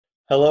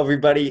Hello,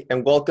 everybody,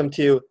 and welcome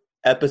to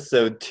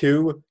episode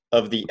 2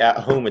 of the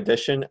at-home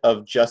edition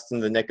of Just in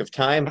the Nick of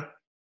Time.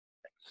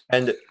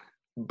 And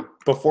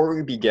before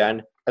we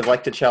begin, I'd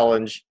like to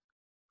challenge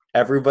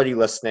everybody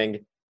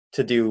listening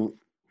to do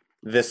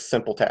this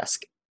simple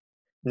task.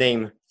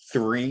 Name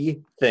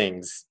three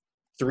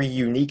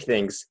unique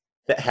things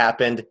that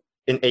happened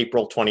in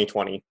April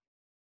 2020.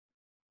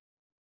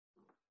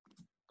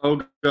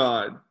 Oh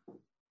God.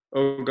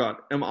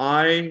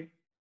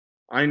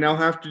 I now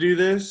have to do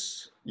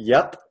this?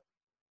 Yep.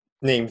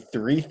 Name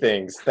three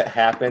things that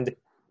happened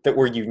that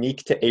were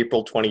unique to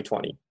April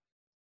 2020.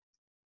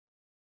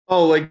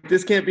 Oh, like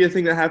this can't be a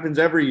thing that happens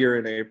every year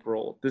in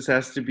April. This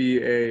has to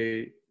be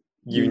a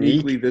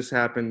uniquely Unique? this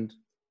happened.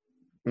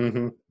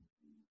 Mm-hmm.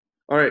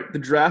 All right, the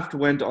draft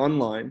went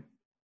online.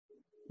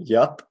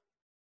 Yep.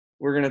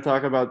 We're going to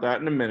talk about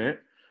that in a minute.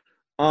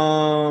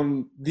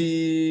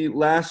 The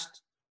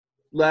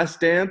Last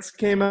Dance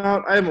came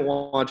out. I haven't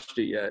watched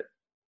it yet.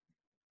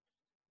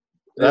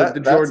 The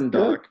That's Jordan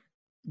good. doc.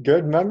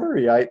 Good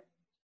memory.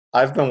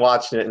 I've been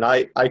watching it and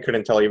I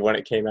couldn't tell you when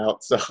it came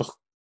out, so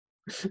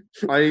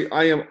I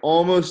am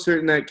almost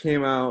certain that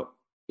came out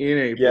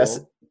in yes,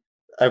 April.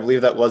 I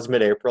believe that was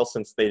mid-April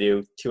since they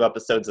do 2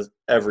 episodes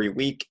every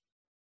week,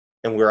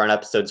 and we're on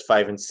episodes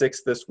 5 and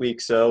 6 this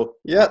week, so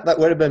yeah, that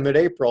would have been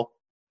mid-April.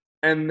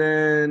 And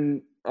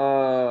then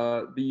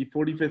the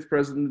 45th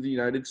President of the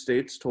United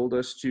States told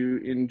us to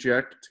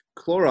inject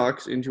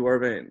Clorox into our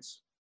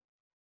veins.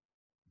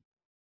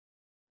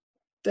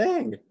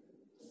 Dang.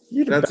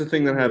 That's a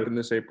thing that happened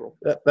this April.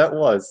 That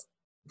was.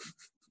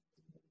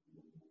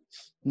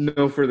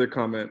 No further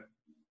comment.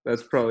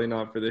 That's probably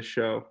not for this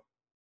show.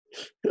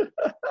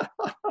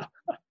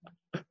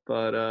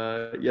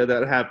 But yeah,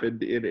 that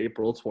happened in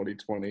April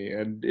 2020,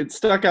 and it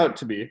stuck out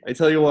to me. I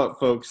tell you what,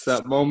 folks,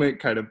 that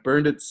moment kind of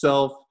burned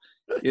itself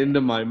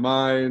into my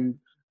mind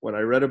when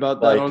I read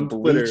about that Like on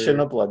bleach Twitter. in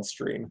a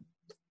bloodstream.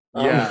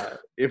 Yeah,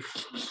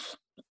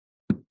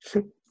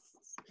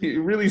 it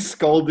really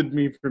scalded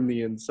me from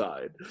the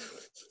inside.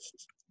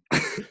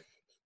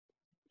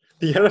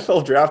 The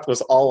NFL draft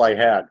was all I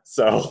had,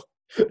 so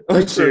Oh,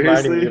 thanks for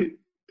reminding me. seriously?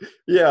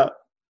 Yeah.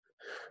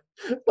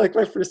 Like,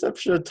 my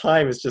perception of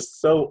time is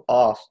just so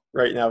off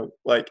right now.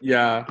 Like,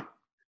 Yeah.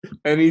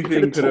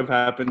 Anything could told- have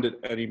happened at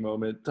any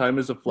moment. Time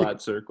is a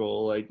flat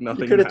circle. Like,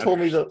 nothing you could have told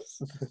me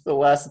matters. the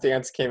Last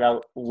Dance came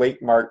out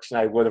late March, and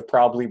I would have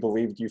probably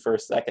believed you for a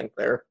second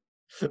there.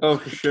 Oh,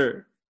 for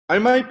sure. I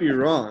might be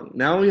wrong.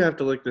 Now we have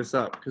to look this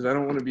up because I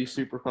don't want to be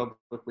super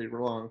publicly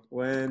wrong.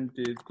 When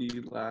did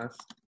the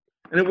last...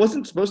 And it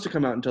wasn't supposed to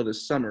come out until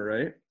this summer,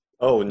 right?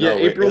 Oh, no.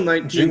 Yeah, April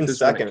 19th June is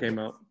when it 2nd came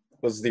out.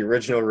 was the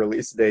original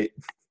release date.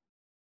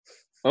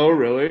 Oh,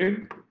 really?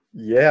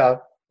 Yeah.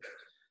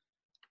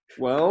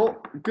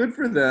 Well, good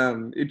for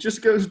them. It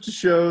just goes to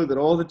show that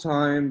all the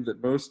time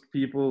that most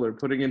people are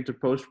putting into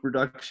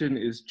post-production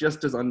is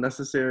just as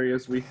unnecessary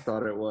as we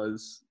thought it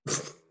was.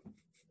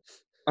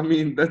 I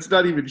mean, that's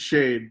not even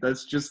shade.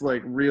 That's just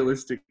like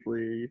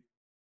realistically.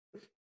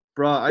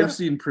 Bruh, Yeah. I've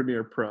seen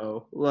Premiere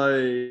Pro.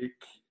 Like,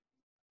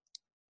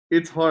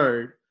 it's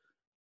hard.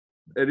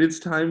 And it's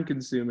time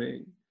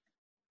consuming.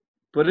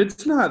 But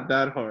it's not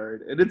that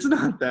hard. And it's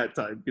not that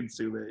time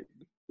consuming.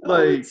 Oh,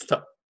 Like, it's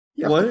tough.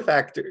 You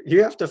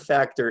have to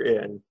factor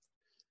in,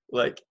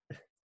 like,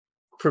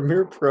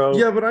 Premiere Pro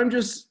yeah, but I'm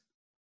just...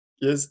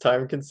 is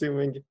time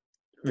consuming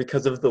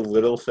because of the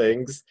little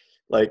things.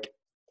 Like,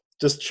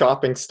 just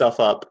chopping stuff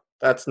up,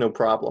 that's no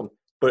problem.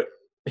 But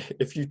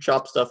if you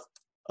chop stuff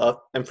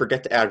up and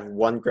forget to add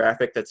one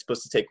graphic that's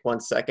supposed to take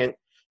 1 second,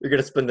 you're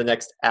going to spend the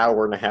next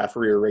hour and a half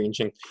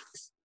rearranging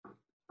things.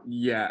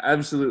 Yeah,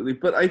 absolutely.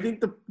 But I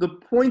think the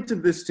point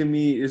of this to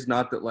me is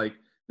not that like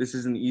this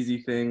is an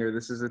easy thing or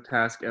this is a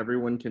task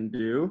everyone can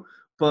do,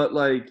 but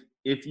like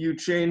if you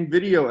chain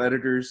video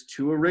editors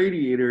to a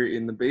radiator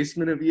in the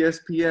basement of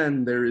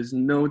ESPN, there is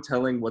no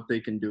telling what they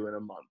can do in a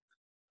month.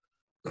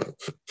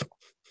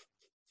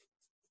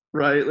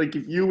 Right? Like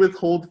if you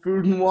withhold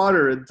food and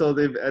water until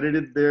they've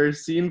edited their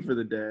scene for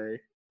the day,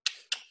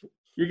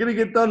 you're going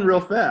to get done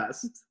real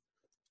fast.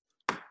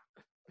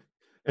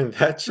 And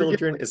that,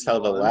 children, is how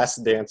The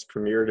Last Dance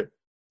premiered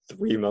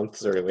 3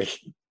 months early.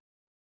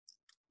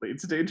 Late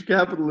stage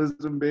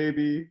capitalism,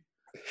 baby.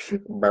 I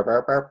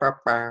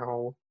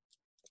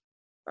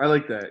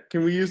like that.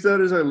 Can we use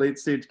that as our late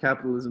stage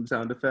capitalism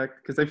sound effect?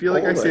 Because I feel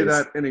like I say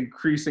that an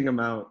increasing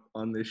amount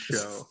on this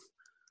show.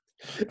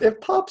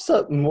 It pops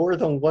up more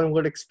than one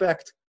would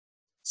expect.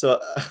 So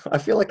I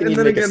feel like I need and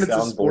to then make again, a it's a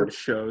soundboard. sports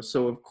show,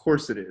 so of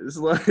course it is.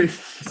 Like,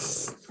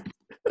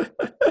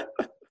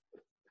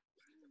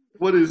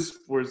 what is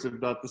sports if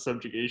not the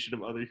subjugation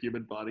of other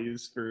human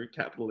bodies for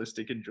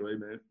capitalistic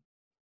enjoyment?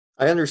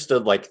 I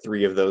understood like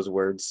 3 of those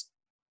words.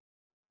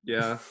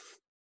 Yeah.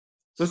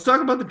 Let's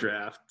talk about the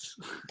draft.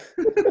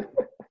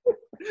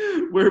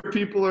 Where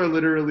people are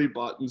literally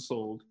bought and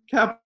sold.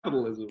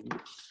 Capitalism.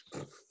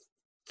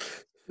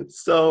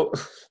 So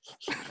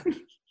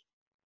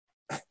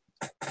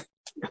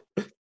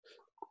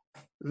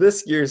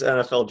this year's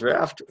NFL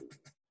draft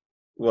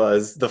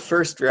was the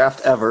first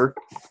draft ever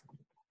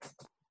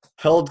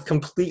held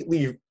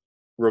completely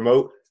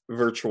remote,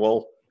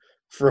 virtual,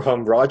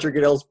 from Roger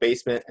Goodell's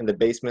basement and the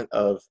basement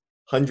of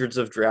hundreds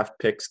of draft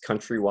picks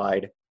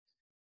countrywide.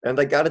 And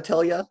I gotta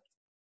tell you,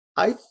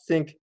 I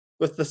think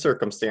with the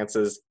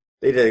circumstances,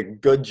 they did a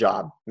good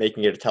job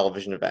making it a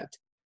television event.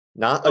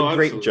 Not a Oh,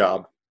 great absolutely.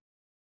 job,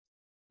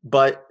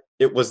 but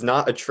it was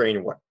not a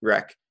train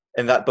wreck,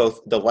 and that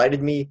both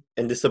delighted me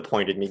and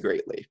disappointed me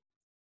greatly.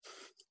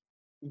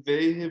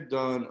 They have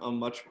done a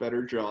much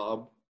better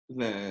job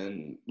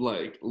than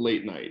like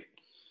late night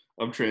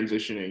of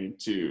transitioning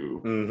to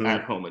Hmm.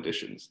 at home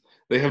editions.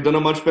 They have done a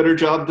much better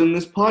job than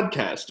this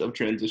podcast of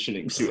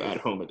transitioning to at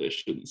home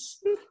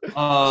editions.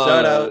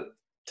 Shout Uh, out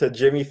to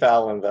Jimmy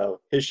Fallon,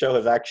 though. His show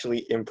has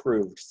actually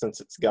improved since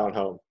it's gone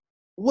home.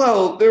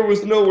 well, there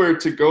was nowhere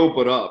to go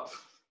but up.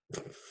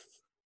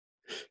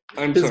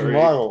 I'm His sorry.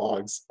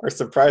 monologues are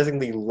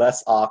surprisingly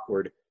less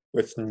awkward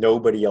with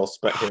nobody else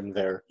but him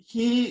there.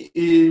 He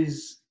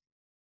is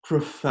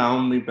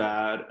profoundly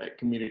bad at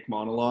comedic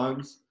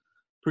monologues,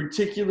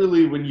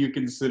 particularly when you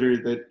consider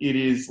that it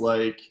is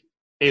like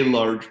a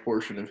large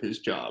portion of his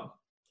job.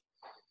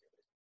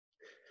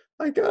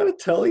 I gotta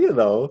tell you,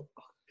 though,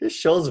 his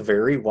show's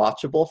very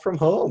watchable from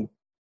home.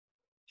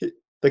 The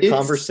It's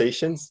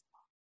conversations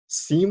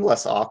seem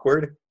less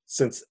awkward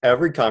since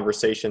every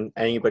conversation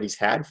anybody's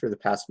had for the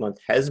past month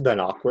has been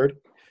awkward.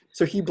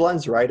 So he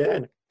blends right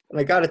in. And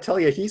I gotta tell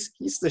you, he's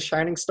the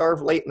shining star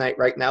of late night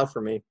right now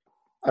for me.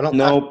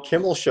 nope.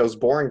 Kimmel show's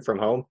boring from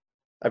home.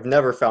 I've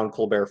never found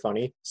Colbert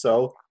funny.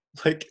 So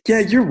like Yeah,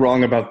 you're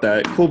wrong about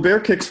that.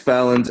 Colbert kicks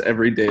Fallon's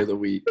every day of the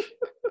week.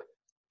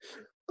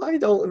 I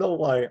don't know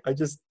why. I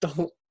just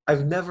don't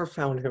I've never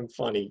found him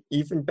funny.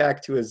 Even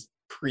back to his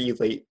pre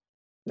late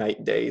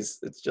night days.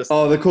 It's just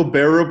Oh, the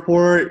Colbert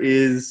Report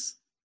is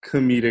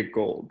comedic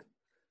gold.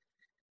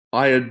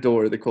 I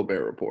adore the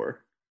Colbert Report.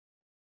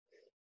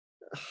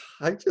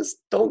 I just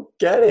don't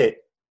get it.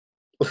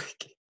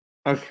 Like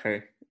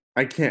Okay.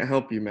 I can't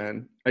help you,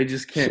 man. I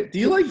just can't. Do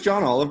you like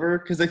John Oliver?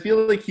 Because I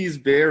feel like he's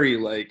very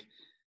like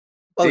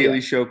oh yeah.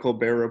 Daily Show,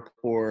 Colbert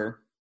Report.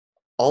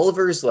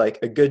 Oliver's like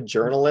a good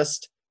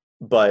journalist,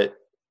 but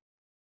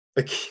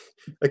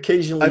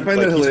occasionally, I find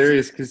like that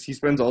hilarious because he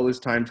spends all his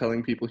time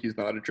telling people he's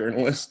not a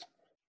journalist.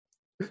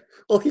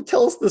 he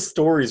tells the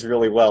stories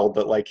really well,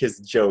 but like his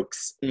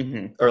jokes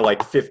Mm-hmm. are like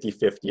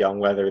 50-50 on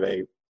whether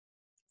they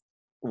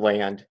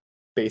land, Oh,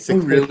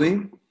 basically.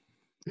 really?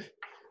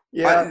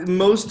 Yeah,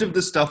 Most of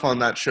the stuff on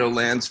that show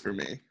lands for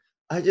me.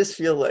 I just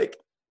feel like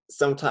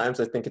sometimes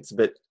I think it's a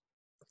bit,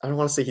 I don't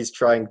want to say he's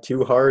trying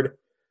too hard,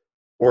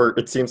 or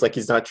it seems like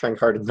he's not trying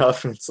hard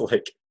enough, and it's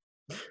like,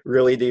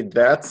 really, dude,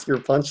 that's your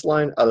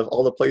punchline out of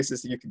all the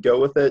places you could go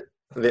with it?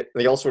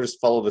 They all sort of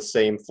follow the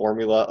same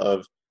formula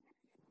of,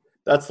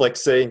 that's like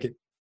saying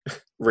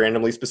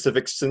randomly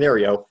specific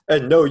scenario,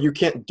 and no, you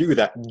can't do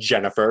that,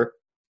 Jennifer.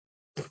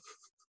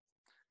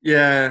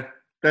 Yeah,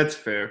 that's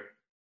fair.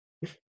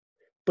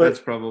 That's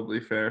But probably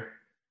fair.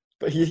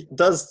 he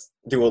does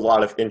do a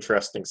lot of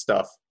interesting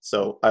stuff,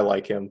 so I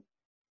like him.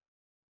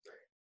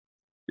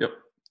 Yep.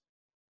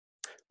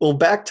 Well,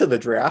 back to the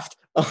draft.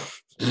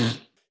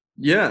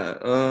 Yeah,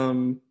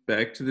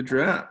 back to the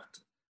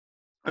draft.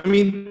 I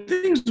mean,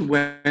 things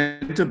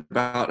went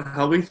about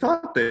how we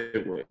thought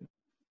they would.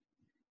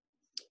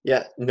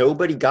 Yeah,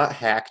 nobody got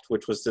hacked,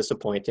 which was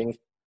disappointing.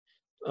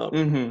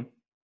 Mm-hmm.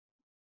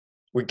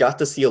 We got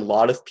to see a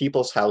lot of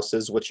people's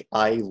houses, which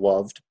I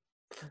loved.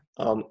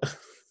 Um,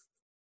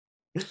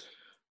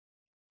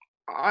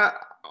 I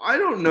I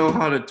don't know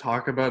how to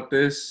talk about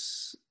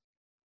this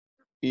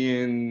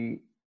in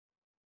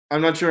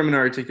I'm not sure I'm going to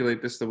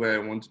articulate this the way I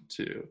wanted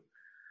to.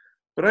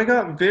 But I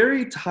got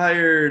very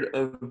tired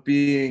of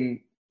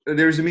being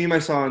there's a meme I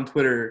saw on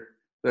Twitter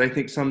that I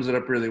think sums it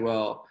up really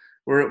well,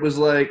 where it was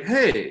like,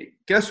 hey,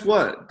 guess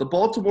what? The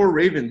Baltimore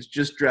Ravens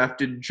just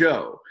drafted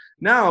Joe.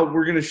 Now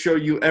we're going to show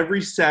you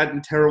every sad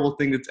and terrible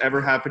thing that's ever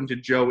happened to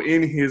Joe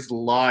in his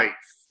life.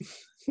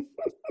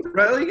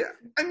 Right? Like,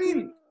 I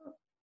mean,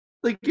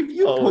 like if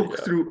you oh poke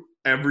yeah, through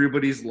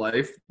everybody's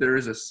life, there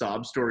is a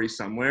sob story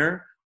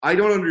somewhere. I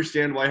don't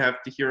understand why I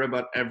have to hear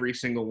about every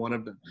single one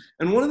of them.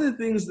 And one of the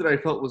things that I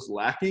felt was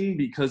lacking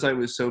because I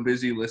was so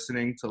busy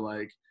listening to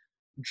like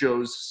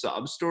Joe's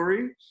sob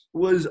story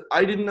was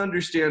I didn't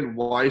understand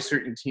why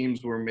certain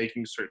teams were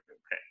making certain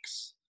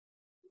picks.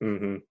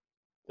 hmm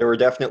there were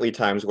definitely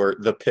times where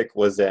the pick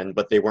was in,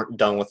 but they weren't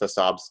done with the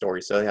sob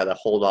story, so they had to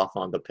hold off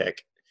on the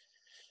pick.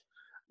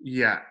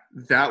 Yeah,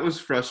 that was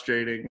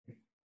frustrating.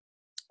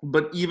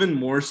 But even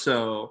more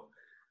so,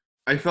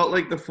 I felt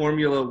like the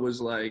formula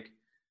was like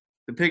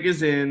the pick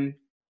is in,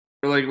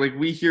 or like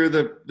we hear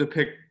the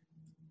pick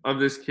of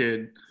this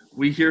kid,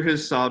 we hear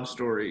his sob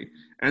story,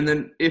 and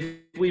then if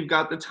we've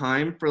got the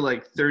time for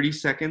like 30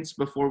 seconds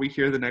before we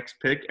hear the next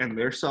pick and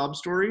their sob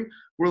story,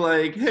 we're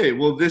like, hey,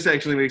 well, this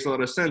actually makes a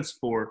lot of sense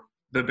for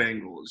the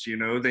Bengals. You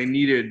know, they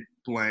needed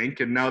blank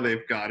and now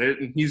they've got it,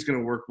 and he's going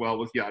to work well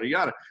with yada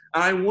yada.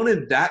 And I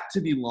wanted that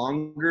to be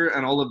longer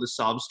and all of the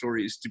sob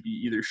stories to be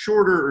either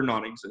shorter or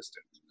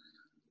non-existent.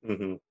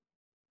 hmm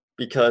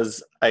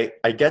Because I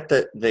get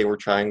that they were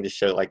trying to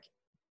show like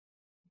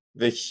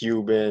the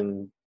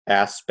human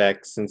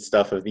aspects and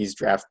stuff of these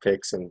draft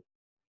picks and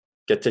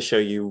get to show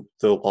you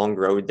the long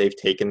road they've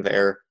taken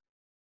there.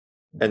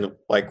 And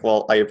like,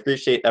 while I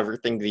appreciate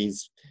everything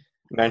these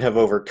men have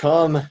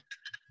overcome,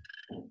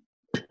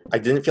 I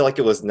didn't feel like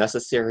it was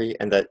necessary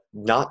and that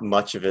not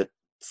much of it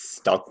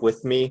stuck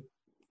with me.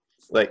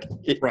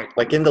 Right.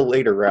 Like in the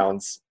later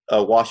rounds,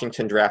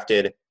 Washington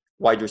drafted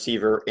wide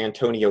receiver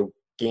Antonio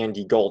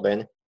Gandy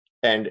Golden,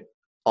 and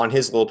on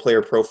his little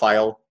player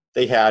profile,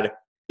 they had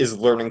is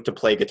learning to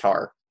play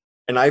guitar.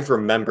 And I've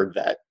remembered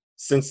that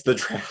since the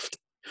draft.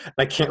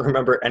 I can't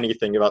remember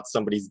anything about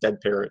somebody's dead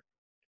parent.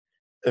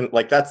 And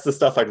like that's the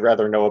stuff I'd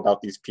rather know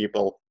about these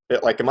people.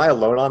 Like, am I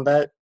alone on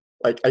that?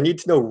 Like, I need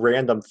to know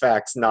random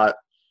facts, not,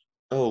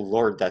 oh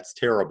Lord, that's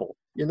terrible.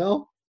 You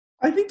know?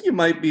 I think you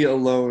might be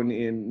alone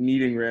in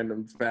needing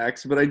random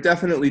facts, but I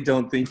definitely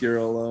don't think you're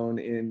alone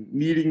in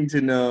needing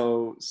to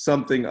know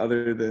something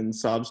other than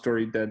sob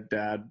story, dead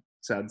dad,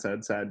 sad,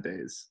 sad, sad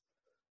days.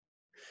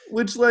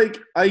 Which, like,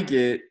 I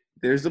get.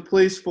 There's a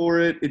place for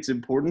it. It's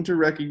important to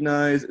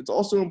recognize. It's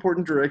also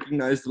important to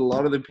recognize that a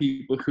lot of the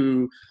people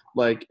who,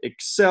 like,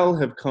 excel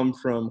have come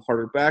from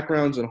harder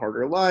backgrounds and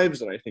harder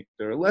lives, and I think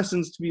there are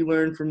lessons to be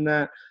learned from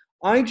that.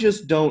 I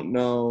just don't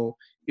know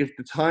if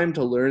the time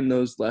to learn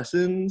those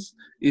lessons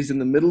is in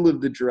the middle of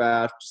the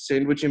draft,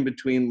 sandwiched in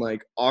between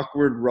like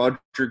awkward Roger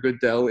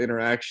Goodell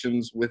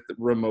interactions with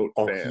remote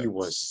Oh, fans. he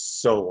was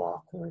so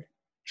awkward.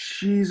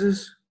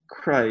 Jesus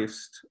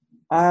Christ.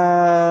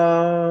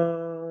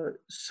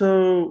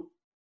 So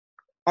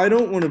I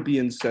don't want to be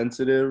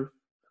insensitive,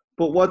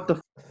 but what the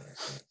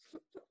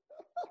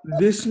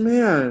this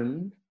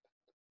man,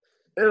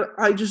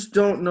 I just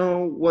don't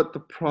know what the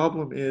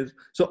problem is.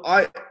 So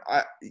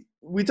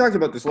we talked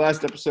about this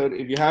last episode.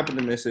 If you happen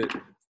to miss it,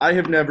 I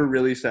have never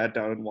really sat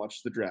down and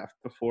watched the draft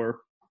before.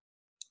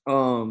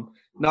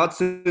 Not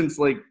since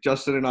like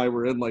Justin and I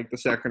were in like the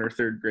second or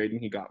third grade and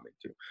he got me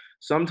to.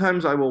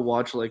 Sometimes I will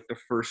watch like the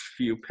first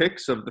few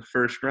picks of the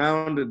first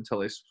round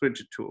until I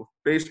switch it to a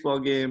baseball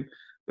game.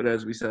 But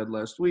as we said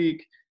last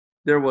week,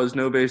 there was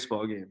no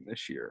baseball game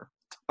this year.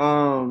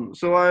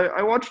 So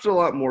I watched a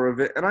lot more of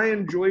it and I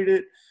enjoyed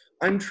it.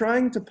 I'm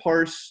trying to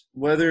parse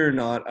whether or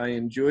not I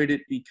enjoyed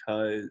it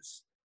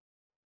because,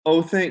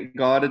 oh, thank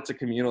God it's a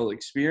communal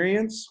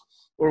experience,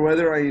 or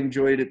whether I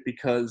enjoyed it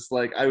because,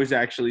 like, I was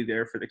actually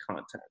there for the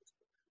content.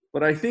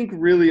 But I think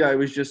really I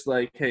was just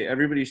like, hey,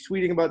 everybody's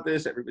tweeting about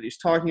this. Everybody's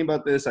talking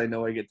about this. I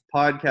know I get the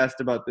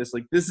podcast about this.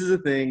 Like, this is a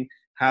thing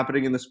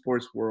happening in the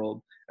sports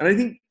world. And I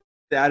think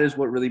that is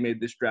what really made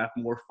this draft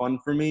more fun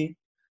for me.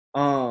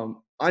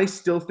 I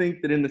still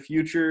think that in the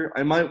future,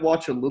 I might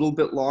watch a little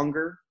bit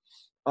longer.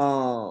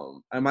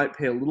 I might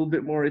pay a little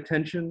bit more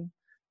attention,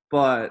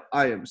 but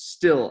I am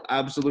still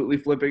absolutely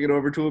flipping it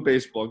over to a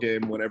baseball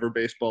game whenever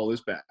baseball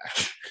is back.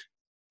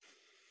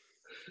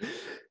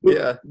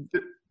 Yeah.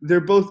 They're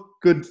both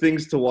good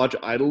things to watch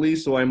idly,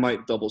 so I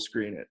might double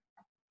screen it.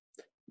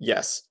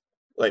 Yes.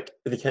 Like,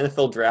 the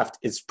NFL draft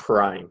is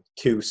prime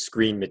to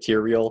screen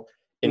material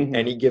in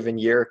any given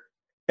year.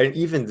 And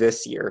even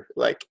this year,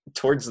 like,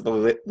 towards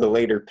the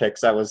later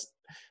picks, I was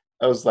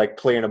like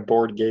playing a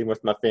board game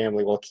with my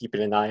family while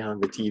keeping an eye on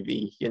the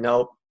TV, you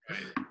know?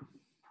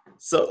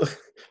 So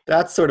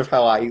that's sort of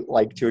how I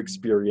like to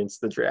experience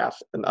the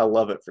draft, and I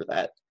love it for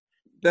that.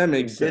 That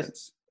makes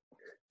sense.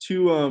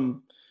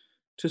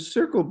 To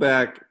circle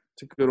back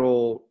to good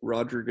old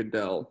Roger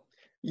Goodell.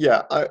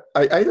 Yeah,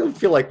 I don't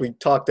feel like we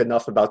talked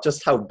enough about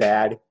just how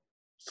bad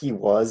he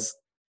was,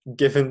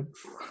 given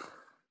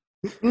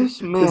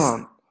This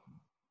man,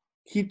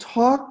 he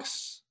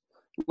talks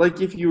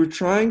like if you were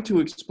trying to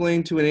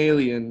explain to an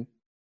alien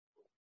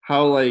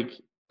how, like,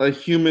 a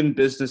human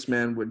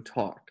businessman would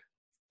talk.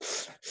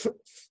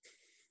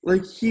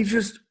 Like, he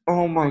just,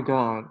 oh my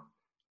God.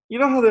 You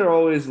know how they're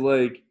always,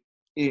 like,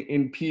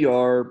 in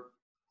PR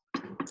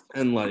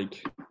and,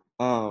 like,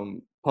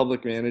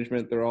 public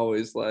management, they're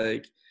always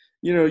like,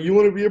 you know, you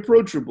want to be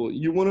approachable.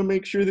 You want to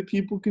make sure that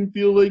people can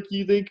feel like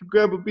they can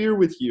grab a beer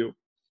with you.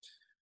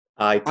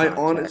 eye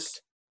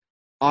contact.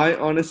 I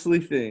honestly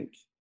think,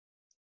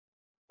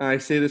 and I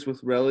say this with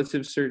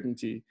relative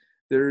certainty,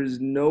 there is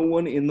no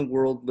one in the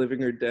world,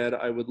 living or dead,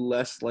 I would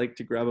less like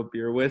to grab a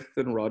beer with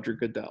than Roger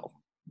Goodell.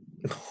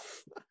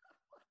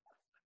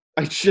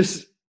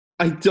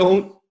 I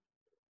don't,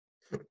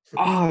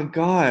 oh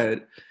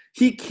God.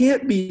 He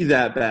can't be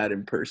that bad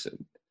in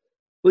person.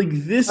 Like,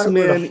 this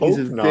man is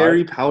a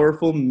very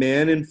powerful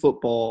man in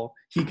football.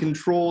 He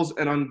controls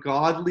an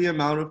ungodly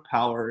amount of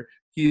power.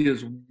 He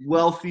is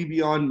wealthy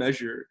beyond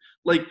measure.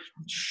 Like,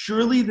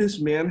 surely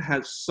this man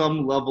has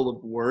some level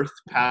of worth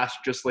past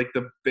just like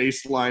the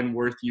baseline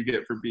worth you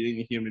get for being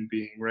a human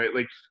being, right?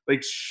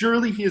 Like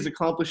surely he has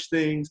accomplished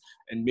things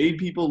and made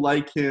people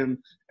like him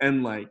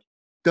and like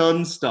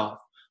done stuff.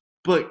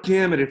 But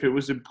damn it, if it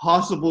was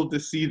impossible to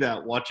see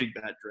that watching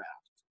that draft.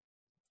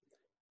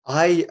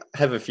 I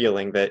have a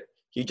feeling that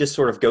he just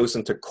sort of goes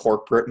into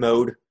corporate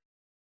mode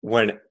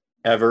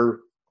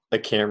whenever the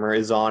camera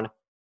is on.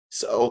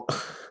 So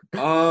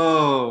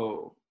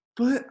Oh,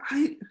 but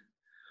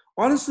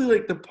honestly,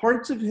 like the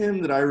parts of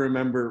him that I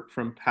remember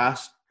from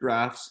past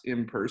drafts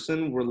in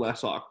person were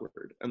less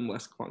awkward and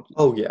less clunky.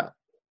 Oh yeah,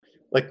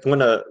 like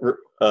when a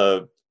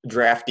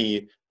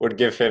draftee would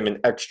give him an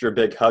extra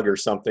big hug or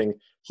something,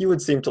 he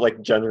would seem to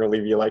like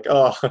generally be like,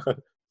 oh,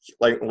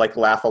 like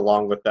laugh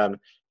along with them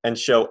and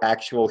show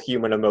actual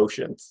human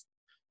emotions.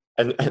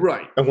 And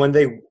Right. and when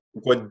they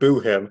would boo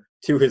him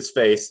to his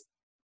face,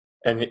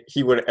 and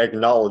he would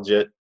acknowledge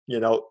it,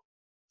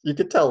 you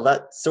could tell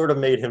that sort of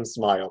made him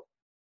smile.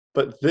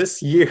 But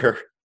this year,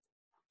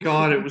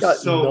 God, it he was got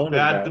so none of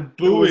bad. that.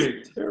 The It was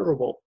booing.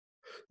 terrible.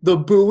 The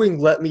booing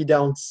let me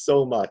down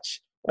so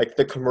much. Like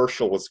the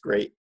commercial was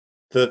great.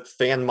 The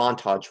fan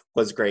montage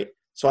was great.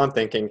 So I'm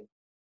thinking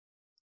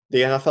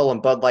the NFL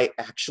and Bud Light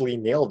actually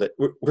nailed it.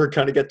 We're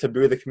going to get to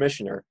boo the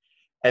commissioner.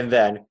 And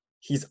then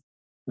he's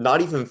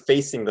not even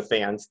facing the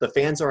fans. The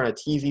fans are on a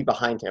TV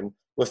behind him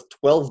with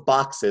 12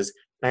 boxes.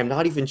 And I'm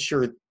not even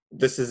sure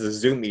this is a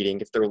Zoom meeting,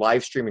 if they're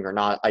live streaming or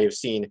not. I have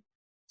seen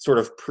sort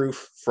of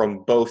proof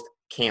from both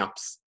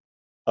camps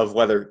of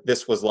whether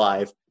this was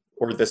live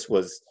or this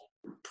was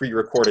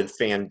pre-recorded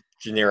fan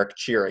generic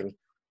cheering.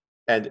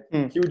 And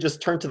he would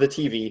just turn to the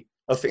TV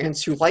of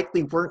fans who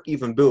likely weren't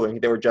even booing.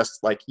 They were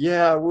just like,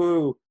 yeah,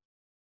 woo,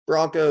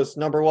 Broncos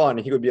 #1. And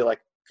he would be like,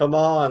 come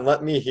on,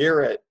 let me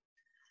hear it.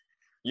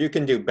 You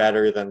can do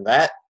better than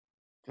that.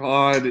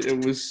 God,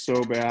 it was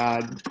so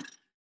bad.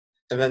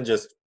 And then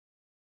just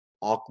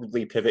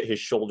awkwardly pivot his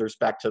shoulders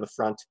back to the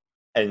front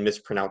and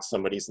mispronounce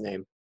somebody's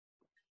name.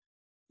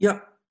 Yeah.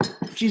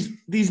 Jeez,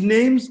 these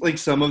names, like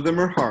some of them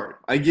are hard.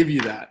 I give you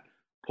that.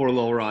 Poor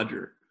little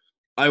Roger.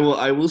 I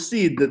will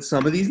cede that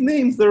some of these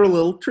names they're a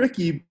little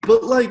tricky,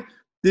 but like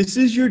this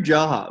is your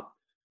job.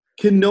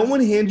 Can no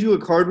one hand you a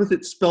card with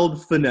it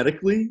spelled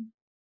phonetically?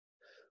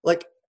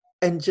 Like,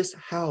 and just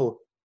how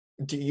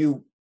do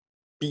you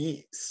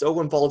be so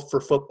involved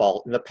for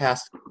football in the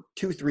past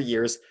 2-3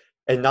 years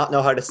and not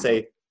know how to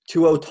say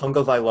Tua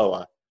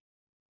Tagovailoa?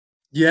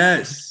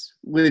 Yes,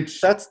 which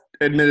That's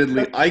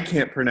admittedly I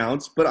can't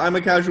pronounce, but I'm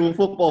a casual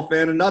football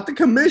fan and not the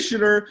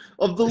commissioner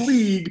of the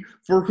league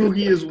for who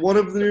he is one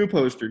of the new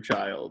poster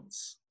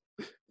childs.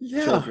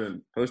 yeah.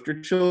 Children.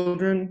 Poster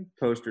children.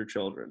 Poster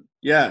children.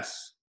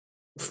 Yes.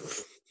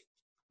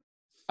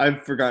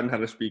 I've forgotten how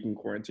to speak in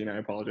quarantine. I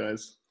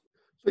apologize.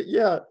 But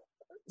yeah,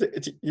 do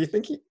you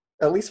think he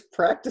at least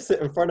practice it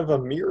in front of a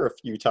mirror a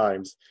few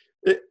times?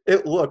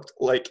 It looked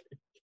like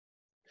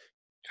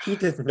he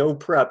did no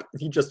prep.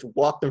 He just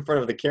walked in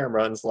front of the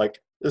camera and was like,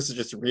 this is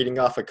just reading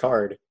off a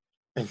card.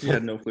 And He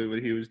had no clue what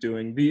he was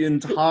doing the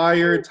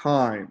entire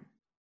time.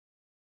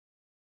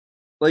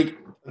 Like,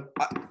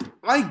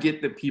 I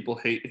get that people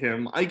hate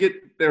him. I get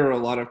there are a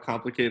lot of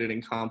complicated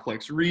and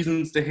complex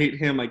reasons to hate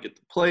him. I get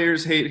the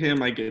players hate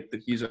him. I get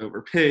that he's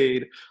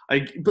overpaid.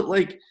 But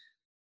like,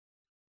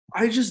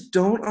 I just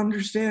don't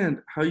understand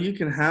how you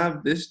can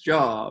have this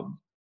job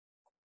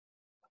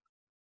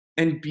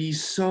and be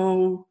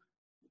so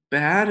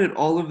bad at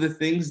all of the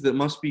things that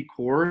must be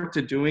core to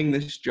doing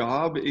this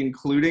job,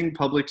 including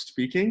public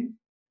speaking.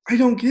 I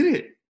don't get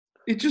it.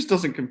 It just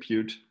doesn't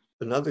compute.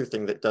 another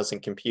thing that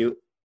doesn't compute,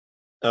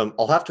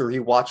 I'll have to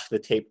rewatch the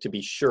tape to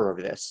be sure of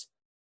this,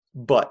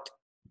 but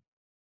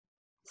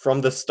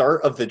from the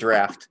start of the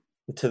draft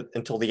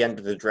until the end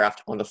of the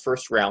draft on the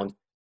first round,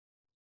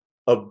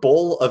 a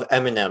bowl of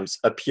M&Ms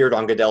appeared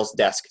on Goodell's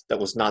desk that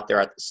was not there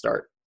at the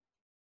start.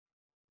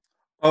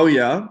 Oh,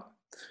 yeah?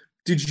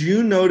 Did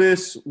you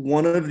notice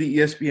one of the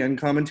ESPN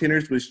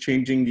commentators was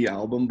changing the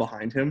album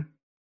behind him?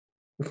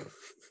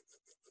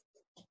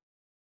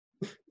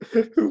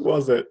 Who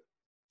was it?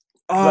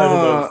 'Cause I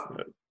didn't notice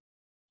that.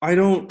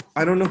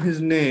 I don't know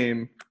his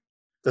name.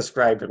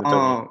 Describe him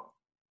to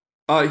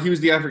He was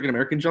the African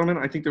American gentleman.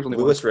 I think there was me.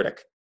 only Louis one. Riddick.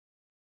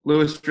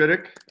 Louis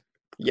Riddick.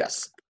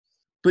 Yes.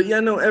 But yeah,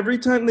 no, every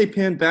time they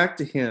pan back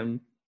to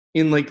him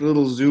in like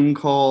little Zoom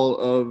call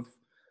of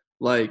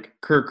like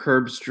Kirk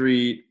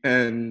Herbstreit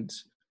and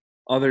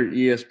other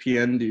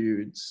ESPN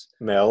dudes.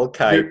 Mel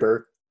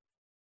Kiper.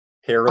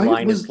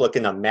 Hairline was is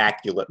looking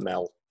immaculate,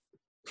 Mel.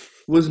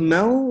 Was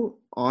Mel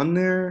on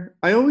there?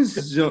 I always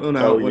zone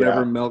out Oh, yeah.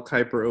 whenever Mel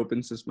Kiper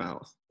opens his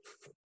mouth.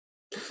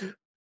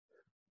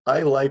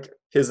 I like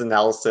his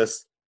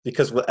analysis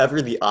because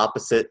whatever the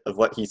opposite of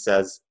what he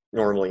says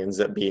normally ends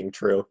up being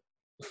true.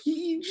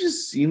 He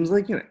just seems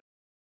like an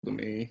to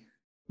me.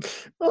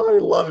 Oh, I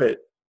love it.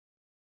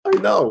 I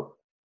know.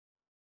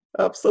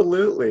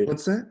 Absolutely.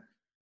 What's that?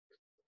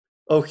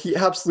 Oh, he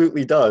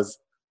absolutely does.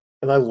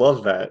 And I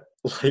love that.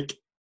 Like,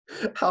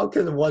 how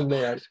can one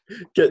man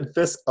get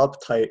this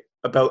uptight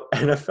about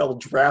NFL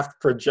draft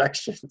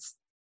projections?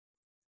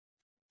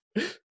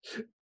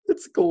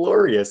 It's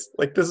glorious.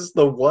 Like, this is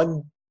the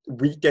one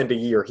weekend a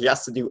year he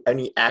has to do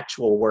any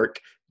actual work,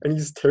 and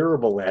he's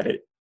terrible at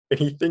it. And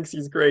he thinks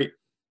he's great.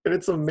 And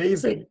it's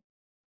amazing.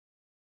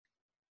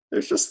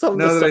 There's just some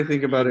Now that I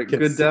think about it,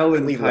 Goodell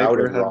and consistently loud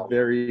Kiper and have wrong.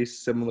 very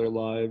similar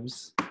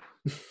lives.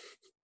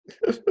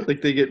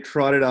 Like they get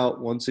trotted out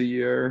once a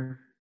year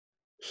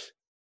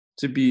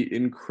to be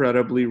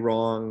incredibly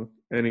wrong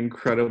and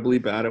incredibly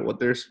bad at what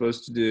they're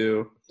supposed to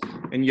do,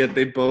 and yet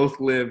they both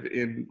live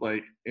in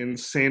like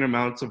insane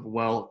amounts of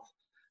wealth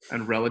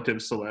and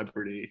relative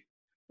celebrity.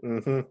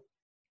 Mm-hmm.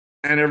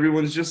 And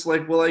everyone's just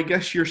like, well, I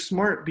guess you're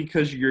smart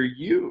because you're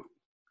you.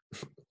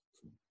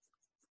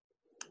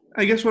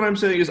 I guess what I'm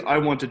saying is I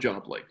want a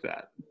job like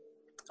that.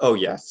 Oh,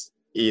 yes,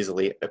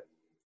 easily.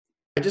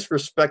 I just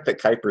respect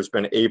that Kuiper's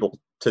been able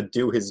to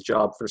do his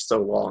job for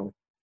so long,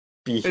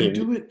 And being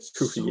do it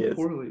who so he is.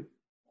 poorly.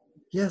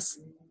 Yes.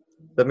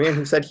 The man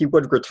who said he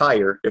would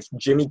retire if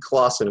Jimmy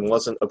Clausen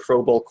wasn't a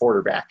Pro Bowl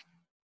quarterback.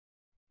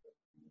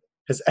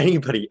 Has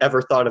anybody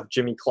ever thought of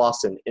Jimmy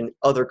Clausen in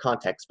other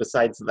contexts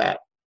besides that?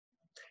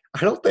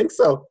 I don't think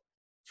so.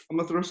 I'm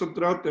going to throw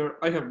something out there.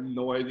 I have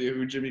no idea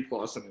who Jimmy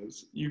Clausen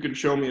is. You can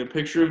show me a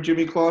picture of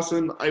Jimmy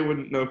Clausen. I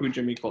wouldn't know who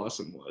Jimmy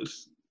Clausen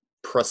was.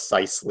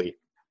 Precisely.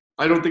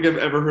 I don't think I've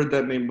ever heard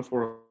that name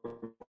before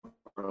in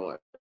my life.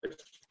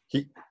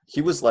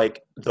 He was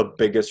like the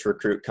biggest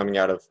recruit coming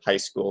out of high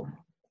school.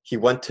 He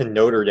went to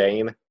Notre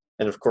Dame,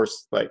 and of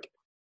course, like,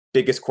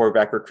 biggest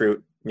quarterback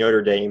recruit,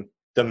 Notre Dame.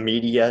 The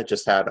media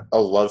just had a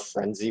love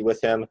frenzy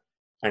with him,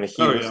 and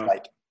he was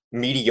like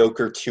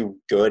mediocre to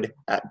good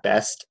at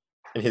best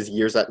in his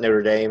years at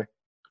Notre Dame.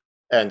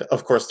 And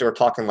of course, they were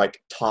talking like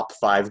top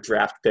 5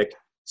 draft pick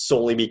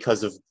solely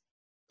because of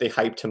they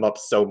hyped him up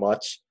so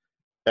much,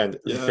 and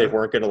they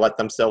weren't going to let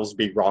themselves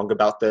be wrong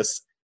about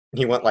this. And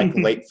he went like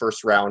late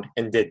first round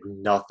and did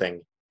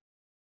nothing.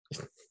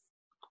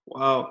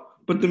 Wow.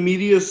 But the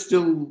media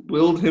still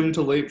willed him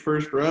to late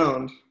first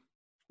round.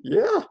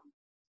 Yeah.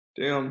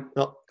 Damn.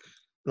 No.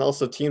 And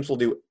also, teams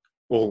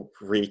will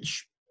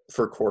reach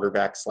for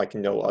quarterbacks like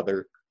no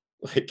other.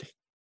 Like,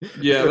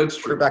 yeah, that's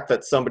true. Quarterback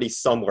that somebody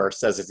somewhere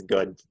says is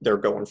good, they're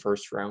going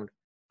first round.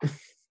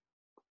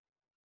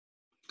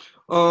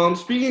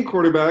 Speaking of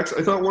quarterbacks,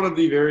 I thought one of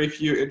the very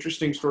few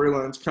interesting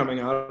storylines coming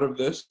out of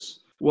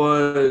this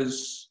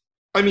was,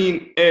 I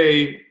mean,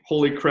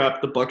 holy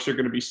crap, the Bucs are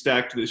going to be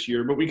stacked this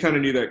year, but we kind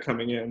of knew that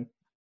coming in.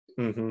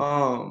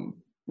 Mm-hmm.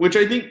 Which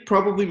I think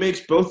probably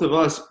makes both of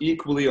us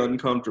equally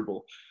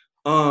uncomfortable.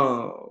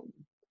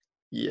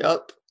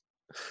 Yep.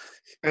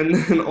 And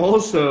then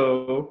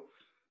also,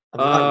 I'm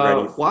not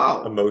ready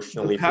wow,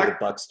 emotionally for the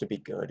Bucs to be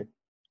good.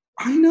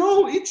 I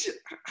know.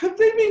 Have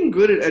they been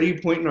good at any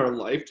point in our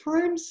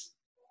lifetimes?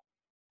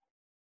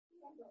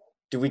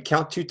 Do we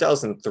count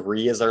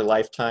 2003 as our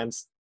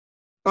lifetimes?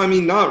 I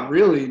mean, not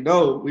really.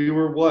 No, we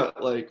were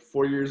what, like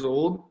 4 years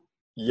old?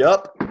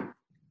 Yep.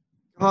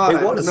 God,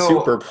 they won a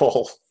Super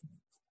Bowl.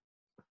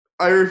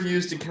 I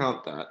refuse to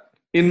count that.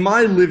 In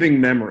my living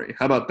memory.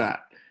 How about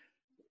that?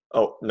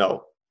 Oh,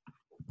 no.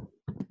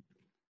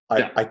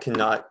 I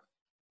cannot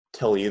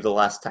tell you the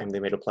last time they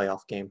made a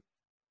playoff game.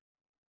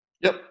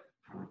 Yep.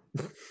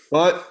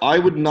 But I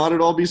would not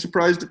at all be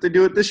surprised if they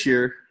do it this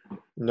year.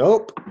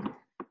 Nope.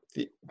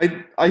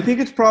 I think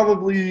it's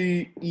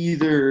probably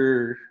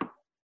either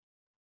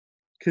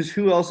because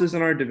who else is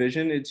in our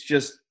division? It's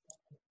just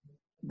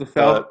the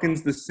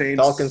Falcons, the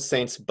Saints. Falcons,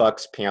 Saints,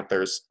 Bucks,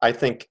 Panthers. I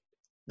think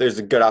there's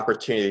a good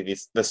opportunity.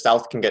 The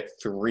South can get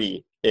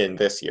 3 in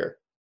this year.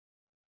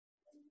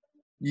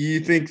 You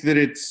think that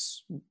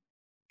it's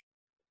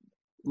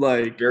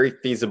like very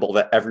feasible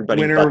that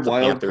everybody winner, but the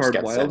wild Panthers card,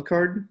 gets wild in.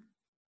 card?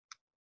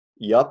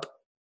 Yup.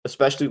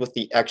 Especially with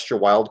the extra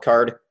wild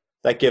card.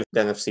 That gives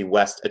the NFC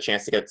West a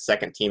chance to get the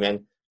second team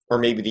in. Or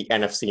maybe the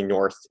NFC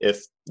North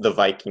if the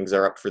Vikings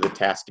are up for the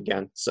task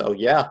again. So,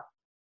 yeah.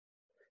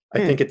 I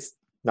think it's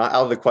not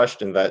out of the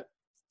question that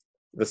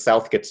the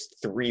South gets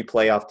 3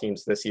 playoff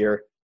teams this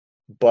year.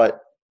 But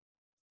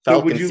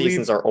Falcon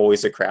seasons are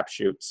always a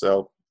crapshoot.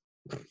 So,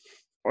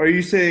 are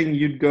you saying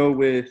you'd go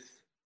with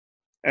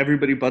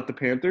everybody but the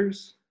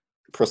Panthers?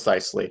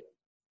 Precisely.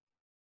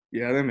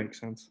 Yeah, that makes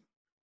sense.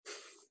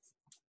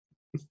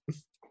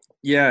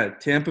 Yeah,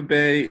 Tampa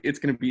Bay, it's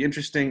going to be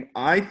interesting.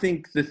 I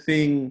think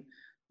the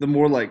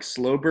more like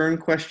slow burn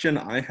question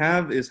I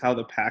have is how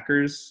the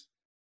Packers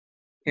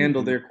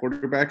handle their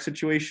quarterback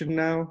situation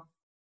now.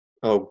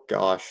 Oh,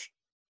 gosh.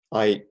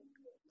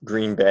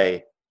 Green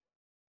Bay.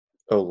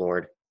 Oh,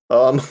 Lord.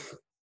 Go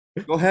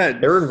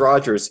ahead. Aaron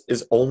Rodgers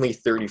is only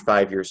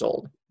 35 years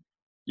old.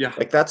 Yeah.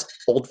 Like, that's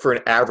old for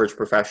an average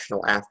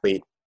professional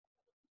athlete.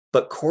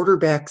 But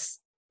quarterbacks,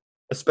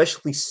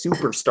 especially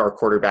superstar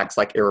quarterbacks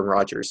like Aaron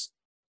Rodgers,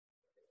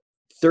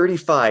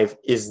 35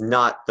 is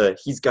not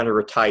he's going to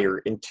retire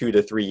in 2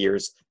 to 3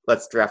 years.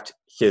 Let's draft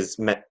his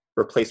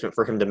replacement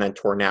for him to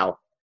mentor now.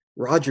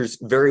 Rodgers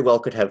very well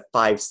could have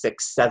 5,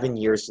 6, 7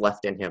 years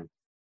left in him.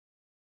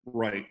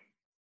 Right.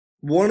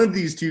 One of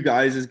these two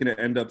guys is going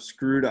to end up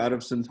screwed out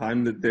of some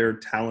time that their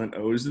talent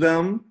owes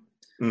them.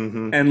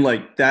 Mm-hmm. And,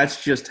 like,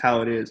 that's just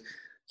how it is.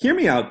 Hear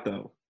me out,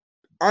 though.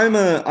 I'm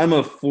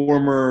a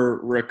former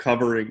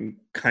recovering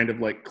kind of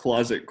like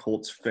closet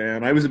Colts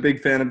fan. I was a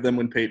big fan of them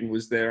when Peyton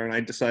was there, and I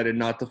decided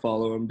not to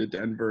follow him to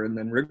Denver and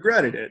then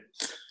regretted it.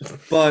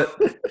 But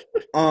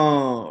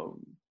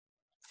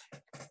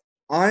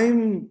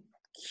I'm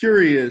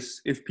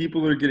curious if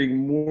people are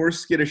getting more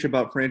skittish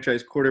about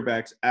franchise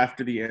quarterbacks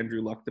after the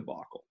Andrew Luck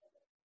debacle.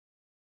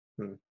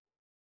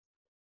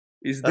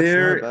 Is That's not a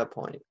there, bad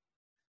point.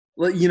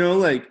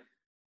 like,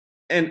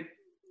 and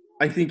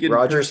I think in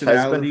Rodgers has been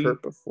personality,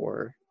 hurt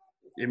before.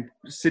 in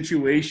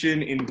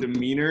situation, in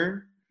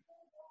demeanor,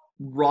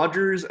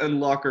 Rodgers and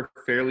Luck are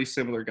fairly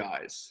similar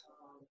guys.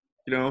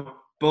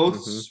 Both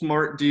Hmm.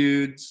 smart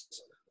dudes,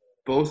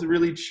 both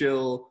really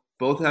chill,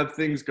 both have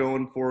things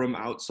going for them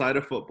outside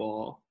of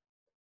football.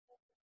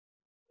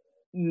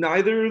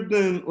 Neither of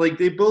them, like,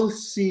 they both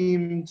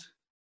seemed,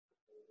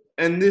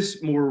 and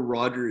this more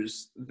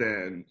Rodgers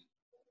than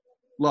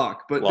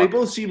Luck, but they Luck.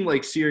 both seemed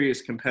like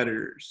serious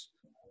competitors.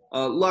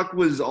 Luck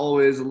was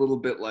always a little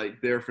bit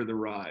like there for the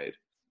ride,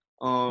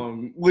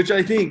 which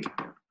I think,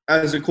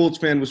 as a Colts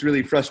fan, was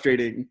really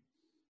frustrating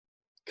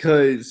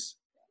because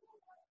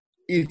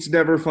it's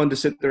never fun to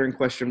sit there and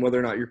question whether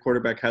or not your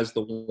quarterback has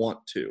the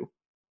want to.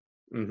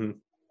 Hmm.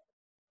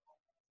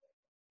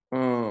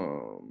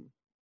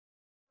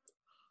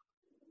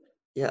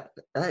 Yeah,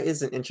 that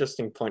is an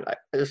interesting point. I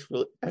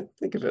didn't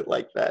think of it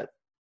like that.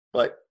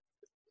 But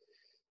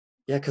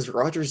yeah, because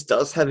Rodgers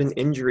does have an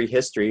injury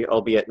history,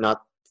 albeit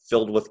not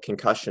filled with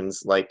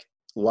concussions like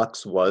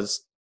Lux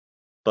was.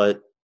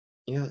 But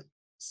yeah,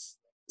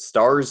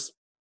 stars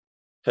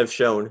have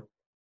shown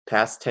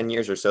past 10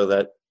 years or so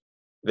that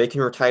they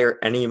can retire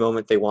any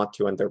moment they want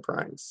to in their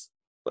primes.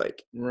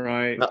 Like,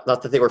 Right. not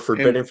that they were And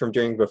forbidden from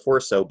doing before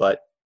so,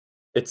 but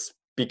it's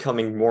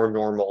becoming more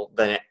normal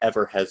than it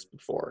ever has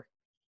before.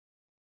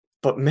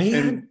 But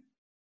man, and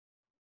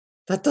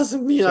that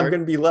doesn't mean I'm sorry.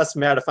 going to be less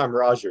mad if I'm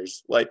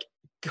Rogers. Like,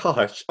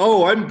 gosh.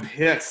 Oh, I'm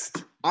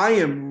pissed. I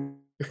am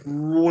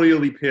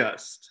royally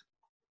pissed.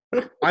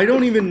 I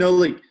don't even know,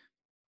 like,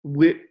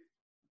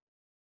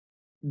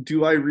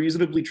 do I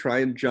reasonably try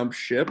and jump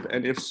ship?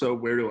 And if so,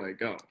 where do I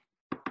go?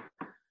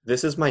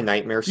 This is my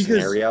nightmare Because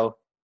scenario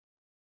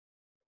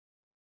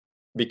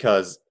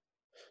because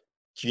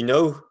do you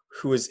know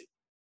who is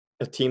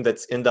a team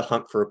that's in the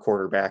hunt for a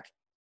quarterback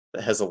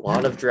that has a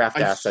lot of draft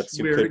I assets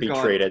who swear to could be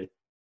God, traded?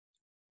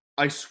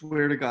 I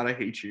swear to God, I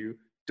hate you.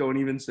 Don't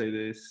even say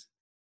this.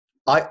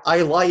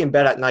 I lie in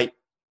bed at night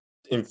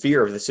in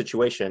fear of the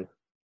situation.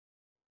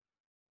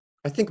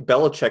 I think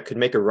Belichick could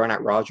make a run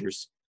at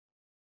Rodgers.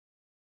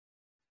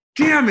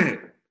 Damn it!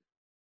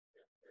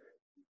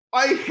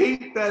 I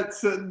hate that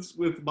sentence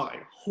with my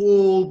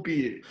whole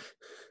being.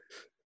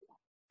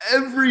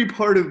 Every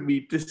part of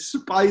me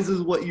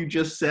despises what you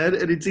just said,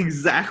 and it's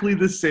exactly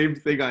the same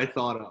thing I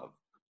thought of.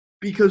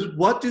 Because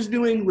what does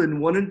New England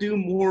want to do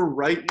more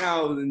right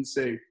now than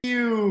say,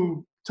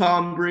 you,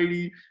 Tom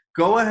Brady,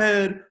 go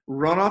ahead,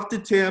 run off to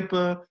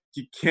Tampa.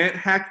 You can't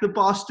hack the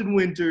Boston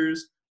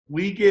Winters.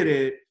 We get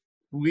it.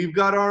 We've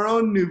got our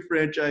own new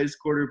franchise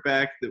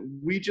quarterback that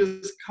we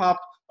just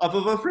copped off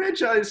of a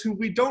franchise who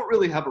we don't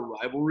really have a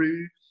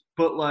rivalry.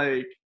 But,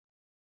 like,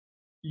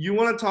 you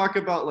want to talk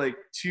about, like,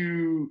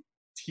 two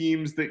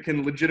teams that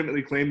can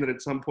legitimately claim that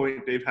at some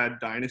point they've had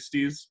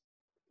dynasties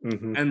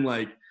Mm-hmm. and,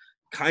 like,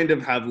 kind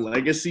of have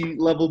legacy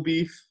level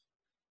beef,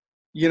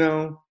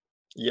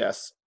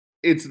 Yes.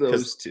 it's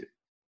those two.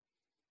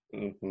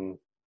 Mm-hmm.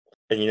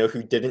 And you know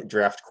who didn't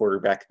draft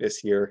quarterback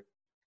this year?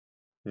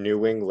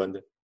 New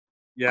England.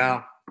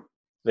 Yeah.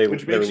 They're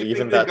Which makes you leaving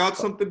think they've that got spot.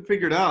 something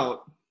figured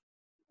out.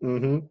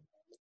 Mm-hmm.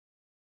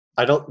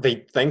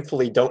 They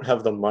thankfully don't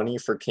have the money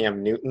for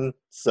Cam Newton,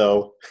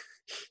 so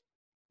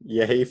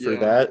yay for Yeah.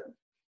 that.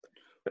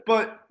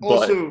 But But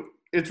also,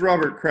 it's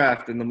Robert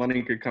Kraft, and the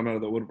money could come out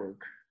of the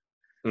woodwork.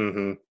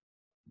 mm-hmm.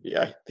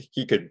 Yeah,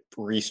 he could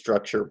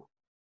restructure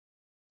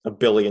a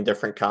billion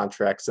different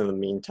contracts in the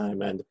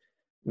meantime and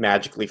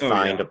magically Oh,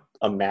 find yeah.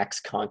 a max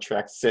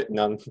contract sitting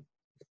on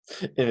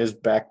in his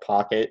back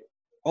pocket.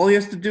 All he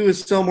has to do is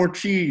sell more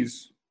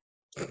cheese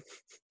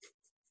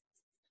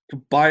to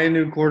buy a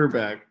new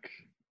quarterback.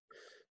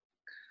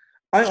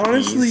 I Cheese.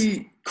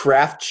 honestly...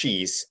 Kraft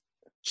cheese.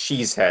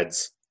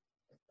 Cheeseheads.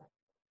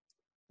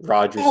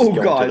 Rodgers is Oh, going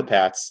to the God.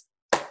 Pats.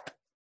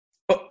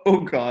 Oh,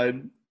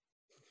 God.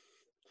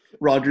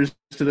 Rodgers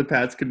to the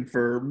Pats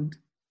confirmed.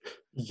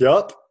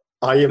 Yup.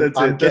 That's I'm it.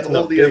 That's getting a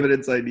all the big.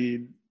 evidence I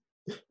need.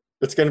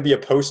 It's going to be a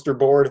poster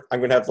board. I'm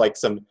going to have like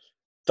some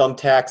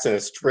thumbtacks and a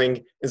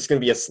string. It's going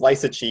to be a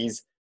slice of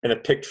cheese and a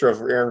picture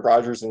of Aaron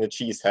Rodgers and a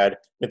cheese head.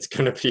 It's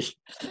going to be.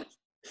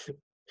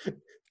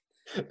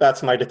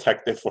 That's my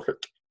detective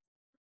work.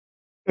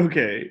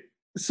 Okay.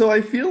 So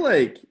I feel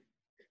like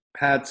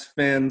Pats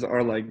fans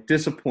are, like,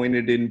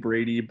 disappointed in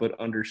Brady but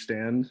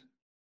understand.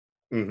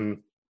 Mm-hmm.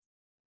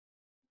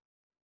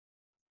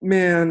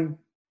 Man,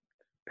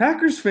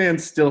 Packers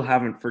fans still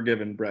haven't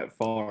forgiven Brett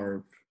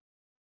Favre.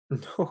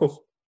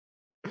 No.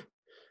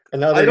 And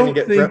now I they're going to don't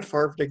get Brett think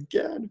Favre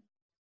again.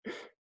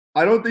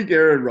 I don't think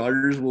Aaron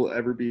Rodgers will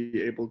ever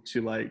be able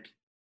to, like,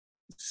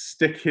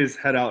 stick his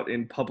head out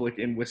in public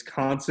in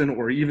Wisconsin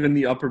or even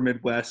the upper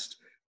Midwest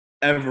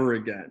ever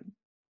again.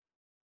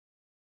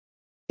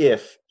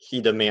 If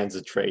he demands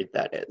a trade,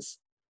 that is.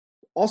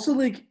 Also,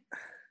 like,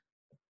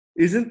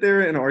 isn't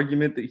there an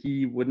argument that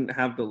he wouldn't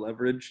have the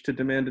leverage to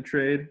demand a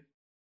trade?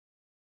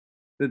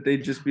 That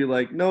they'd just be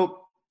like,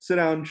 nope, sit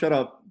down, shut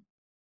up.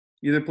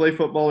 Either play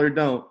football or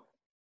don't.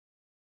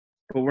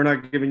 But we're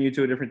not giving you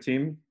to a different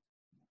team?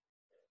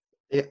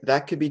 Yeah,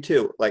 that could be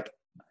too. Like,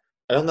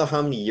 I don't know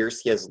how many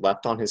years he has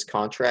left on his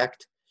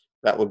contract.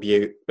 That would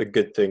be a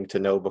good thing to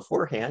know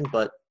beforehand,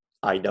 but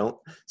I don't.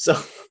 So,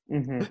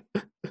 Mm-hmm.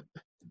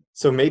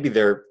 so maybe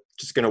they're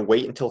just going to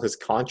wait until his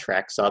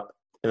contract's up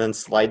and then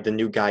slide the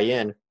new guy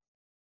in.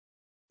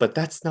 But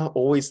that's not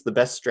always the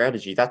best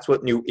strategy. That's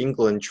what New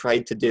England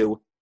tried to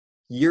do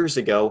years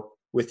ago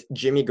with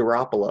Jimmy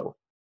Garoppolo.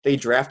 They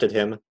drafted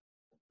him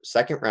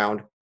second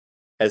round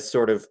as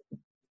sort of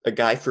a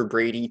guy for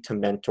Brady to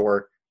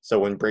mentor. So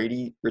when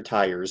Brady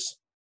retires,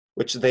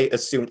 which they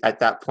assumed at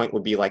that point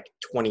would be like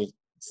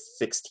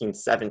 2016,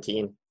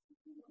 17,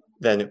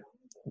 then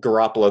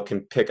Garoppolo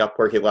can pick up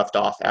where he left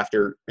off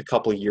after a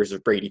couple of years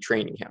of Brady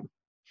training him.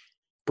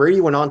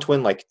 Brady went on to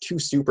win like 2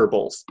 Super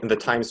Bowls in the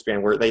time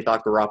span where they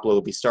thought Garoppolo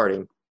would be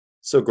starting.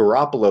 So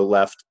Garoppolo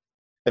left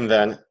and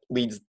then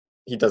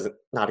he doesn't,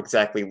 not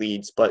exactly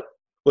leads, but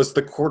was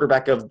the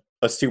quarterback of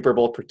a Super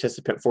Bowl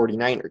participant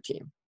 49er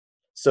team.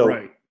 So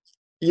Right.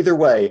 either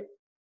way,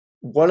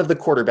 one of the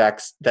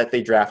quarterbacks that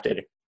they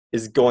drafted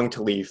is going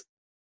to leave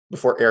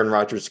before Aaron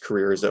Rodgers'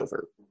 career is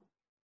over.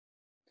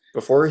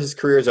 Before his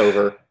career is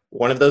over,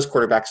 one of those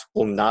quarterbacks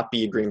will not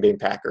be a Green Bay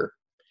Packer.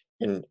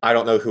 And I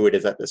don't know who it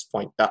is at this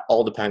point. That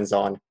all depends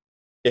on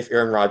if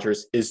Aaron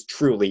Rodgers is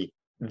truly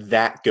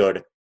that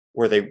good,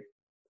 where they,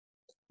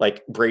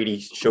 like Brady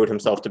showed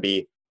himself to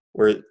be,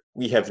 where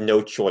we have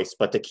no choice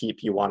but to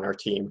keep you on our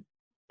team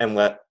and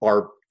let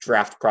our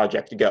draft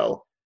project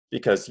go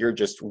because you're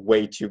just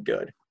way too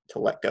good to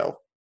let go.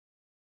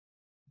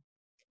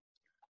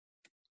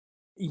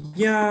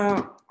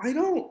 Yeah, I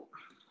don't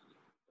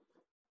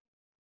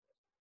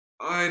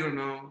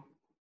know.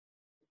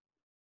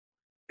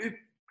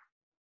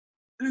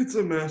 It's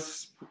a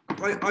mess.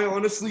 I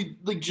honestly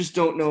just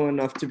don't know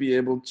enough to be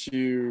able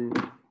to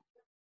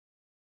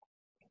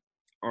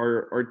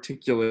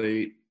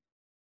articulate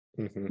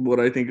what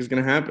I think is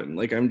going to happen.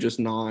 Like, I'm just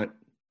not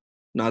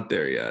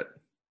there yet.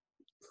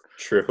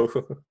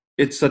 True.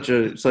 It's such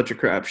a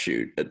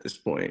crapshoot at this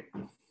point.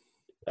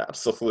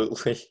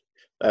 Absolutely.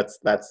 That's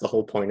the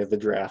whole point of the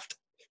draft.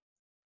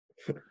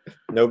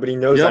 Nobody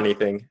knows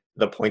anything.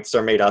 The points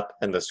are made up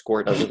and the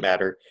score doesn't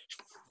matter.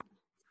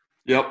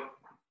 Yep.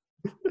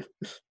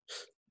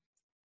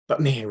 But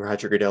man,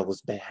 Roger Goodell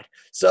was bad.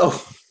 So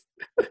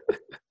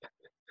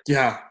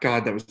yeah,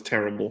 God, that was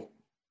terrible.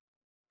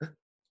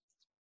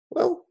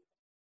 Well,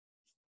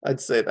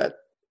 I'd say that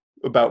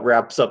about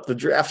wraps up the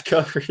draft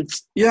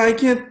coverage. Yeah, I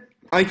can't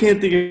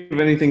think of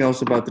anything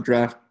else about the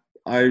draft.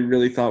 I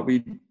really thought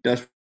we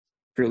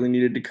desperately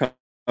needed to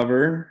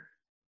cover.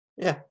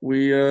 Yeah.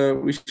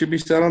 We should be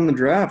set on the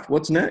draft.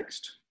 What's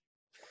next?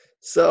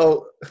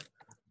 So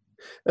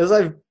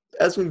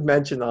as we've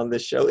mentioned on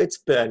this show,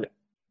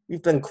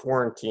 we've been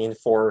quarantined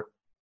for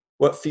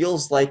what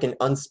feels like an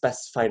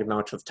unspecified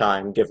amount of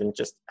time, given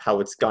just how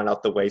it's gone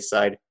out the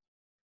wayside.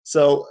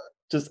 So,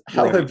 just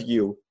how have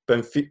you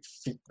been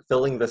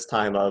filling this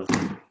time of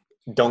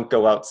don't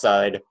go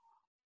outside?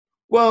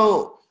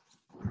 Well,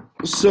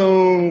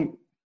 so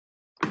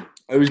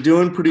I was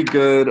doing pretty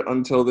good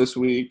until this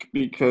week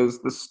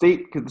because the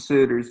state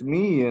considers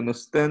me an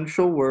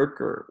essential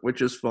worker,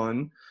 which is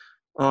fun.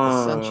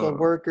 Essential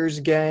workers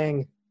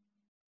gang.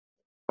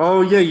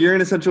 Oh, yeah, you're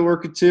an essential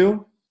worker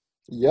too?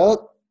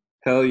 Yup.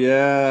 Hell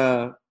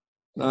yeah.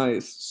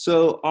 Nice.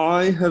 So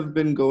I have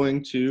been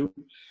going to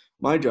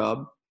my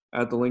job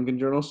at the Lincoln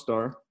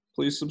Journal-Star.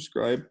 Please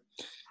subscribe.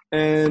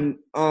 And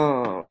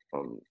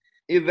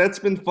that's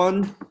been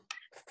fun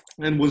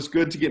and was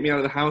good to get me out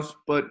of the house.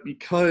 But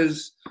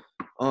because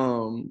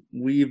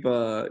we've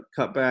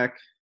cut back,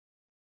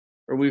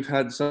 or we've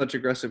had such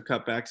aggressive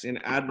cutbacks in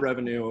ad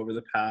revenue over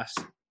the past,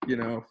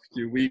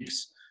 few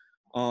weeks,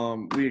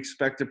 we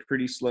expect a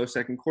pretty slow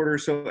second quarter.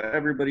 So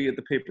everybody at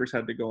the papers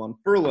had to go on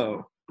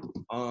furlough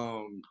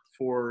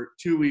for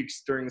 2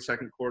 weeks during the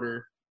second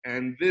quarter.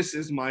 And this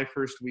is my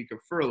first week of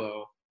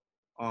furlough.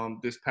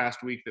 This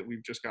past week that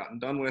we've just gotten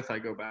done with, I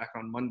go back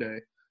on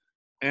Monday.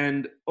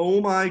 And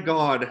oh my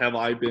God, have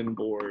I been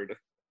bored.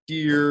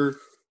 Dear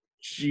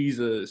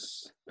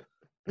Jesus.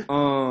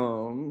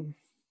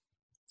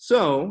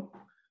 So,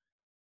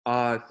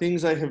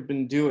 things I have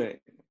been doing.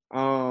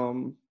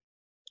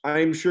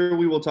 I'm sure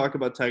we will talk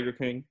about Tiger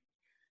King.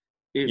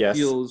 It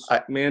feels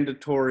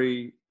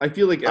mandatory. I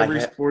feel like every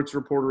sports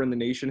reporter in the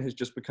nation has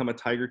just become a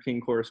Tiger King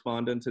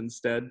correspondent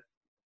instead.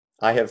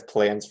 I have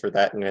plans for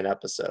that in an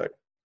episode.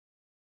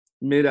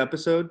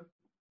 Mid-episode?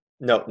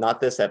 No,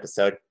 not this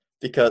episode.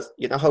 Because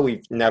you know how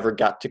we've never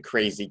got to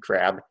Crazy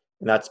Crab,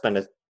 and that's been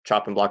a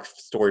chop and block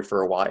story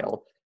for a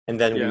while. And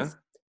then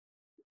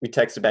we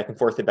texted back and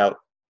forth about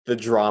the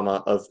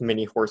drama of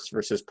mini horse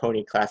versus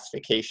pony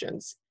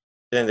classifications.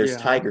 And then there's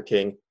Tiger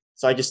King.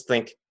 So I just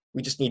think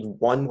we just need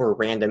one more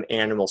random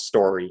animal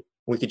story.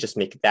 We could just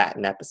make that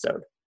an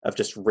episode of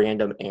just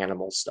random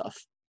animal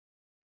stuff.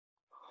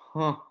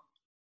 Huh.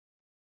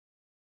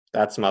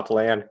 That's my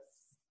plan.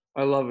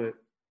 I love it.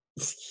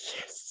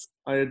 Yes.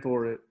 I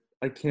adore it.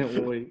 I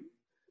can't wait.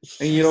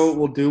 And you know what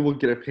we'll do? We'll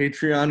get a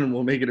Patreon and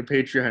we'll make it a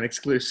Patreon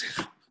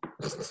exclusive.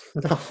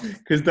 No.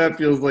 Because that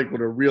feels like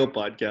what a real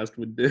podcast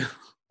would do.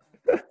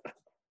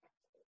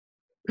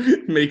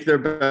 Make their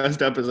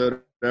best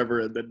episode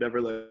ever and then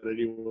never let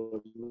anyone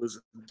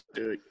listen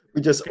to it.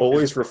 We just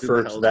always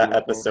refer to that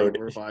episode.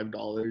 Over $5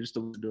 to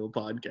listen to a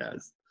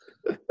podcast.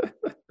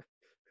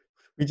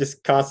 We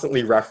just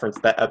constantly reference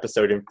that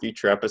episode in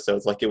future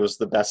episodes like it was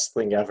the best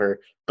thing ever,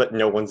 but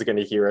no one's going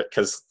to hear it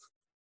because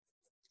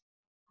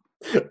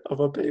of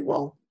a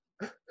paywall.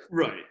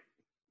 Right.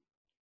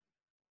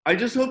 I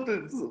just hope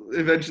that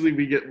eventually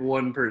we get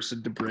one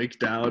person to break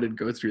down and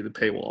go through the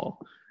paywall.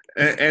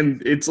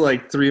 And it's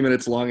like 3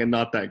 minutes long and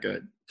not that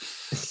good.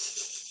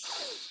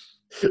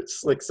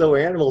 It's like, so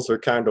animals are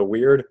kind of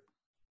weird.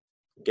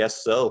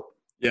 Guess so.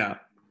 Yeah.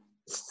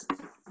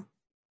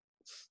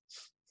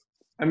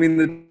 I mean,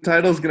 the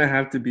title's going to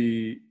have to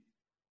be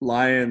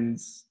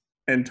Lions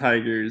and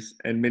Tigers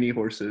and Mini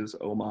Horses,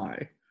 oh my.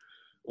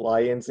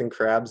 Lions and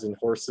crabs and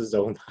horses,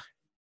 oh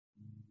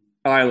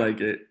my. I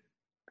like it.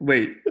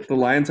 Wait, the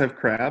lions have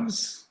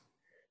crabs?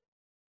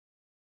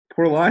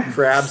 Poor lions.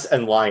 Crabs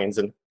and lions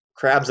and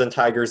crabs and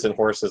tigers and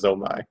horses, oh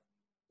my.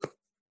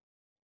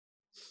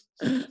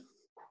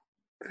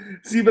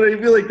 See, but I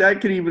feel like that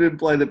could even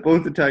imply that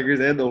both the tigers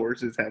and the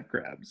horses have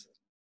crabs.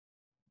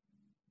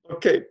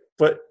 Okay,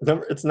 but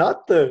it's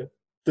not the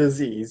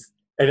disease,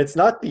 and it's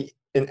not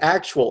an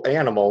actual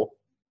animal.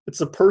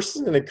 It's a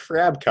person in a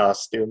crab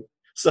costume.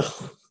 So,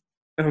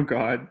 oh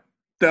God,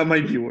 that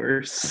might be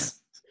worse.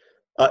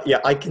 yeah,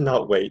 I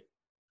cannot wait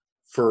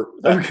for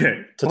that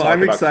okay. to well, talk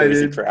I'm about excited.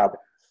 Crazy Crab.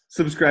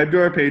 Subscribe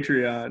to our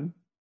Patreon.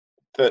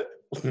 That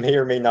may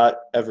or may not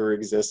ever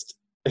exist.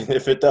 And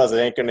if it does, it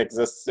ain't gonna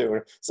exist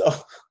soon. So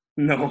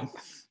no.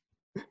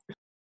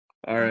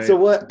 All right. So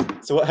what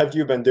have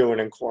you been doing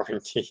in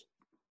quarantine?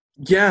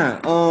 Yeah,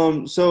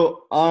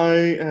 so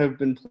I have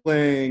been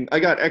playing. I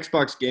got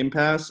Xbox Game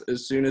Pass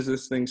as soon as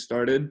this thing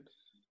started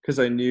because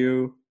I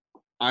knew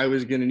I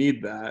was gonna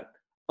need that.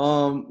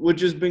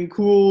 Which has been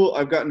cool.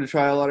 I've gotten to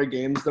try a lot of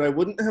games that I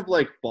wouldn't have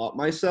like bought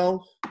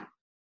myself,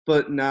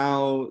 but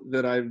now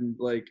that I'm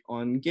like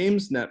on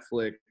Games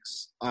Netflix,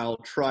 I'll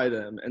try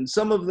them. And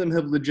some of them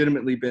have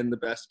legitimately been the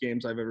best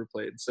games I've ever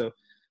played. So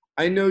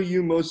I know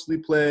you mostly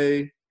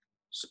play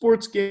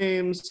sports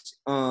games.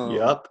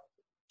 Yep.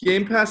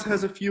 Game Pass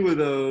has a few of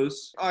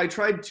those. I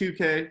tried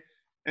 2K,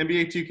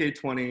 NBA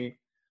 2K20.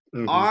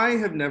 Mm-hmm. I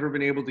have never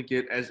been able to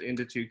get as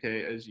into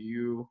 2K as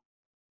you.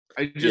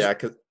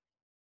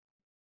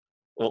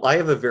 Well, I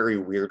have a very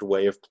weird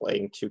way of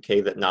playing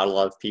 2K that not a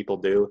lot of people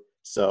do.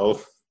 So,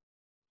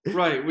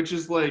 right, which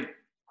is like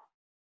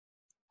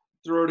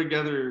throw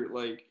together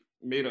like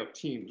made up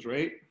teams,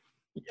 right?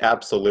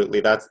 Absolutely.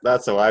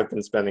 That's how I've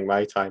been spending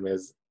my time,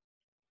 is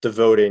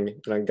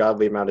devoting an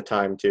ungodly amount of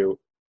time to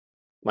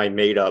my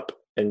made up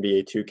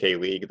NBA 2K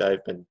league that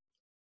I've been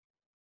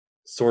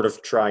sort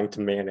of trying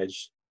to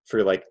manage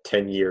for like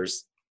 10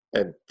 years.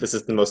 And this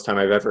is the most time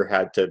I've ever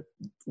had to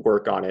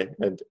work on it.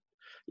 And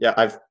yeah,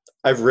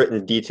 I've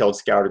written detailed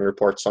scouting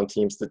reports on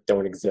teams that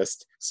don't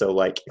exist. So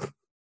like,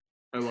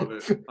 I love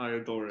it. I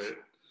adore it.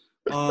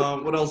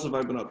 What else have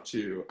I been up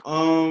to?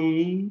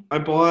 I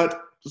bought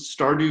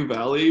Stardew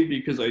Valley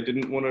because I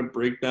didn't want to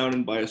break down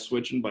and buy a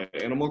Switch and buy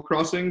Animal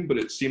Crossing, but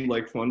it seemed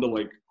like fun to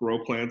like grow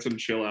plants and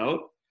chill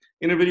out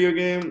in a video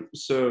game.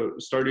 So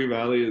Stardew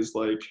Valley is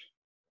like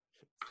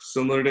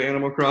similar to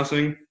Animal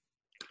Crossing.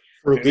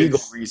 For legal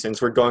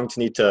reasons, we're going to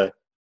need to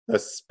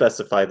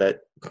specify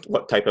that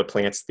what type of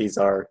plants these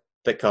are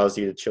that cause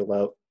you to chill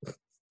out.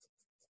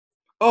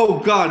 Oh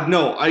God,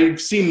 no!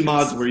 I've seen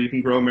mods where you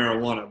can grow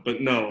marijuana,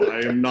 but no, I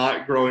am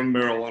not growing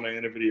marijuana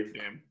in a video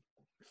game.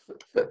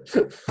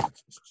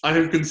 I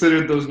have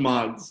considered those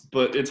mods,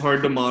 but it's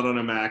hard to mod on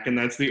a Mac, and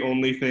that's the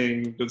only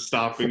thing that's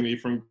stopping me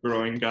from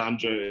growing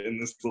ganja in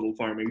this little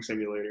farming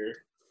simulator.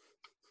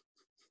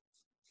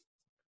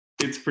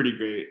 It's pretty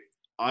great.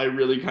 I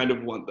really kind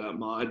of want that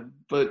mod,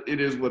 but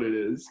it is what it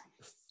is.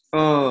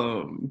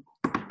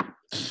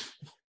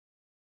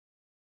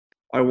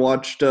 I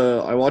watched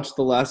The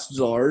Last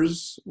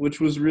Tsars,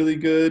 which was really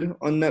good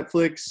on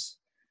Netflix.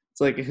 It's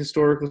like a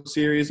historical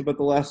series about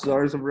the last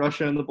Tsars of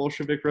Russia and the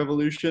Bolshevik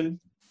Revolution.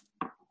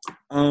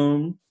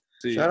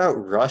 Shout out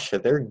Russia.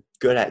 They're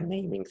good at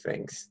naming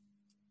things.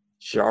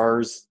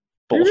 Tsars,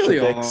 Bolsheviks. They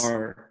really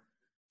are.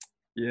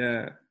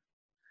 Yeah.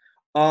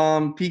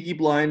 Peaky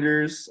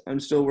Blinders. I'm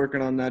still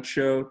working on that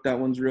show. That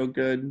one's real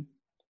good.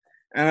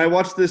 And I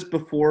watched this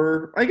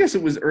before, I guess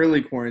it was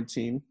early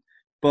quarantine,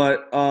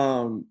 but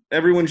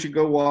everyone should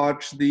go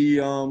watch the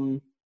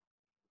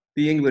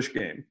English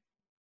Game.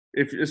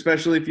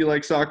 Especially if you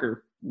like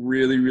soccer.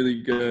 Really,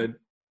 really good.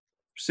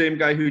 Same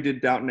guy who did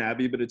Downton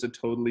Abbey, but it's a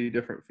totally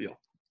different feel.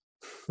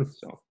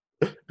 So.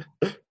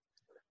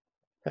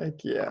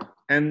 Heck yeah.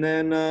 And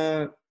then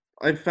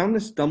I found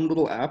this dumb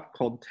little app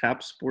called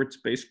Tap Sports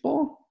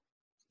Baseball.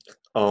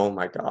 Oh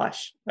my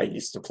gosh. I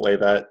used to play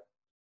that.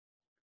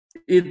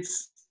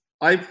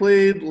 I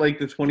played like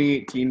the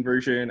 2018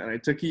 version and I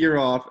took a year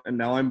off and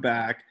now I'm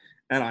back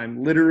and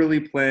I'm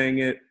literally playing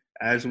it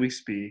as we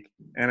speak.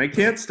 And I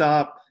can't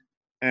stop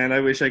and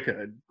I wish I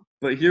could.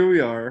 But here we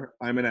are.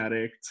 I'm an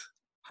addict.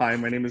 Hi,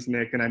 my name is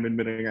Nick, and I'm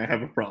admitting I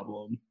have a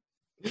problem.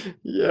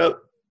 Yep.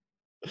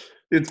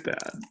 It's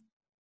bad.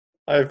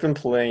 I've been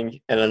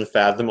playing an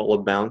unfathomable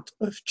amount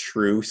of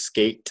True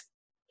Skate.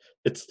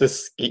 It's the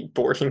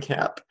skateboarding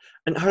app.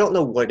 And I don't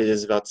know what it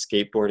is about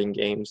skateboarding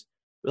games,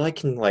 but I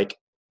can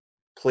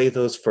play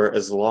those for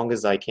as long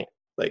as I can,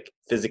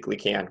 physically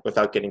can,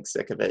 without getting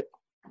sick of it.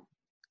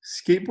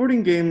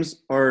 Skateboarding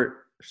games are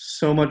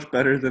so much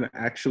better than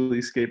actually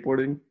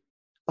skateboarding.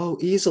 Oh,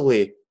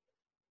 easily.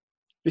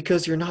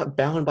 Because you're not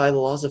bound by the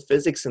laws of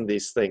physics in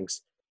these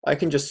things. I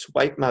can just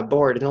swipe my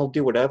board and it'll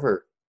do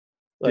whatever.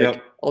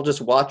 Yep. I'll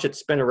just watch it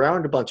spin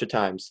around a bunch of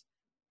times.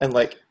 And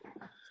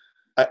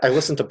I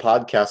listen to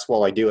podcasts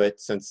while I do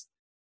it, since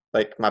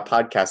my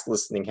podcast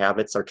listening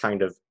habits are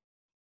kind of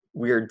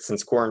weird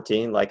since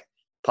quarantine.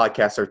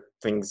 Podcasts are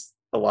things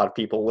a lot of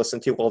people listen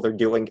to while they're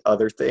doing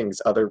other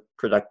things, other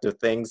productive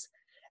things.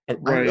 And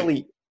I Right.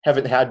 really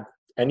haven't had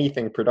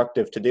anything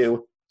productive to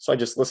do, so I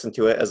just listen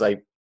to it as I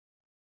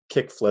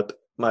kickflip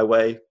my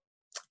way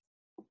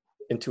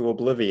into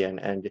oblivion,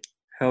 and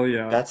Hell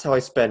yeah. that's how I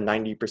spend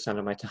 90%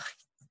 of my time.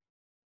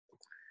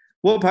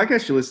 What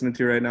podcast you listening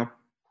to right now?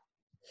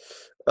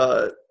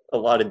 A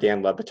lot of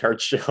Dan Le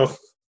Batard's show.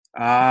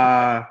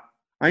 I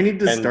need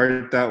to And-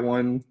 start that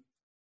one.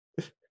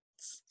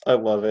 I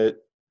love it.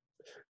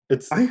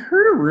 I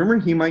heard a rumor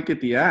he might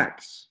get the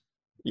axe.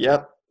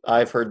 Yep,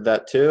 I've heard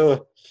that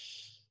too.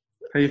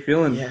 How you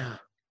feeling? Yeah.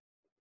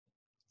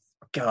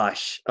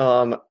 Gosh.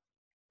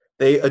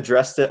 They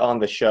addressed it on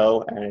the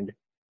show, and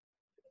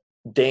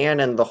Dan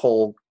and the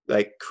whole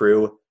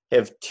crew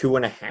have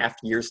 2.5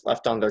 years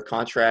left on their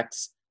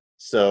contracts.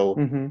 So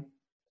Mm-hmm.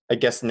 I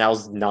guess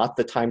now's not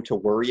the time to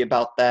worry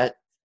about that.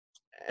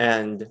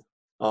 And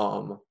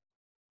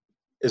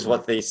is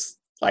what they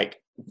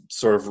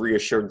sort of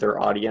reassured their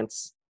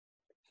audience.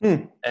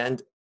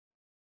 And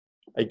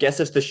I guess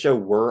if the show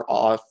were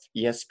off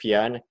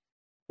ESPN,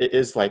 it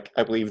is I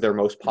believe their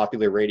most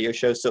popular radio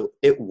show, so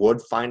it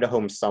would find a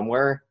home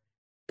somewhere.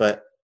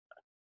 But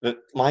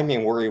my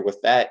main worry with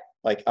that,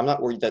 I'm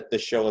not worried that the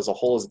show as a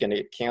whole is going to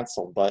get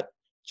canceled, but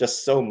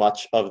just so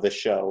much of the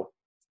show,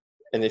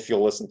 and if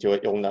you'll listen to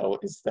it, you'll know,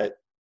 is that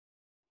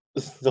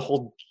the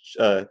whole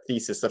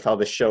thesis of how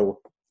the show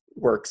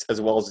works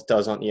as well as it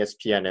does on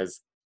ESPN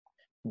is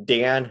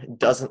Dan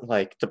doesn't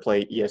like to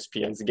play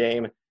ESPN's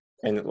game,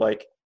 and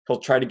he'll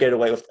try to get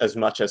away with as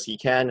much as he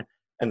can,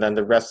 and then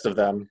the rest of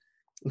them,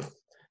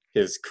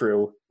 his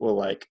crew,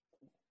 will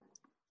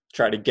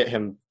try to get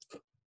him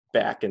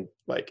back and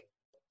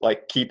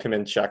keep him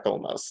in check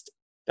almost.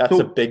 That's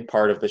a big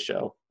part of the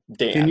show.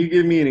 Dan. Can you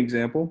give me an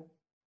example?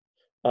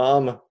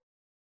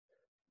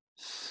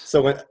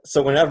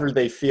 So whenever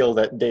they feel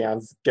that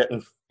Dan's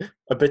getting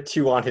a bit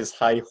too on his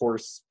high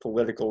horse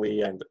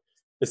politically and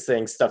is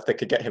saying stuff that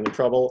could get him in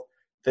trouble,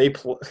 they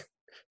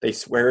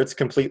swear it's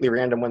completely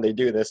random when they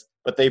do this,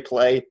 but they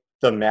play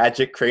the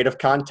magic creative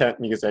content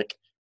music,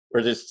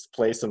 or just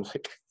play some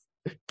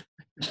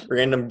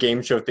random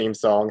game show theme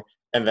song,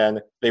 and then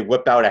they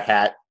whip out a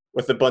hat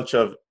with a bunch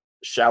of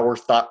shower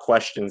thought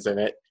questions in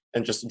it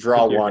and just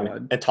draw one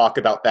God. and talk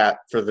about that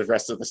for the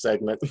rest of the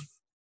segment.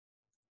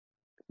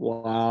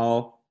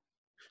 Wow.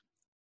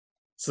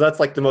 So that's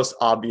the most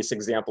obvious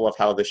example of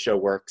how the show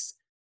works.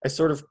 I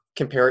sort of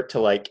compare it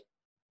to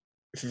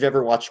if you've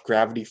ever watched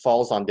Gravity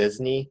Falls on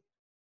Disney,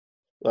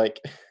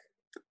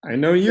 I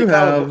know you They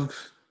got have.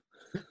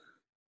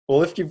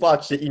 well, if you've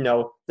watched it, you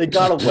know they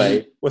got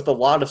away with a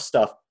lot of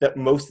stuff that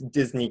most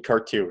Disney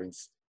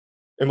cartoons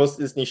and most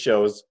Disney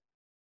shows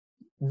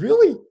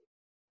really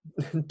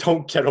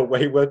don't get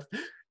away with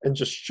and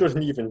just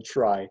shouldn't even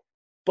try.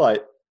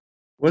 But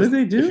What did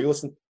they if you do?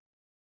 listen,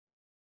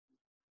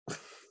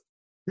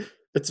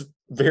 it's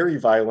very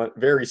violent,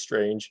 very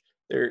strange.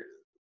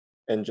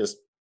 And just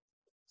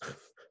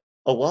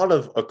a lot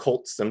of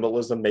occult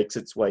symbolism makes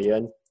its way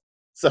in.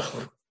 So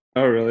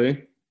Oh,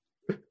 really?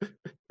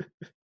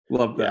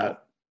 Love that.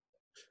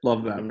 Yeah.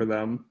 Love that for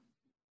them.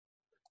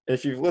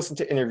 if you've listened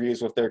to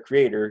interviews with their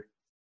creator,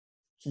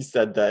 he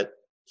said that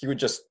he would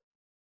just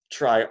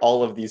try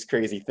all of these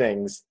crazy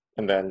things,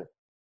 and then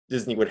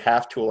Disney would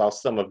have to allow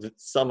some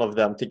of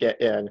them to get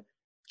in,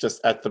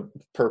 just at the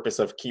purpose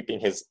of keeping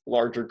his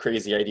larger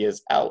crazy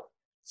ideas out.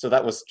 So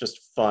that was just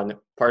fun,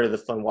 part of the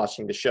fun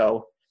watching the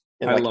show.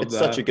 And I love it's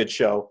such a that. good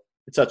show.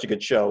 It's such a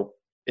good show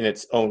in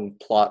its own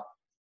plot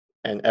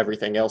and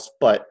everything else.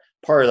 But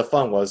part of the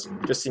fun was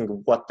just seeing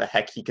what the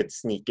heck he could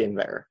sneak in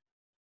there.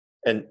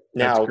 And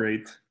That's now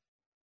great.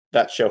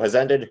 that show has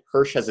ended.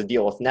 Hirsch has a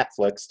deal with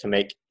Netflix to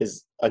make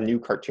a new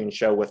cartoon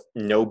show with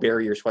no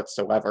barriers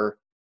whatsoever.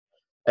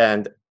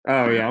 And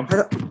Oh, yeah.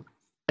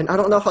 I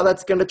don't know how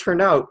that's going to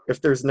turn out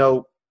if there's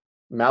no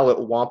mallet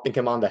whomping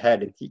him on the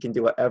head and he can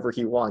do whatever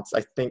he wants.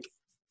 I think,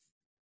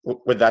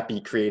 would that be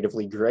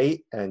creatively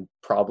great and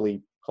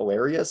probably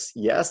hilarious?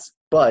 Yes,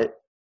 but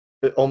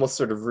it almost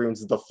sort of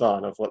ruins the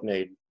fun of what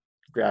made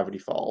Gravity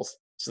Falls.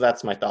 So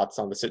that's my thoughts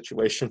on the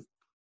situation.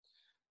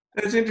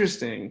 That's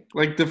interesting.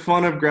 Like, the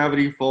fun of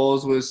Gravity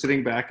Falls was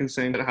sitting back and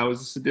saying that, how is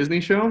this a Disney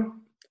show?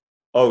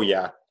 Oh,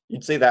 yeah.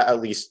 You'd say that at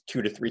least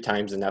 2 to 3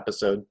 times an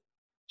episode.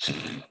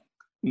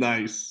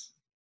 Nice.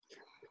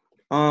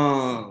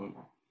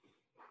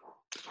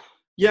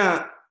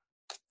 Yeah,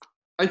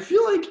 I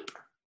feel like,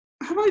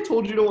 have I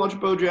told you to watch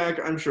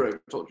BoJack? I'm sure I've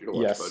told you to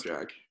watch Yes.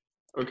 BoJack.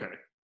 Okay,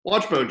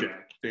 watch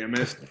BoJack. Damn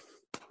it,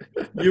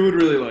 you would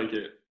really like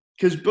it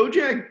because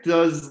BoJack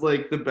does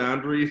like the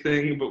boundary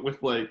thing, but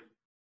with like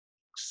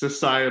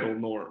societal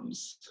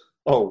norms.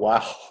 Oh,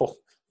 wow.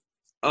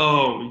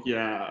 Oh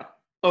yeah,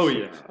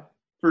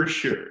 for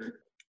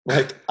sure.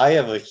 Like, I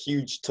have a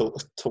huge to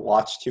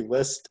watch to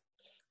list.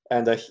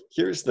 And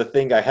here's the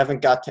thing, I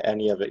haven't got to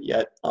any of it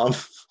yet. God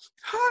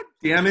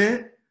damn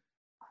it.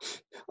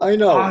 I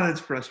know. Oh, that's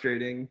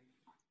frustrating.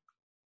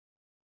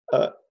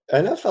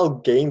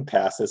 NFL Game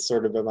Pass has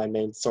sort of been my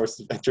main source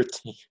of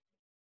entertainment.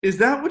 Is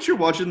that what you're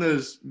watching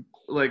those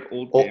like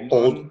old games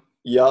on?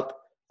 Yup.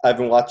 I've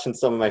been watching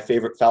some of my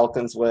favorite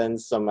Falcons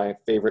wins, some of my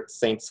favorite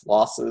Saints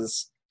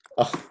losses.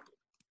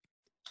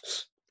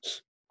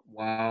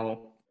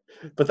 Wow.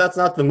 But that's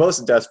not the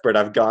most desperate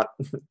I've got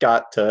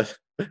to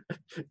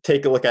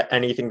take a look at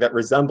anything that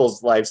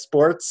resembles live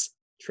sports.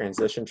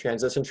 Transition.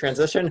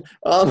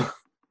 Oh,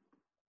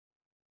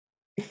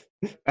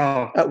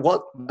 At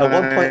one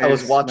point I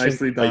was watching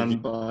nicely done,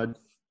 bud.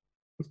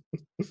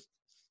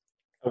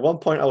 At one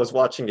point I was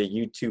watching a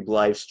YouTube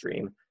live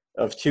stream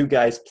of 2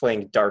 guys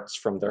playing darts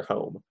from their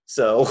home.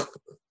 So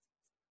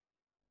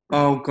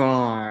Oh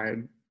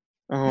God.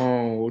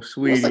 Oh, it was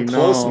sweetie, a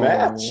close no.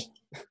 match.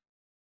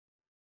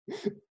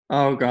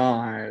 Oh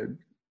God.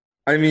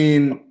 I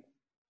mean,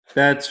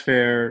 that's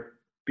fair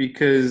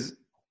because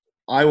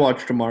I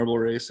watched a marble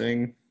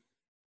racing.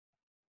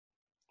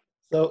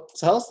 So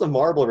how's the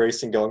marble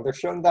racing going? They're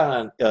showing that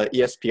on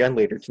ESPN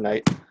later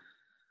tonight.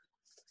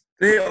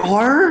 They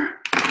are?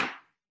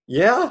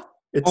 Yeah,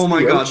 it's Oh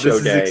my the God, Ocho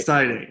this Day. is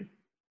exciting.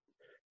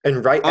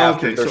 And right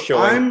after Okay, they're so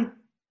showing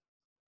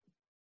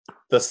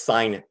the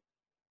sign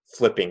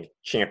flipping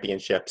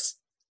championships.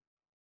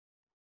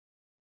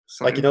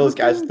 Like, you know those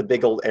guys with the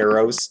big old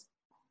arrows?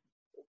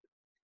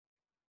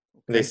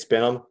 And they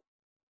spin them?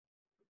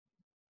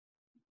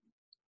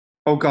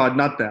 Oh God,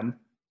 not them.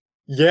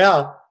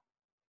 Yeah.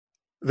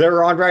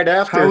 They're on right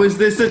after. How is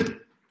this a...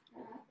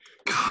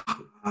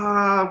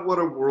 Ah, what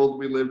a world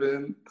we live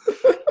in.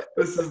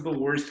 This is the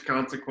worst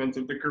consequence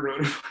of the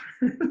coronavirus.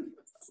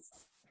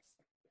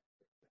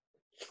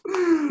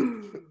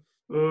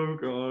 Oh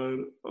God.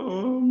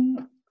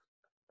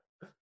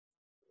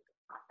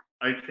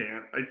 I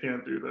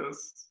can't do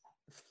this.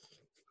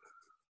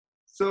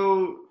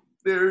 So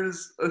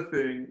there's a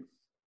thing,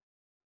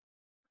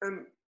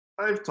 and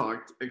I've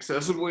talked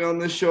excessively on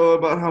this show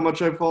about how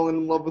much I've fallen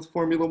in love with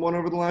Formula One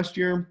over the last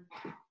year.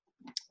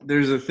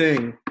 There's a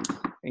thing,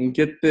 and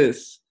get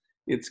this,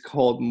 it's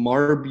called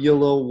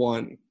Marbula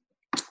One.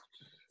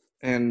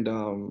 And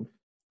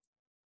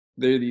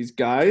they're these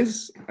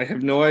guys. I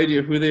have no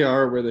idea who they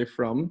are or where they're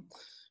from,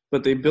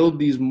 but they build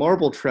these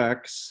marble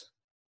tracks,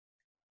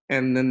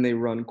 and then they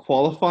run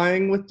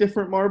qualifying with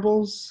different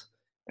marbles,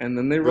 and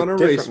then they run a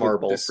race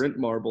with different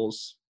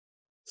marbles.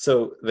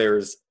 So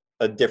there's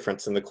a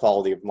difference in the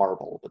quality of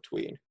marble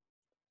between.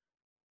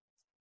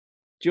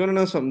 Do you want to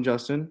know something,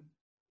 Justin?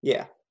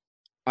 Yeah.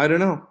 I don't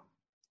know.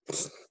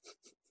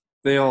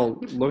 They all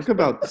look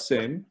about the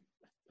same.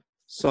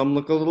 Some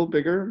look a little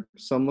bigger,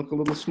 some look a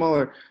little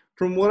smaller.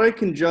 From what I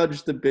can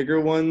judge, the bigger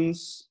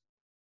ones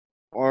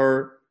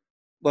are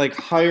like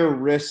higher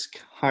risk,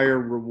 higher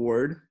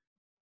reward.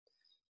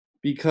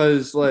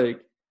 Because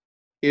like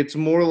it's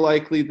more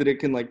likely that it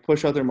can like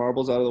push other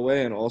marbles out of the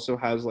way and also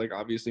has like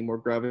obviously more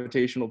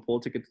gravitational pull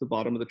to get to the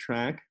bottom of the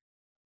track.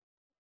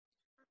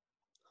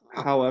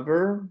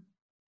 However,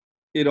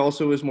 it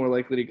also is more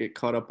likely to get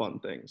caught up on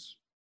things.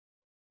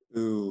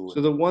 Ooh.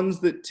 So the ones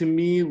that to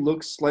me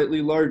look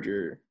slightly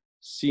larger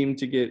seem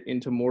to get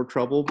into more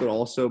trouble, but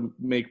also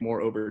make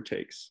more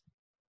overtakes.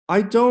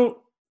 I don't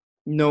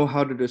know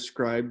how to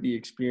describe the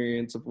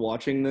experience of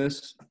watching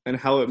this and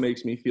how it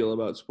makes me feel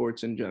about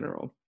sports in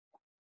general.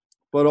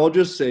 But I'll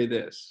just say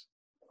this.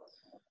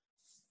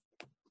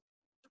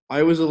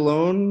 I was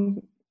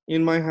alone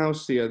in my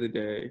house the other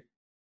day.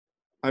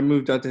 I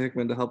moved out to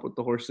Hickman to help with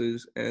the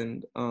horses,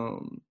 and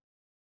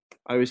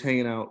I was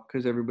hanging out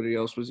because everybody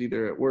else was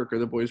either at work or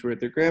the boys were at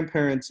their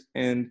grandparents',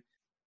 and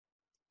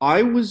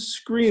I was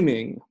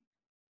screaming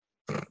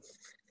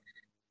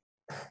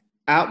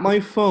at my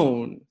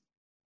phone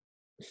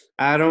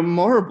at a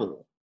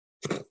marble.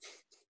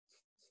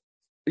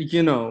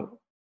 You know,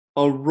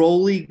 a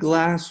rolly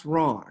glass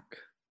rock.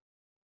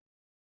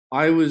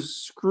 I was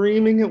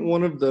screaming at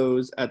one of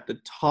those at the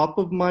top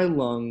of my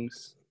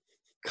lungs.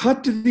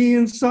 Cut to the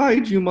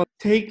inside, you must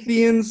take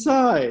the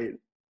inside.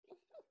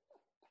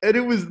 And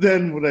it was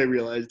then when I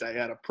realized I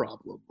had a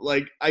problem.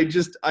 Like, I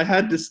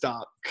had to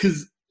stop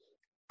because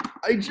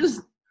I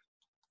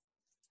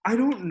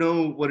don't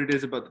know what it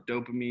is about the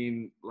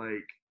dopamine,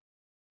 like,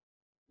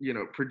 you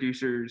know,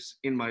 producers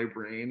in my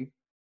brain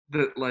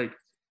that, like,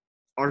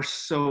 are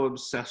so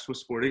obsessed with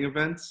sporting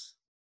events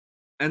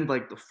and,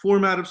 like, the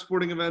format of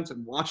sporting events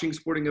and watching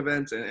sporting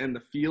events and the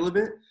feel of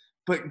it.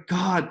 But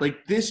God,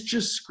 like this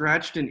just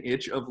scratched an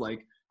itch of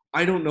like,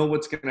 I don't know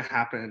what's going to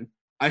happen.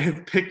 I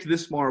have picked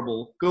this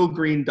marble. Go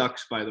Green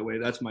Ducks, by the way.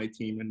 That's my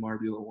team in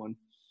Marbula 1.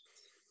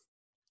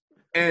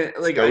 And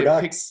like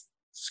I picked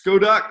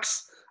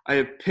Skoducks. I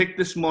have picked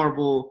this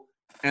marble,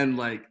 and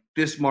like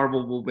this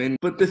marble will win.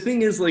 But the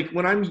thing is, like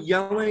when I'm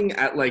yelling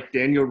at like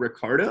Daniel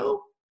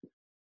Ricciardo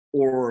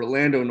or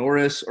Lando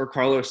Norris or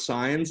Carlos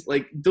Sainz,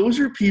 like those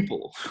are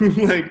people who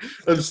like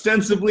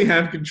ostensibly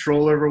have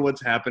control over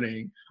what's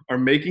happening, are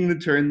making the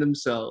turn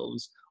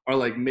themselves, are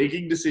like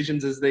making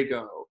decisions as they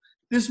go.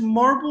 This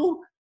marble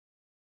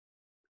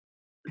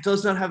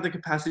does not have the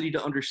capacity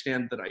to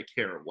understand that I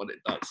care what it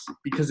does,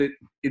 because it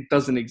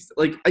doesn't exist.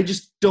 Like I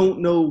just don't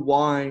know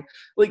why.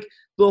 Like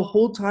the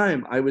whole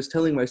time I was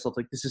telling myself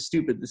like this is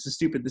stupid,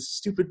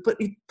 but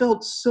it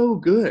felt so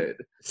good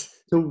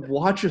to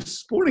watch a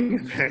sporting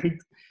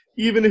event,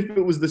 even if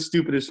it was the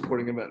stupidest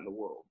sporting event in the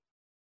world.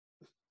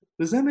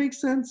 Does that make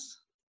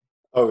sense?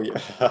 Oh yeah.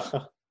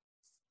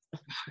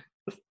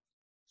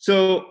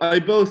 So I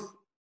both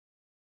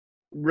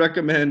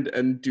recommend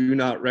and do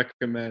not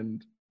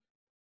recommend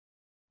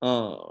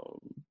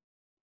racing.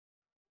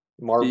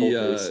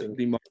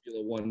 The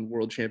Marbula 1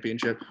 World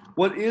Championship.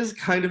 What is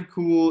kind of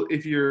cool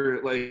if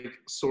you're like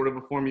sort of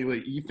a Formula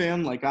E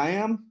fan like I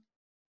am,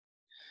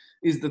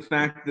 is the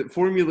fact that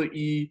Formula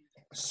E,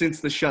 since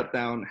the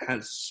shutdown,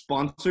 has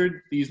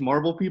sponsored these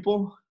marble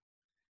people,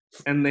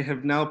 and they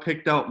have now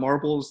picked out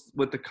marbles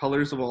with the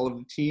colors of all of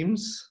the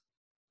teams.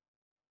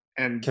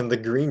 And can the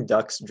Green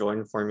Ducks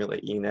join Formula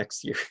E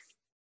next year?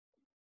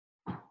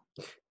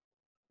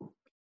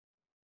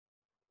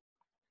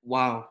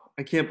 Wow,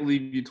 I can't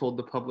believe you told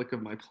the public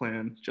of my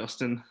plan,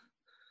 Justin.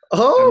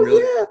 Oh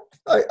yeah,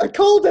 I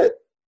called it.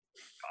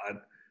 God.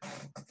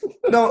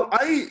 No,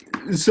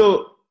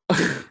 so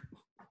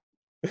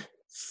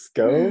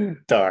Go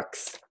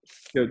Ducks.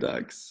 Go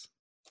Ducks.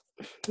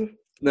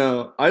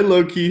 No, I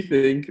low-key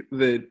think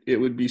that it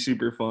would be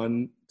super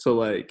fun to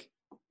like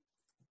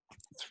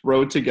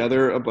throw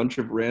together a bunch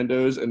of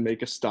randos and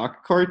make a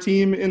stock car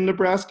team in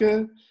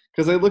Nebraska,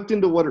 because I looked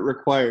into what it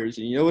requires.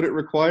 And you know what it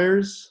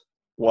requires?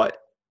 What?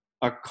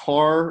 A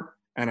car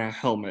and a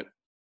helmet.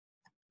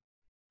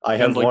 I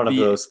have one of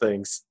those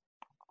things.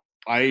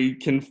 I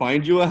can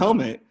find you a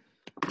helmet.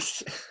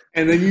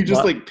 And then you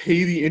just like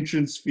pay the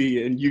entrance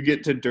fee and you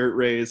get to dirt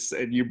race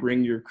and you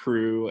bring your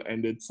crew,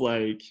 and it's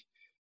like,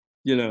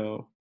 you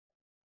know.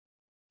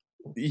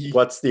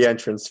 What's the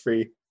entrance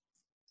fee?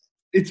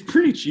 It's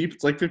pretty cheap.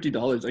 It's like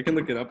 $50. I can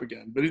look it up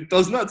again. But it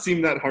does not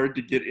seem that hard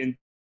to get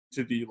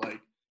into the like.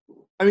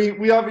 I mean,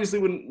 we obviously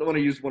wouldn't want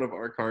to use one of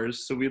our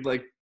cars, so we'd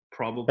like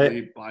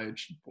probably buy a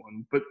cheap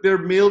one. But they're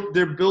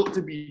built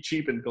to be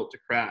cheap and built to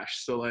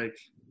crash. So like.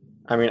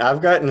 I mean,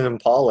 I've got an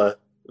Impala.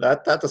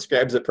 That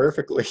describes it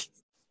perfectly.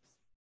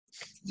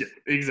 Yeah,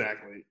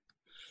 exactly.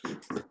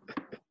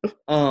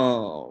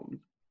 But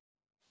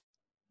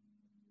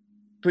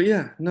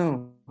yeah,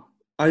 no.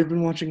 I've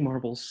been watching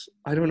marbles.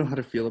 I don't know how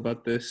to feel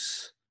about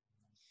this.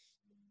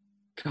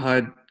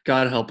 God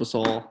help us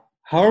all.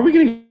 How are we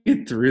going to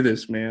get through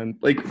this, man?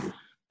 Like,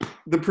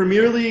 the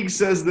Premier League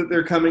says that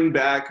they're coming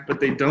back, but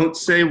they don't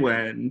say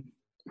when.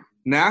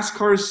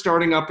 NASCAR is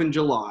starting up in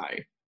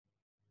July.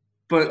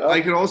 But I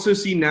could also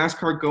see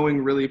NASCAR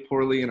going really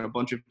poorly and a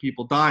bunch of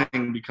people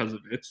dying because of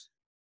it,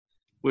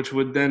 which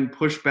would then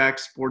push back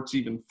sports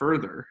even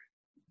further.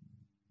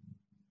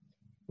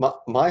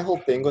 My whole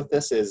thing with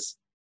this is,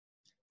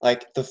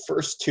 like, the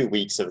first 2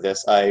 weeks of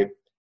this, I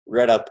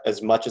read up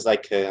as much as I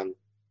can,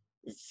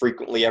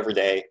 frequently every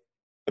day,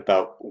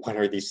 about when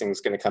are these things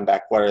going to come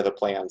back, what are the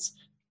plans,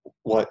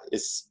 what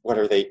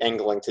are they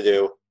angling to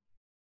do.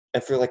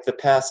 And for like the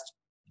past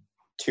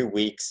 2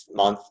 weeks,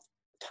 month,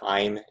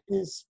 time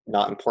is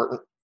not important.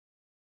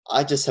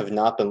 I just have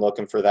not been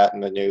looking for that in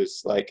the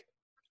news. Like,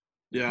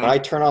 when I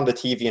turn on the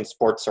TV and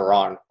sports are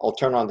on, I'll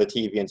turn on the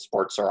TV and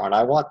sports are on.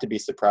 I want to be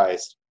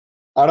surprised.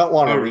 I don't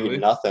want to read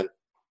nothing.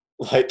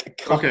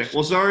 Like, gosh. Okay,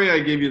 well, sorry I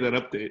gave you that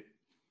update.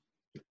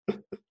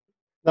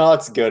 No,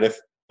 it's good.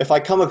 If I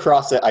come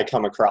across it, I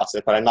come across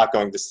it, but I'm not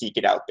going to seek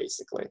it out,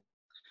 basically.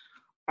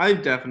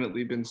 I've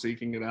definitely been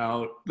seeking it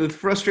out. The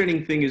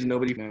frustrating thing is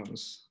nobody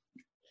knows.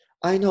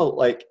 I know,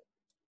 like,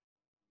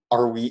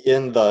 are we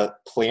in the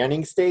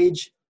planning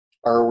stage?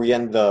 Are we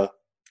in the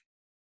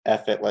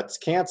F it, let's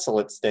cancel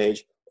it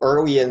stage? Or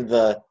are we in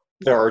the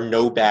there are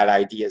no bad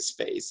ideas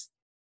phase?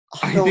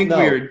 I think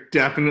we are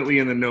definitely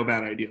in the no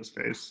bad ideas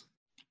phase.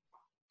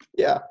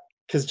 Yeah,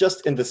 because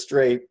just in the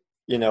stray,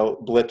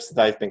 blips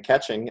that I've been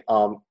catching,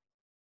 the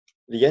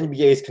NBA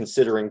is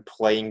considering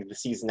playing the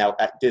season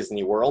out at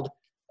Disney World.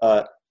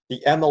 The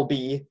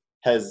MLB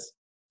has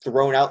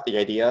thrown out the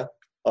idea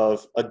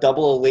of a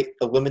double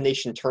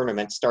elimination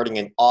tournament starting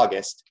in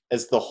August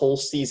as the whole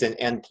season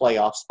and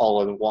playoffs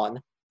all in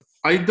one.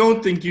 I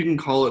don't think you can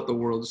call it the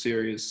World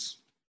Series.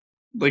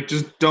 Like,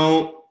 just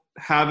don't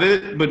have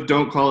it, but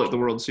don't call it the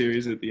World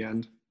Series at the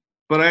end.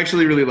 But I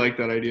actually really like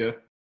that idea.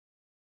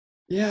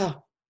 Yeah,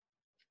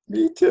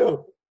 me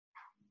too.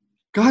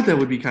 God, that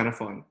would be kind of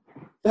fun.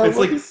 That It's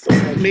would like be so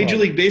much Major fun.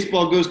 League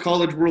Baseball goes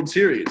College World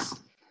Series.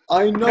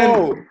 I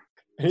know.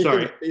 Anything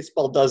Sorry.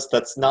 baseball does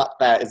that's not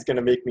that is going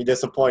to make me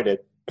disappointed.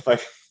 If I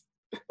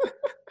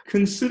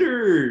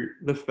Consider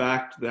the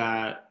fact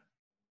that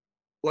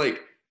like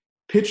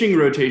pitching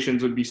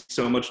rotations would be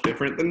so much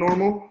different than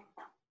normal.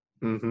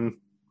 mm-hmm.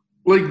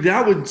 Like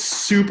that would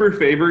super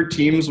favor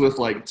teams with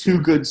like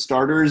 2 good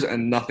starters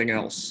and nothing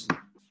else,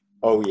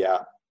 Oh yeah,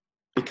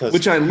 because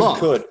which I you love.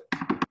 could,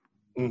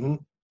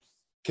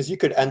 because you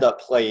could end up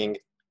playing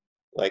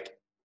like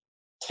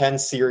 10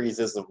 series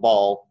of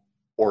ball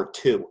or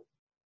 2.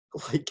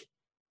 Like,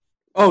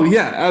 Oh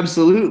yeah,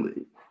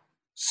 absolutely.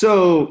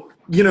 So,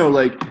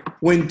 like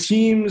when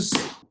teams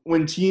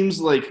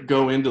like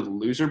go into the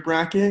loser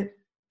bracket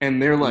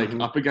and they're like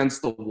mhm. up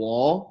against the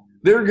wall,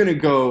 they're going to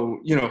go,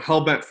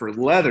 hell bent for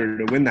leather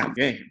to win that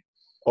game.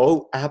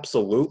 Oh,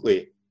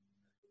 absolutely.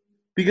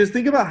 Because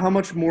think about how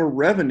much more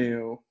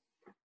revenue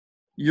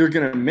you're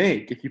going to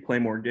make if you play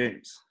more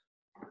games.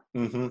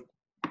 Mm-hmm.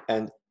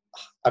 And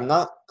I'm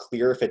not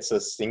clear if it's a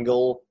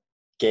single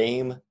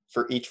game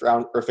for each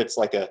round or if it's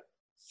like a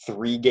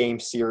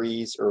 3-game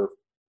series or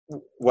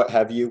what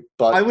have you.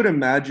 But I would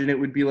imagine it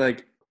would be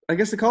like, I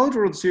guess the College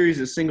World Series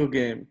is single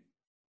game.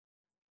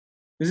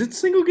 Is it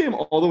single game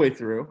all the way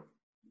through?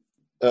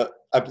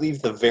 I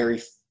believe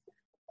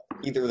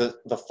either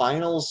the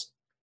finals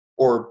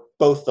or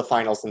both the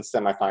finals and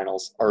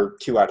semifinals are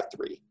 2 out of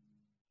 3.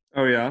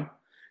 Oh, yeah.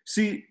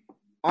 See,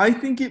 I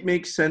think it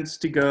makes sense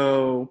to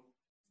go.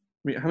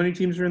 I mean, how many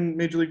teams are in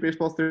Major League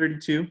Baseball?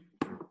 32?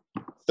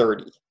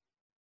 30.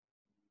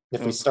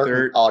 If we start in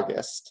Third.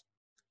 August,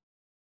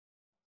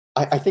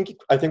 I think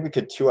we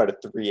could 2 out of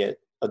 3 it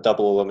a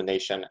double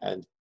elimination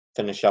and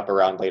finish up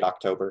around late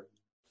October.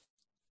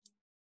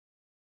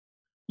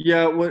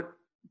 Yeah,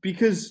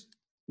 because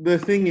the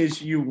thing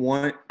is you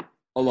want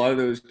a lot of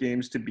those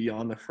games to be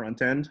on the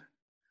front end.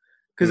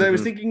 Because I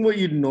was thinking what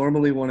you'd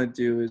normally want to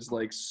do is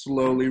like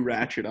slowly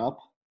ratchet up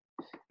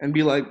and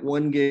be like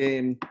 1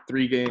 game,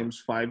 3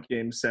 games, 5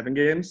 games, 7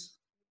 games.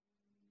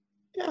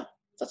 Yeah,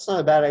 that's not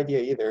a bad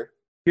idea either.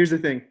 Here's the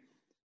thing.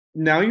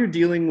 Now you're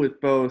dealing with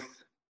both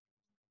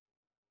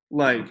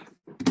like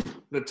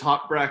the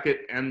top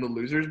bracket and the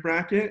losers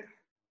bracket.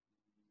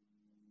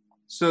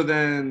 So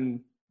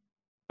then,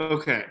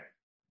 okay.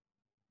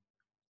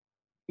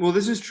 Well,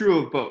 this is true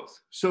of both.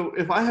 So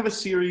if I have a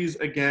series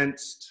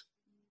against,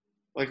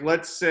 like,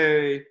 let's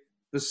say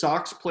the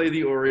Sox play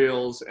the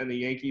Orioles and the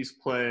Yankees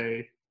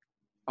play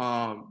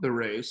the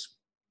Rays.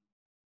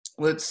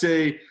 Let's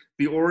say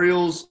the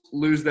Orioles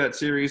lose that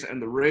series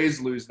and the Rays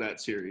lose that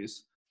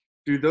series.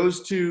 Do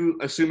those two,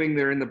 assuming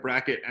they're in the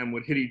bracket and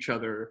would hit each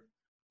other,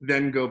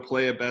 then go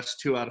play a best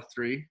 2 out of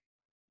 3?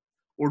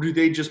 Or do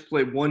they just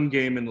play 1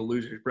 game in the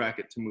losers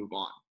bracket to move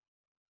on?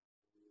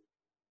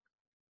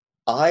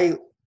 I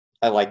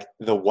like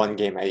the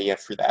 1-game idea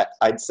for that.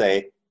 I'd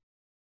say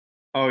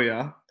Oh,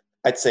 yeah?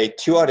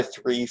 2 out of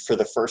 3 for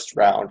the first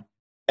round,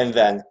 and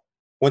then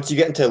once you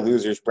get into the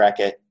losers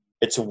bracket,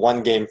 it's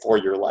 1 game for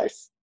your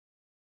life.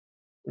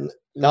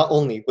 Not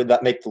only would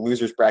that make the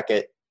losers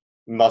bracket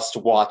must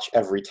watch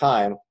every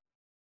time,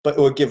 but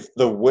it would give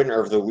the winner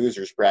of the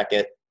losers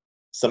bracket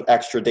some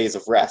extra days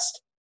of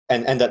rest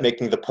and end up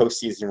making the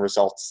postseason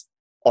results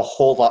a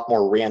whole lot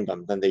more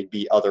random than they'd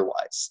be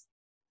otherwise.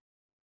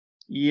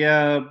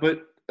 Yeah,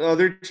 but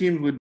other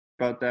teams would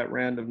about that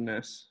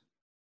randomness.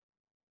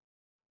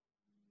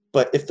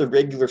 But if the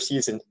regular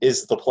season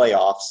is the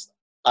playoffs,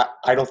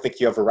 I don't think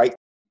you have a right.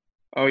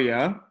 Oh,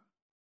 yeah?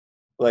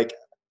 Like,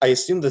 I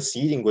assume the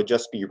seeding would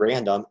just be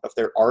random if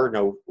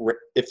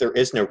there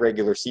is no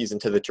regular season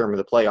to determine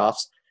the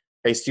playoffs.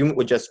 I assume it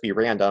would just be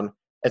random.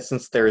 And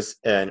since there's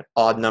an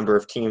odd number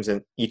of teams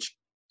in each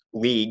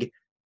league,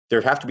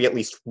 there'd have to be at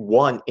least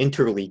 1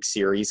 interleague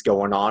series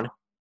going on.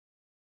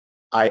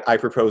 I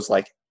propose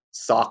like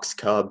Sox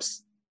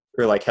Cubs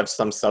or like have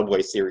some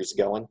Subway series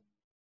going.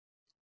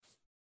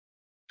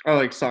 I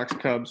like Sox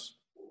Cubs.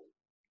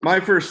 My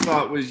first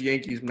thought was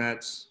Yankees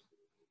Mets.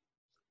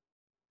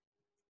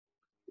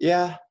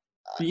 Yeah.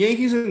 The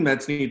Yankees and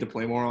Mets need to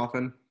play more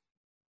often.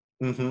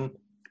 Mm-hmm.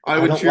 I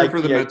would cheer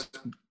for the Mets.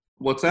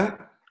 What's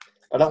that?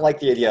 I don't like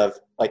the idea of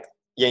like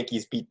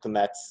Yankees beat the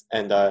Mets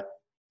and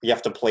we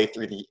have to play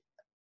through the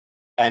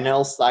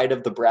NL side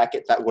of the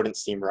bracket. That wouldn't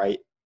seem right.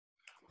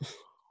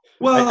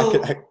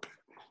 Well,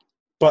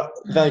 but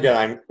then again,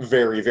 I'm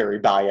very, very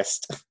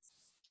biased.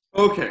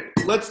 Okay,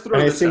 let's throw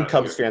and I this assume out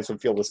Cubs here. fans would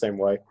feel the same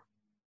way.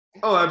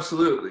 Oh,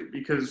 absolutely,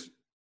 because,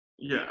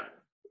 yeah.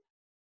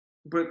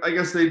 But I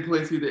guess they'd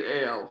play through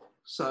the AL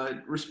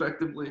side,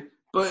 respectively.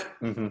 But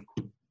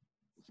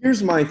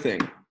Here's my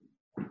thing.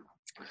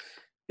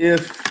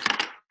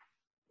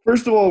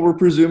 First of all, we're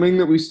presuming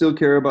that we still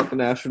care about the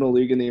National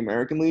League and the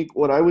American League.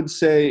 What I would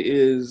say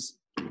is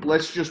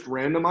let's just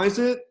randomize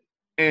it.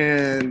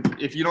 And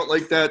if you don't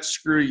like that,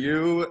 screw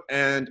you.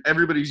 And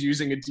everybody's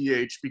using a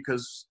DH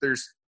because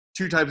there's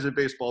 2 types of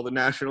baseball, the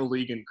National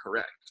League and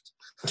correct.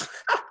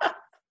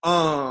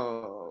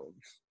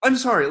 I'm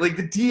sorry. Like,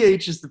 the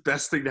DH is the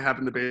best thing to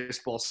happen to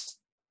baseball.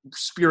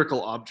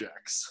 Spherical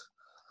objects.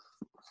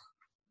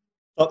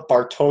 But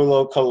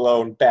Bartolo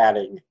Colon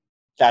batting.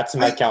 That's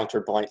my I-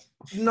 counterpoint.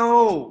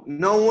 No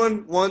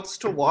one wants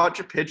to watch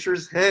a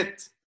pitcher's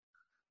hit.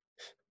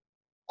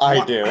 I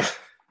What? do.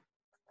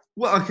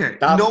 Well, okay.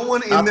 Not, No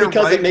one in not their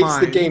because it right makes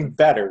the mind. game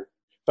better,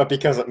 but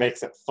because it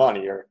makes it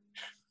funnier.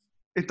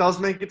 It does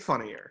make it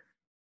funnier.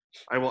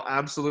 I will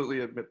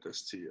absolutely admit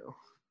this to you.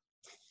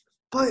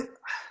 But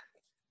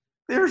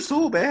they're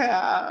so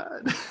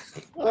bad.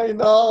 I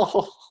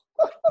know.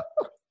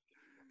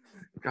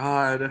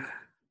 God. I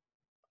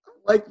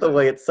like the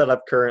way it's set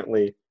up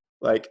currently.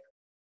 Like,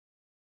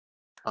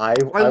 I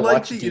like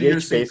watch the DH baseball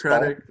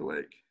idiosyncratic,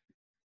 like.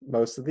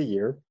 most of the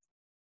year,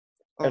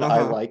 and I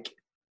Uh-huh. like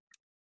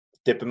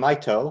dipping my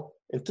toe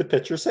into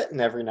pitchers hitting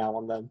every now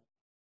and then.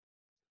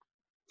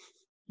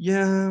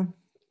 Yeah.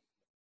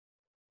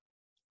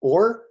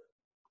 Or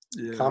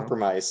Yeah.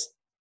 compromise.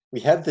 We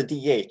have the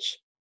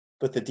DH,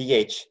 but the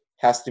DH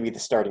has to be the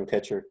starting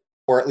pitcher,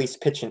 or at least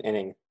pitch an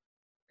inning.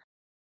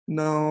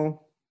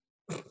 No.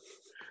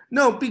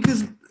 No,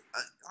 because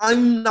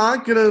I'm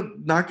not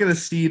gonna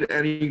cede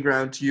any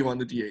ground to you on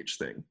the DH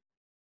thing.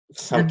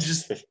 You're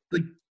just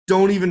like,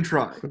 don't even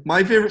try.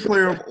 My favorite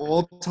player of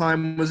all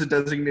time was a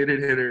designated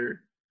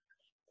hitter.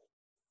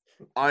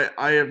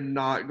 I am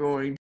not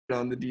going to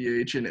on the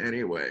DH in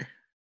any way.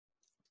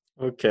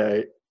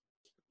 Okay.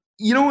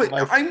 You know what?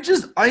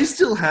 I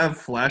still have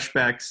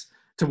flashbacks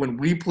to when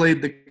we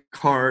played the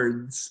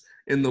Cards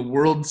in the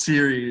World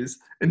Series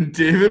and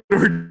David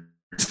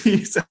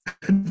Ortiz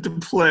had to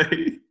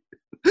play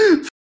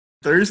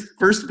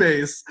first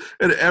base,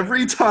 and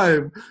every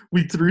time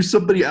we threw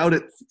somebody out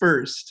at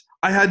first,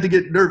 I had to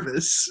get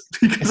nervous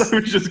because I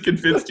was just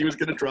convinced he was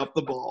going to drop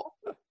the ball.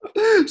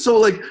 So,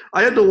 like,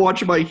 I had to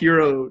watch my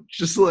hero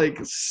just, like,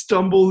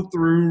 stumble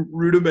through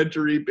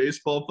rudimentary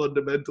baseball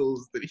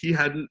fundamentals that he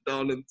hadn't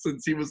done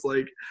since he was,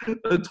 like,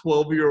 a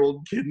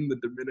 12-year-old kid in the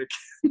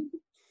Dominican.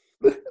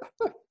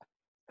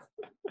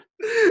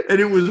 And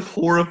it was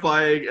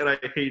horrifying, and I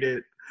hate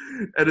it.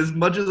 And as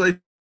much as I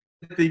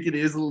think it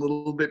is a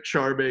little bit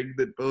charming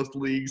that both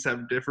leagues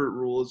have different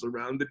rules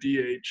around the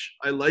DH,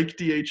 I like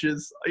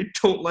DHs. I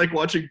don't like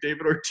watching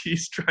David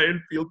Ortiz try and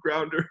field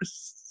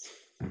grounders.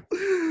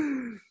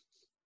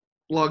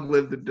 Long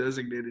live the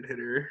designated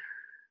hitter.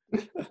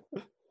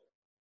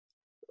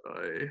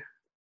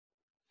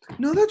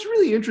 No, that's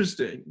really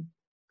interesting.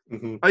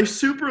 Mm-hmm. I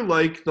super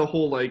like the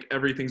whole, like,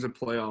 everything's a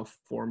playoff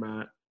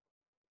format.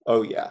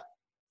 Oh, yeah.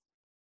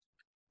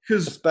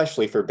 Because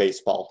especially for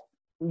baseball.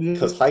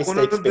 Because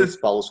high-stakes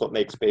baseball is what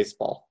makes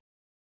baseball.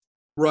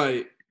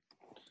 Right.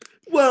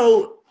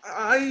 Well,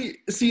 I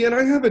see, and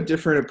I have a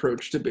different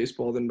approach to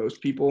baseball than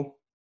most people.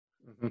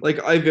 Mm-hmm.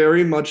 Like, I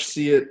very much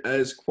see it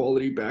as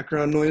quality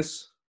background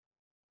noise.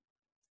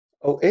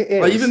 Oh, it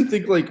is. I even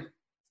think, like,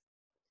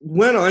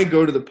 when I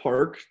go to the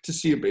park to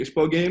see a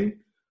baseball game,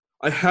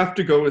 I have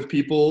to go with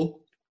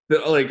people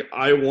that, like,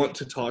 I want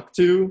to talk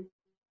to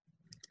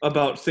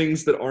about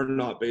things that are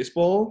not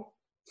baseball,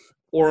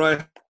 or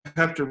I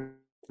have to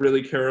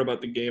really care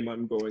about the game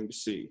I'm going to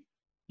see,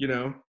 you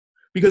know?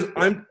 Because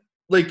I'm,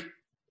 like,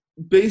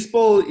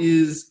 baseball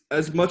is,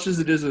 as much as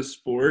it is a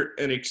sport,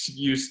 an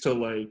excuse to,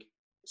 like,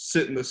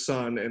 sit in the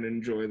sun and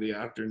enjoy the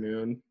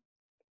afternoon.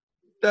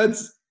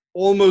 That's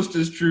almost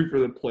as true for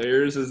the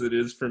players as it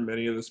is for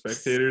many of the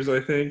spectators, I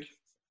think.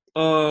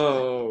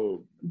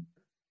 Oh,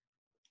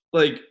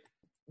 like,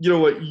 you know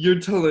what? You're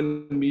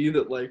telling me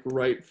that, like,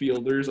 right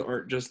fielders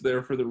aren't just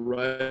there for the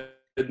ride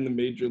in the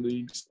major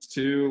leagues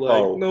too?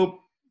 Like, nope.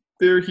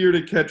 They're here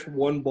to catch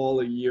one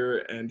ball a year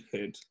and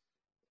hit.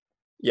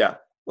 Yeah,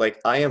 like,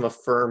 I am a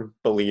firm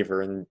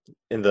believer in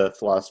the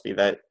philosophy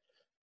that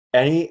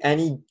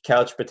any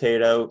couch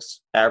potato,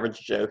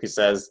 average Joe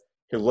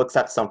who looks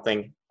at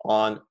something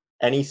on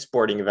any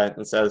sporting event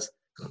and says,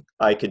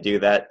 I could do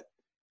that,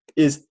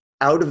 is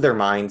out of their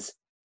minds,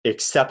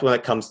 except when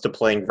it comes to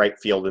playing right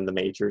field in the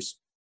majors.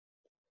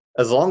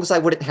 As long as I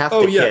wouldn't have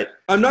to hit,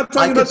 I'm not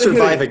talking I about could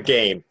survive hitting. A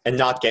game and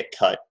not get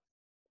cut.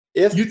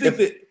 You think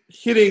that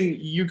hitting,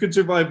 you could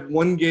survive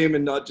one game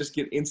and not just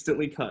get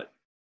instantly cut?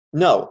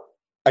 No.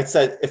 I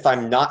said if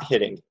I'm not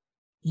hitting.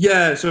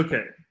 Yes,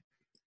 okay.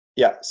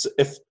 Yeah, so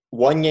if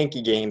one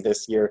Yankee game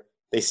this year,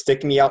 they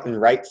stick me out in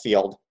right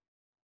field,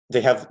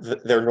 they have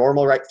their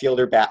normal right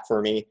fielder bat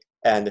for me,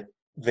 and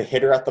the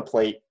hitter at the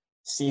plate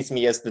sees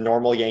me as the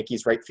normal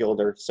Yankees right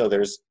fielder, so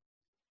there's,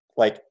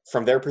 like,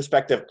 from their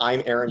perspective,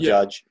 I'm Aaron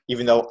Judge,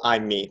 even though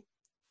I'm me.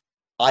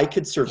 I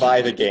could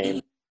survive a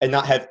game and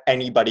not have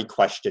anybody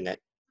question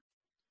it.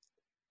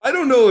 I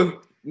don't know if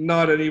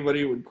not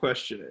anybody would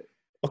question it.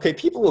 Okay,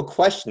 people will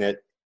question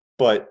it,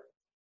 but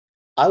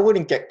I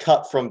wouldn't get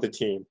cut from the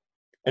team.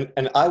 And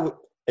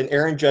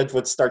Aaron Judge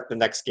would start the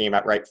next game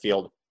at right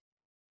field.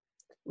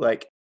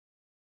 Like,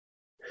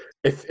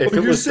 if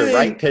it was the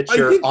right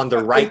pitcher on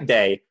the right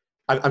day,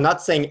 I'm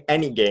not saying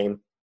any game,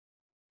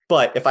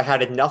 but if I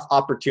had enough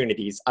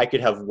opportunities, I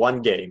could have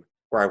one game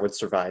where I would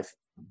survive.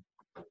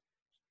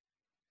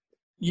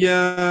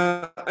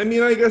 Yeah, I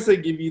mean, I guess I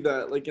give you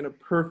that. Like, in a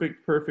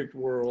perfect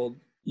world,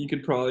 you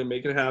could probably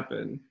make it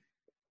happen.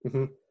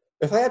 Mm-hmm.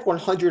 if I had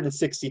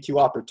 162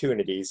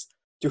 opportunities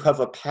to have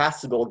a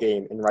passable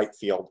game in right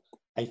field,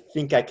 I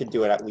think I could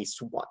do it at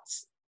least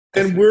once.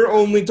 And we're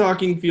only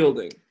talking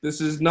fielding. This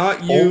is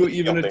not you Only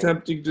even fielding.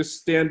 attempting to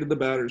stand in the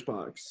batter's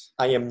box.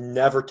 I am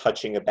never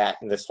touching a bat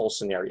in this whole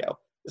scenario.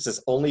 This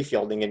is only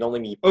fielding and only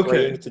me Okay.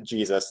 praying to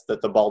Jesus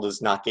that the ball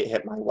does not get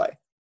hit my way.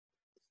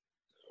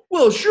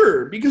 Well,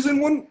 sure, because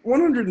in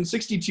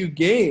 162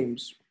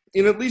 games,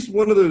 in at least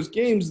one of those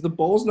games, the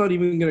ball's not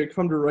even going to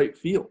come to right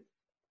field.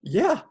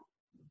 Yeah.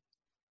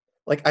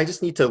 Like, I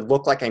just need to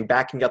look like I'm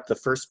backing up the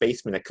first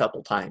baseman a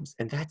couple times,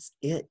 and that's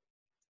it.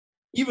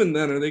 Even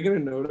then, are they going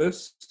to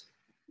notice?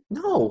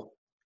 No.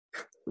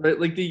 Right?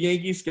 Like, the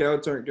Yankee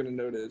scouts aren't going to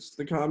notice.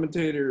 The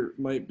commentator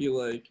might be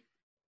like,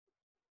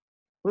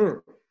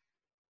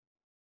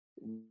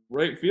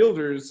 right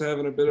fielder's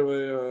having a bit of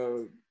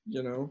a,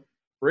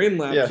 brain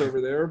lapse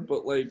over there,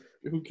 but, like,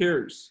 who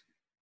cares?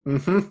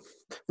 Mm-hmm.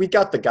 We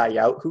got the guy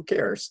out. Who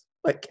cares?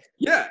 Like,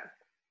 yeah.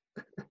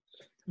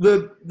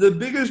 The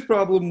biggest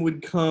problem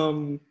would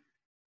come,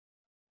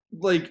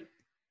 like,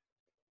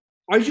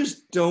 I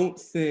just don't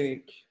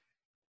think,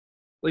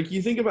 like,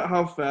 you think about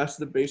how fast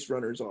the base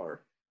runners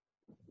are.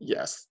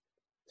 yes.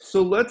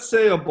 So let's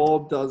say a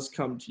ball does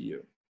come to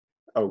you.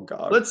 Oh,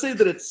 God. Let's say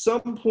that at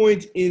some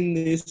point in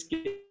this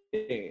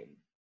game,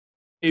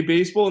 a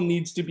baseball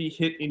needs to be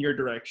hit in your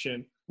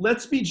direction.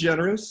 Let's be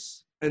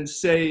generous and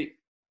say,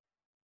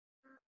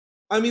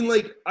 I mean,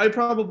 like, I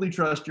probably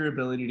trust your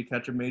ability to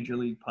catch a major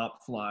league pop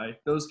fly.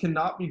 Those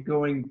cannot be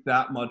going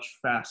that much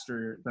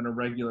faster than a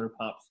regular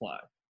pop fly.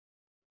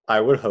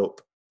 I would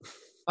hope.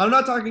 I'm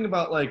not talking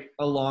about, like,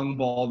 a long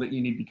ball that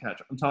you need to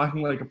catch. I'm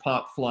talking like a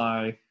pop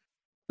fly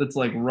that's,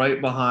 like, right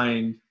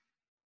behind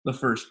the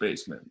first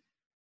baseman.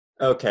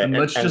 Okay. And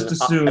let's just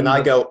assume. And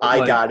I go,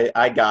 I got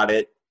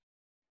it.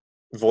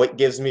 Voight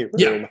gives me room.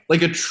 Yeah,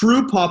 like a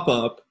true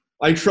pop-up.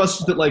 I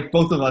trust that, like,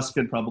 both of us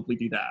could probably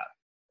do that.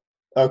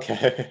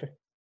 Okay.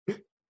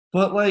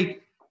 But,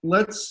 like,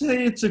 let's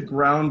say it's a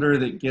grounder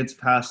that gets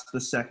past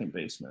the second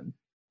baseman.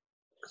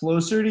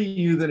 Closer to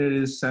you than it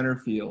is center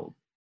field.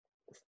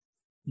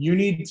 You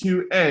need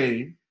to,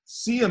 A,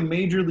 see a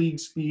major league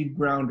speed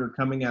grounder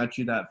coming at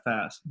you that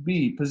fast.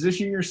 B,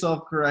 position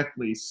yourself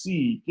correctly.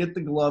 C, get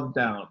the glove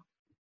down.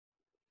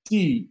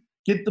 D,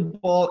 get the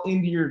ball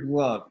into your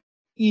glove.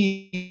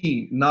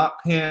 E, not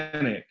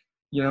panic.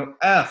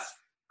 F,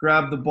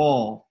 grab the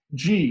ball.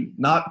 G,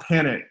 not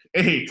panic.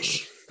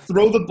 H,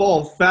 throw the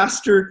ball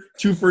faster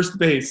to first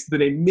base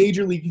than a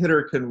major league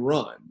hitter can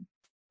run.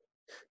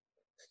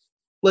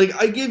 Like,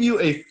 I give you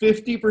a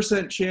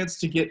 50% chance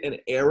to get an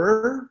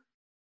error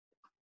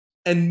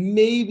and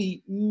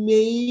maybe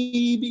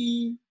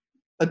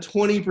a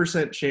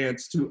 20%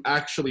 chance to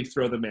actually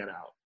throw the man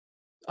out.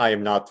 I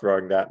am not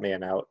throwing that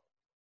man out.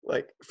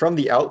 Like, from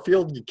the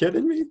outfield? You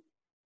kidding me?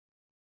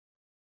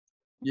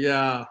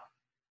 Yeah.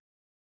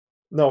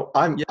 No,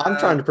 I'm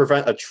trying to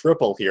prevent a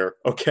triple here,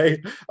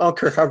 okay? I don't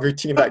care how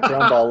routine that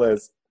ground ball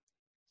is.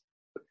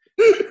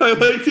 I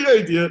like the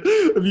idea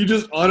of you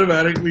just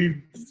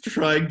automatically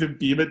trying to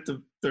beam it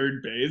to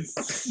third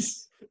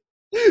base.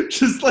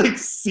 Just, like,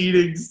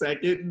 seating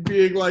second and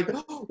being like,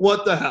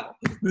 what the hell?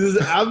 This is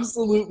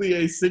absolutely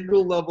a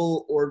single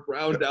level or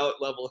ground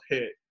out level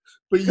hit.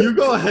 But you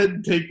go ahead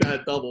and take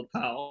that double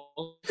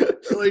pal.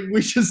 Like,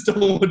 we just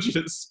don't want you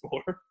to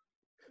score.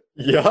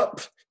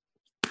 Yup.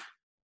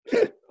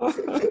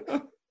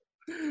 God,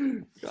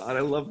 I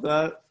love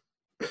that.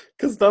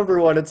 Because number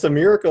one, it's a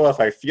miracle if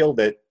I field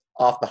it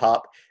off the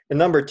hop. And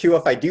number two,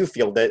 if I do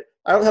field it,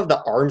 I don't have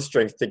the arm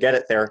strength to get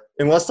it there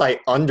unless I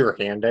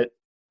underhand it.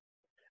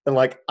 And,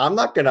 like, I'm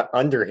not going to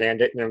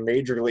underhand it in a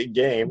major league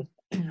game.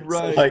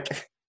 Right. So,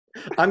 like,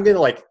 I'm going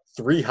to, like,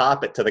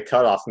 3-hop it to the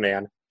cutoff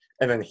man.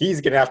 And then he's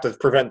going to have to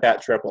prevent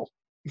that triple.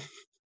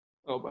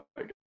 Oh,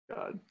 my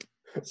God.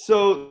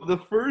 So the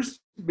first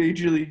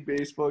Major League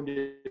Baseball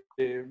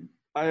game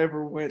I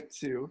ever went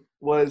to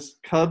was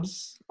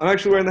Cubs. I'm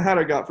actually wearing the hat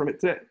I got from it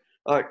today.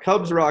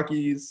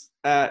 Cubs-Rockies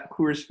at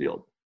Coors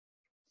Field.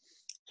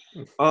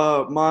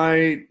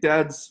 My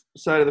dad's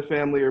side of the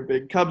family are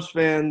big Cubs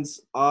fans.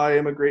 I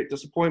am a great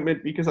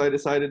disappointment because I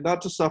decided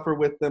not to suffer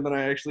with them, and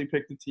I actually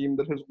picked a team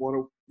that has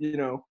won,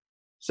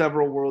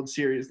 several World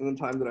Series in the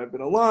time that I've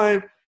been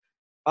alive,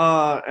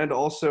 and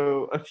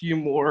also a few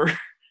more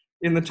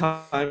in the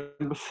time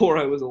before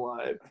I was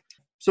alive.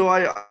 So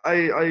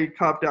I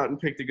copped out and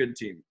picked a good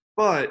team.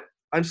 But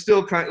I'm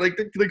still kind of, like,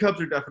 the Cubs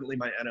are definitely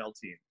my NL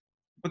team.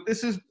 But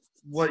this is,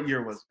 what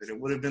year was it?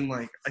 It would have been,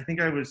 like, I think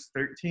I was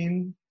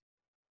 13.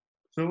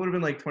 So it would have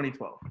been, like,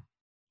 2012.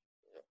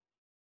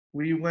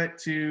 We went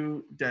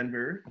to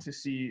Denver to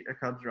see a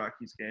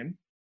Cubs-Rockies game,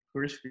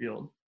 Coors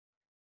Field.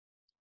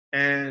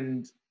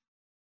 And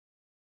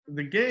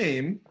the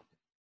game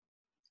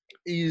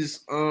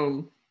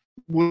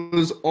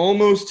was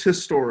almost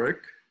historic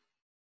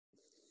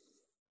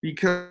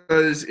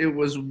because it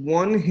was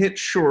one hit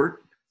short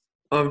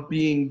of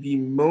being the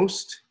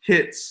most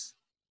hits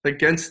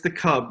against the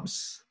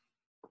Cubs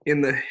in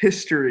the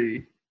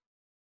history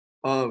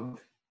of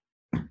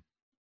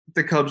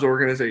the Cubs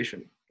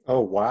organization. Oh,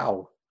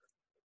 wow.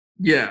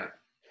 Yeah.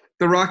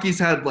 The Rockies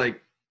had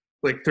like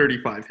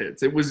 35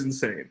 hits. It was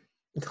insane.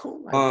 Oh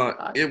my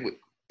God.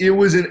 It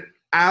was an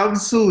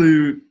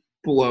absolute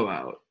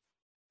blowout.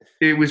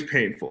 It was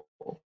painful.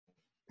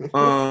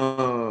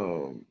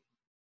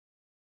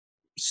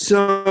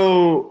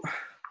 So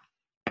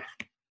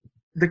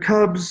the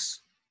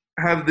Cubs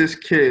have this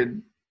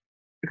kid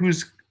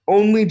whose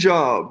only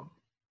job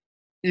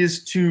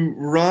is to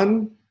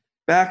run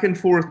back and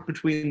forth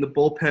between the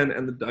bullpen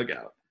and the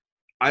dugout.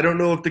 I don't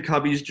know if the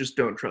Cubbies just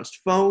don't trust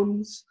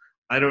phones.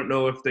 I don't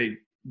know if they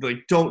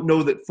don't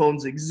know that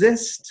phones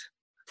exist.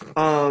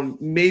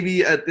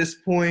 Maybe at this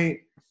point,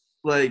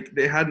 like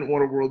they hadn't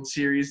won a World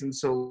Series in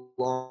so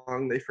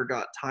long, they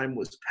forgot time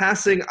was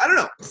passing. I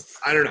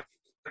don't know.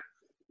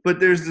 But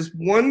there's this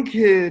one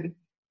kid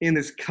in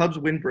this Cubs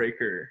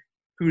windbreaker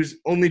whose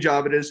only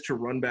job it is to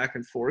run back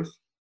and forth.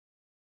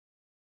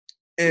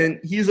 And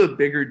he's a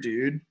bigger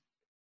dude.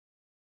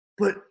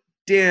 But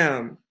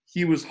damn,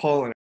 he was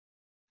hauling it.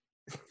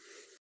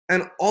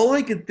 And all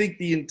I could think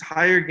the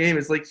entire game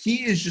is like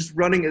he is just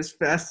running as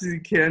fast as he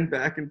can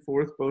back and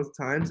forth both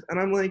times. And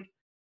I'm like,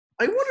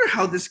 I wonder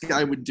how this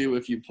guy would do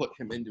if you put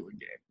him into a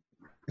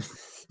game.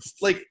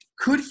 Like,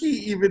 could he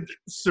even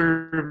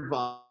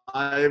survive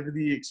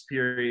the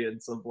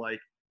experience of like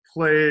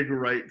playing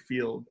right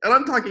field? And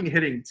I'm talking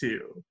hitting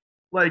too.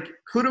 Like,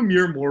 could a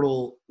mere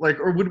mortal, like,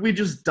 or would we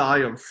just die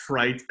of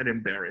fright and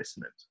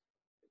embarrassment?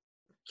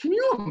 Can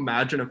you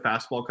imagine a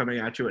fastball coming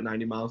at you at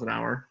 90 miles an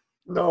hour?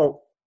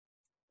 No.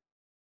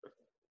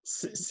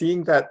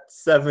 Seeing that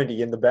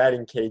 70 in the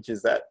batting cage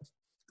is that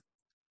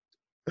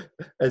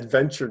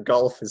adventure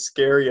golf is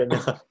scary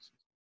enough.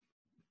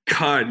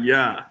 God,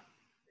 yeah.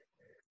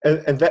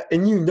 And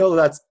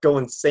that's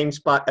going same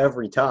spot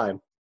every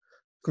time.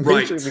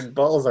 Right. Major league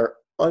balls are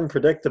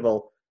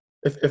unpredictable.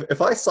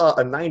 If I saw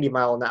a 90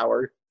 mile an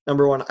hour,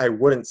 number one, I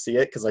wouldn't see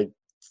it because I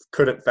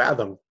couldn't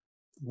fathom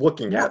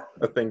looking at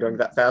a thing going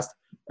that fast.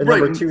 And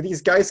number two,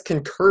 these guys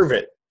can curve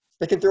it.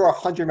 They can throw a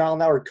 100 mile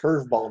an hour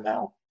curveball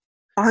now.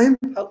 I'm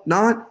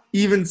not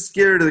even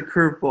scared of the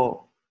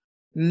curveball.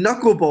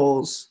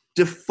 Knuckleballs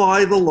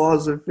defy the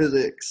laws of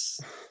physics.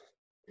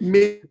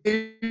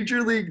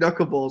 Major League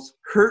knuckleballs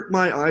hurt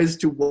my eyes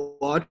to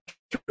watch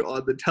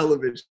on the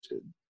television.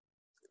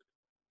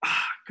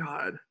 Ah,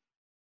 God.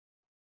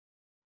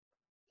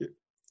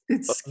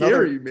 It's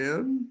scary,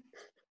 man.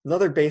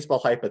 Another baseball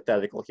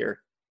hypothetical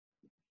here.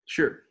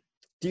 Sure.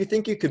 Do you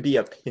think you could be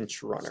a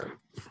pinch runner?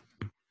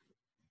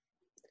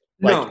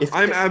 No,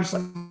 I'm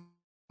absolutely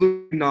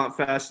not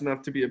fast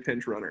enough to be a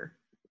pinch runner.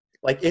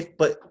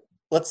 But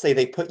let's say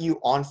they put you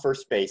on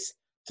first base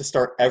to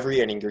start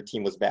every inning your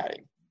team was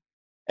batting.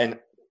 And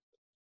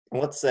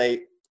let's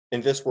say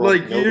in this world,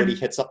 like nobody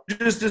hits up.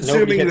 Just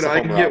assuming that I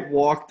can get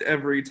walked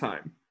every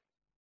time.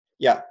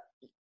 Yeah.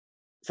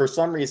 For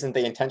some reason,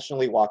 they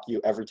intentionally walk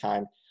you every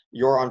time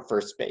you're on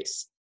first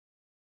base.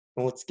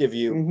 And let's give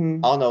you,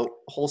 I don't know,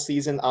 whole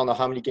season, I don't know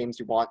how many games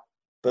you want,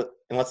 and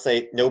let's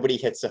say nobody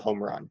hits a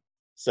home run.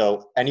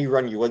 So any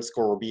run you would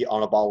score will be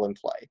on a ball in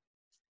play.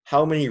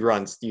 How many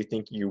runs do you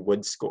think you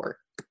would score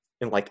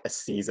in like a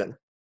season?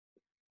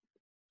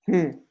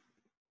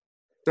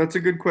 That's a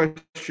good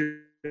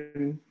question.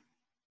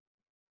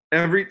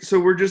 So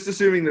we're just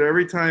assuming that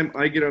every time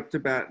I get up to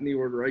bat in the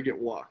order, I get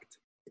walked.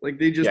 Like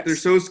they're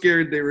so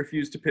scared they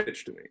refuse to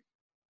pitch to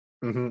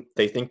me.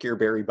 They think you're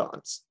Barry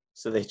Bonds,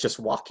 so they just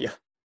walk you.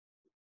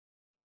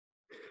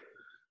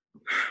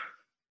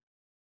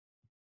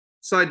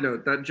 Side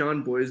note, that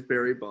John Boy's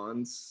Barry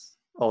Bonds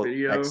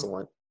video,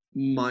 excellent.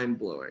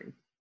 Mind-blowing.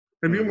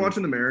 Have you been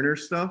watching the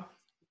Mariners stuff?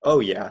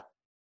 Oh, yeah.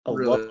 I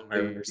really love the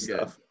Mariners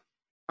stuff.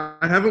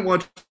 I haven't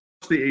watched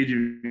the Age of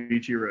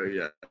Ichiro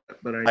yet,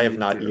 but I have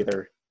not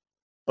either.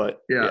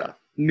 But yeah.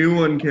 New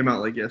one came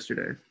out like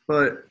yesterday.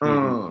 But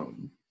oh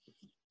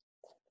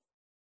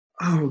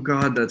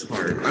God, that's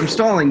hard. I'm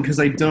stalling because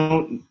I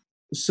don't.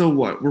 So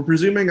what? We're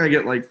presuming I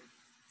get like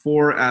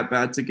 4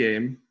 at-bats a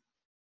game.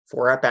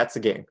 4 at-bats a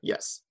game,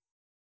 yes.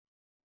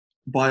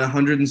 By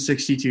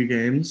 162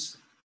 games.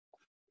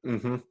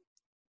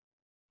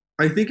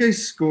 I think I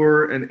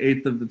score an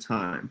eighth of the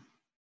time.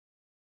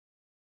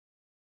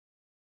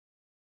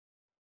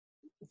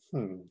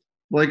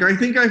 Like, I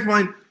think I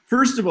find,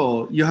 first of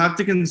all, you have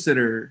to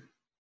consider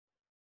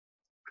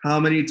how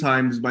many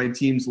times my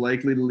team's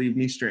likely to leave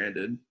me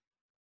stranded.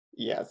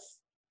 Yes.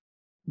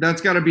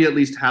 That's got to be at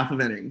least half of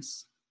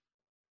innings.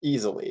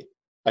 Easily.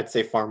 I'd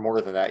say far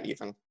more than that,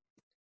 even.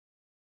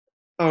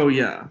 Oh,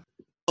 yeah.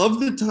 Of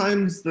the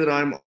times that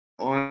I'm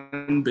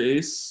on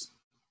base,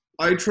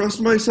 I trust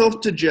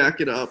myself to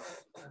jack it up.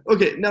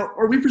 Okay, now,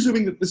 are we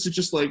presuming that this is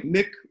just like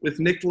Nick with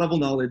Nick level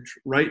knowledge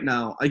right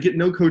now? I get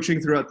no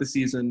coaching throughout the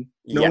season.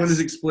 No one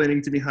is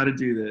explaining to me how to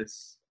do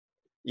this.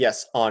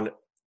 Yes, on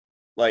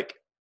like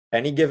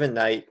any given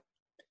night,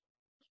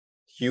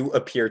 you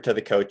appear to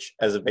the coach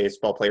as a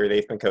baseball player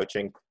they've been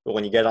coaching, but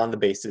when you get on the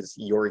bases,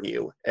 you're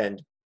you,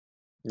 and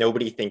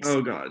nobody thinks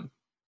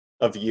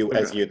of you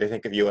as you. They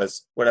think of you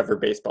as whatever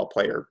baseball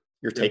player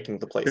you're taking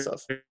the place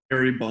of.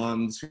 Barry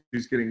Bonds,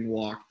 who's getting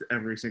walked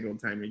every single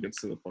time he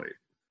gets to the plate.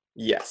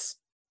 Yes.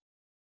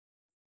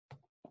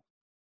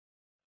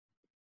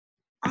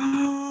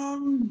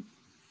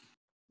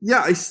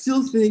 Yeah, I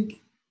still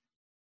think.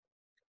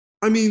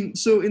 I mean,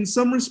 so in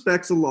some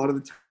respects, a lot of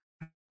the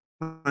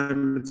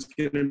time, it's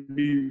going to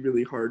be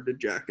really hard to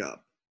jack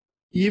up,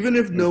 even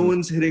if no Mhm.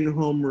 one's hitting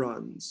home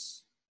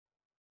runs.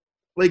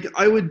 Like,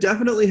 I would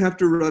definitely have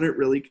to run it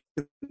really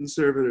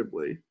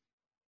conservatively.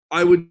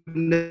 I would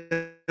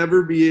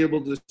never be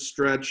able to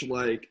stretch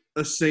like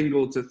a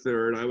single to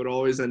third. I would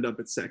always end up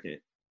at second,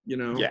 you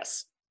know?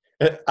 Yes.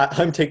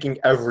 I'm taking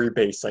every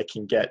base I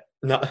can get.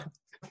 Not.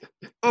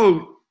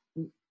 Oh,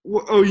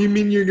 oh, you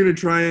mean you're going to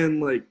try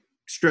and like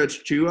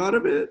stretch two out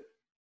of it?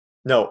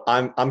 No,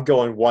 I'm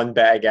going one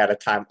bag at a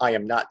time. I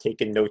am not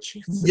taking no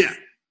chances. Yeah.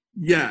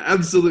 Yeah,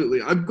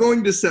 absolutely. I'm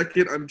going to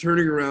second. I'm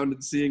turning around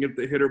and seeing if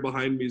the hitter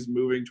behind me is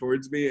moving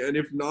towards me. And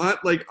if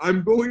not, like,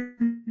 I'm going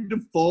to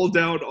fall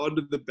down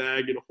onto the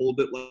bag and hold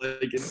it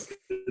like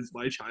it's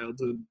my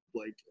childhood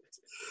blanket.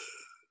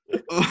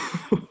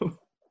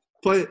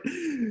 But,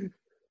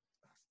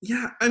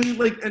 yeah, I mean,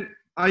 like, and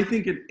I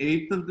think an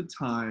eighth of the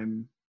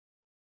time,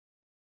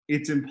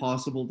 it's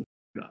impossible to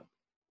pick up.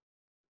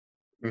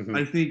 Mhm.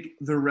 I think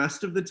the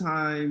rest of the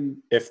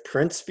time, If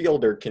Prince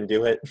Fielder can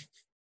do it,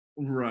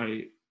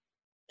 right.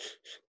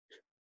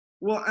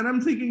 Well, and I'm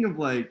thinking of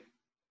like,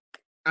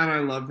 and I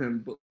love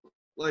him, but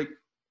like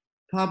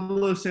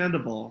Pablo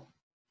Sandoval,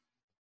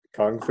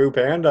 Kung Fu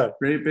Panda.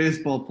 great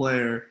baseball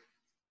player,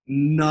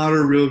 not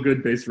a real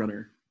good base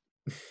runner.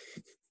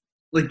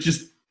 Like,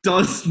 just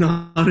does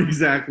not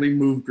exactly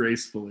move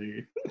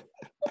gracefully.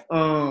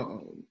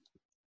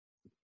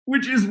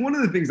 Which is one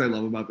of the things I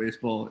love about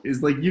baseball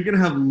is like you can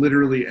have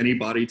literally any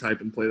body type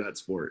and play that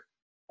sport.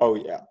 Oh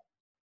yeah.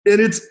 And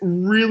it's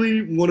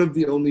really one of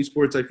the only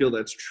sports I feel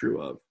that's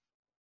true of.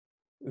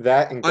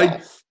 That and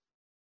golf.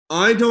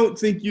 I don't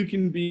think you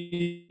can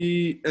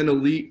be an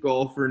elite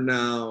golfer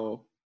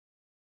now.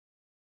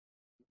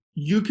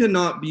 You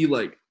cannot be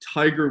like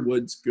Tiger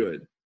Woods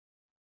good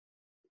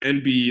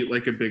and be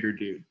like a bigger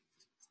dude.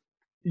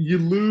 You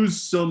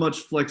lose so much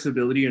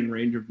flexibility and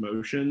range of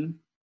motion.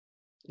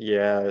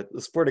 Yeah,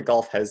 the sport of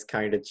golf has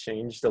kind of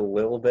changed a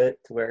little bit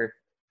to where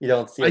you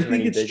don't see I as think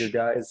many it's bigger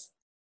guys.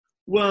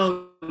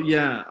 Well,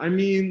 yeah. I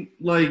mean,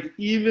 like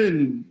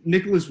even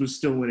Nicholas was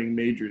still winning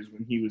majors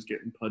when he was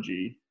getting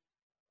pudgy.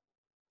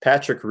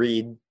 Patrick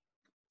Reed,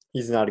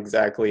 he's not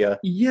exactly a.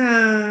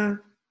 Yeah,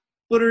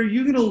 but are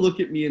you gonna look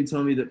at me and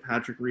tell me that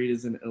Patrick Reed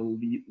is an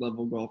elite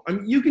level golfer? I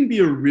mean, you can be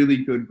a really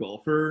good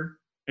golfer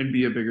and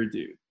be a bigger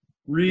dude. Mhm.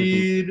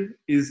 Reed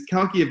is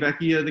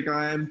Calciavecchia, the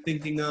guy I'm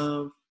thinking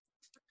of.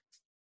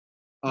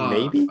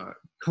 Maybe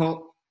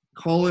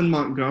Colin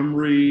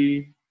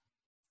Montgomery.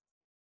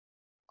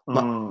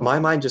 my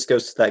mind just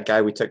goes to that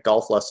guy we took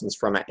golf lessons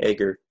from at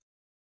Egger.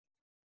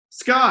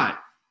 Scott.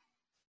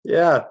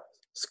 Yeah,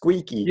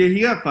 Squeaky. Yeah,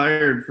 he got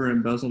fired for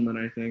embezzlement,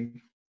 I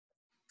think.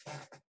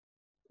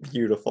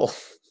 Beautiful.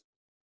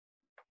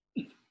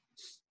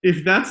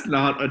 If that's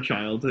not a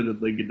childhood in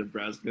Lincoln,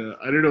 Nebraska,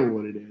 I don't know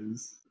what it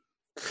is.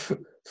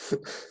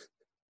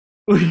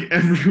 Like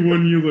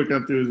everyone you look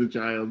up to as a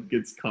child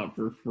gets caught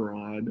for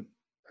fraud.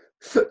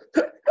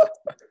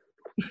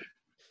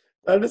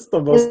 That is the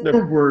most.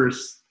 Or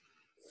worse.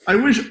 I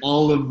wish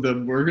all of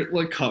them were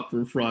like caught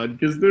for fraud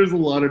because there's a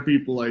lot of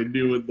people I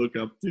knew and look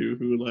up to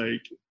who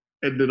like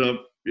ended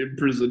up in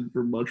prison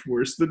for much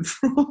worse than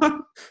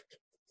fraud.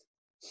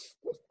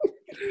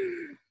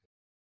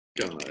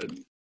 God.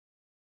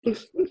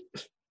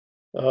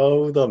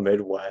 Oh, the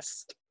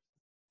Midwest.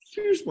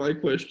 Here's my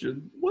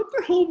question. What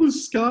the hell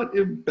was Scott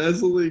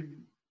embezzling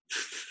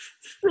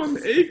from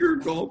Ager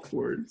Golf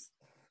Course?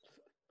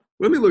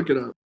 Let me look it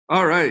up.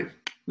 All right.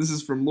 This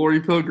is from Lori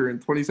Pilger in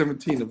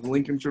 2017 of the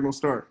Lincoln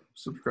Journal-Star.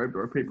 Subscribe to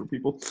our paper,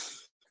 people.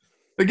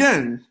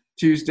 Again,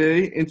 a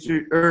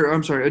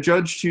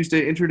judge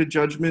Tuesday entered a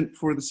judgment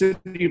for the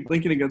city of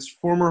Lincoln against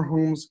former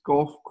Holmes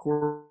Golf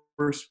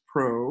Course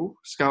pro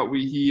Scott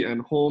Weehee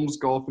and Holmes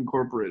Golf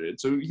Incorporated.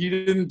 So he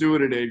didn't do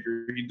it at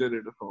Ager. He did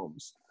it at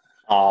Holmes.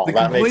 Oh, The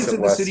that makes complaints it of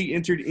the less. city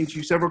entered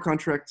into several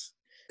contracts.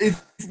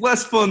 It's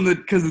less fun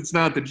because it's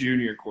not the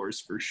junior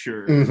course for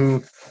sure. Mm-hmm.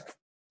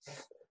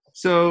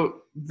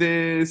 So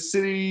the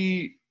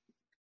city,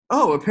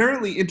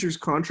 apparently enters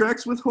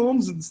contracts with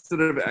Holmes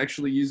instead of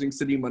actually using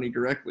city money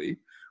directly,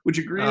 which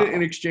agree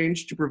in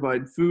exchange to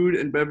provide food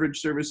and beverage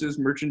services,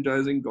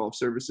 merchandising, golf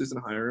services,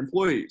 and hire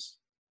employees.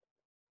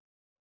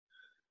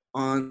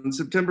 On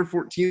September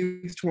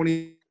 14th,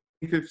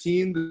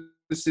 2015,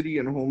 the city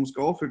and Holmes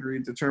Golf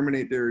agreed to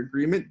terminate their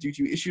agreement due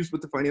to issues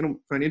with the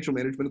financial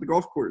management of the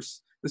golf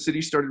course. The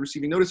city started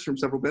receiving notice from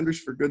several vendors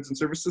for goods and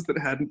services that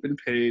hadn't been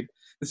paid.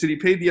 The city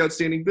paid the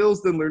outstanding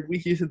bills, then learned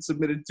Weehee had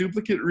submitted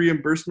duplicate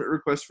reimbursement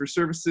requests for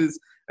services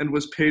and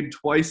was paid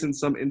twice in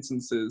some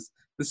instances.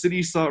 The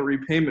city sought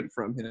repayment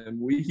from him.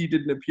 Weehee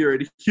didn't appear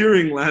at a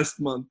hearing last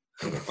month.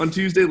 On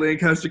Tuesday,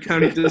 Lancaster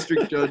County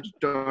District Judge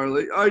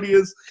Darla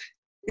Ideas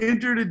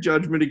entered a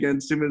judgment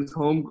against him and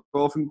Home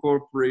Golf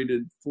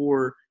Incorporated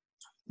for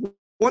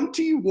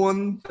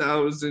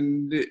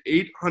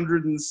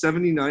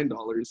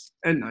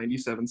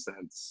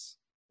 $21,879.97.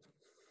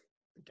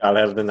 Gotta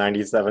have the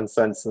 97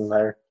 cents in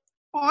there.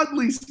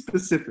 Oddly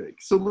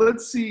specific. So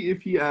let's see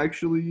if he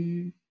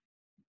actually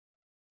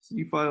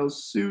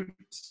files suit.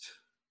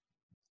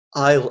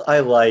 I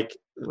like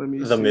Let me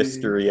the see.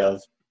 mystery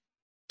of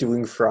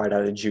doing fraud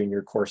at a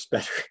junior course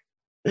better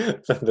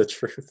than the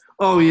truth.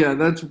 Oh yeah,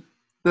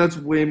 that's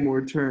way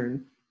more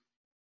turn.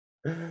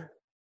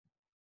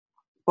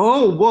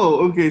 Oh, whoa,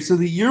 okay, so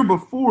the year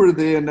before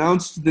they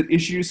announced that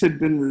issues had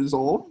been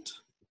resolved,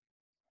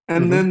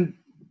 and then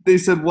they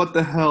said, what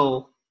the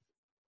hell,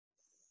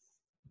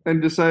 and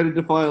decided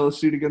to file a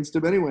suit against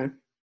him anyway.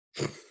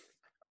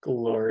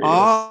 Glorious.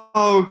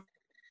 Oh,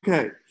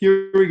 okay,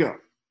 here we go.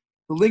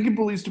 The Lincoln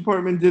Police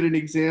Department did an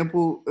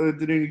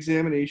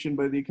examination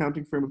by the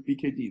accounting firm of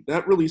BKD.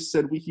 That release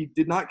said he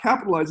did not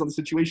capitalize on the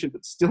situation,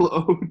 but still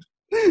owed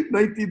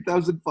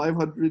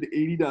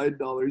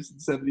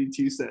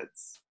 $19,589.72.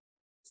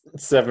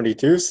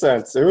 72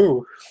 cents.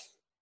 Ooh.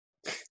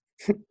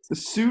 The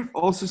suit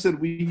also said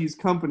Weehee's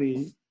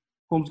company,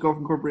 Holmes Golf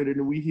Incorporated,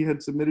 and Weehee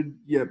had submitted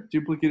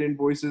duplicate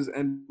invoices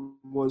and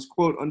was,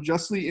 quote,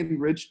 unjustly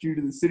enriched due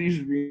to the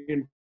city's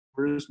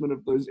reimbursement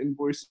of those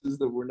invoices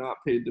that were not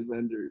paid to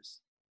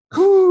vendors.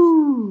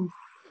 Woo!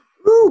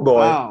 Ooh, boy.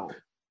 Wow.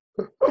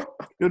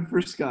 Good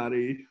for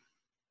Scotty.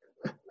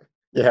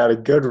 You had a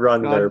good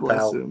run God there, bless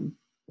pal. him.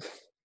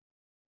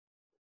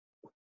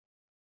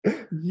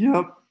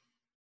 Yep.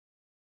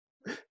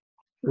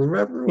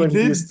 Remember He when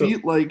did used to...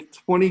 beat like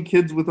 20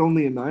 kids with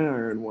only a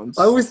 9-iron once.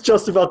 I was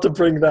just about to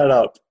bring that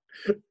up.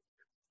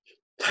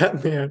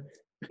 That man.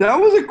 That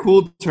was a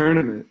cool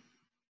tournament.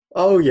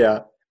 Oh, yeah.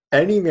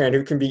 Any man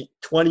who can beat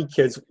 20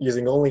 kids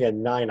using only a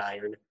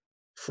 9-iron,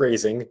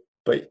 phrasing,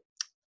 but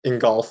in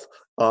golf,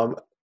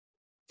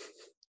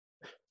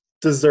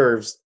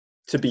 deserves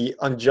to be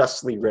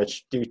unjustly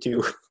rich due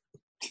to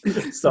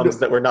sums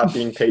that were not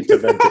being paid to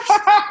vendors.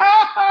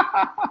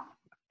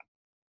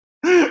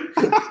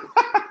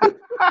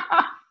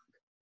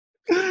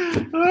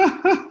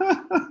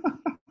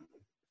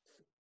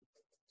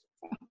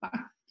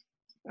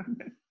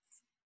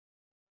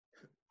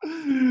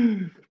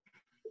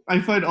 I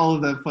find all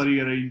of that funny,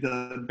 and I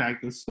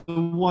back this. So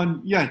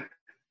one,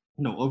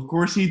 no, of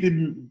course he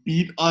didn't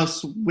beat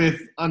us with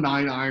a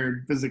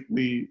 9-iron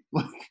physically,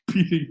 like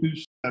beating the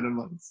shit out of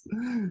us.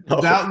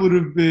 Oh. That would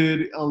have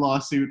been a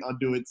lawsuit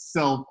unto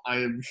itself, I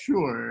am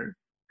sure.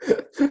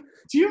 Do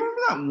you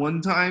remember that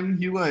one time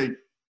he like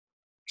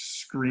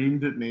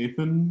screamed at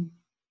Nathan?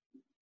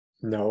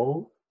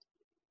 No.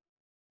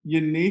 Yeah,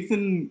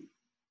 Nathan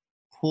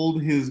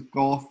pulled his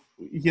golf.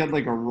 He had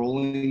like a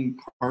rolling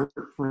cart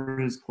for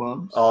his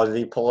clubs. Oh, did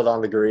he pull it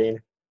on the green?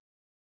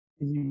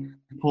 He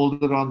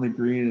pulled it on the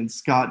green, and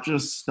Scott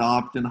just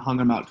stopped and hung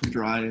him out to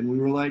dry. And we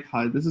were like,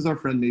 hi, this is our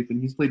friend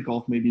Nathan. He's played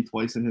golf maybe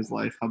twice in his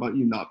life. How about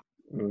you not?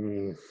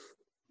 Mm.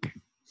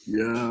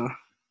 Yeah.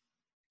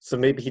 So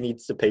maybe he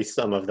needs to pay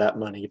some of that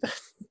money then.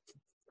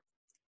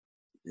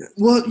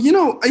 Well,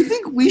 I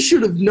think we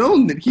should have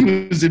known that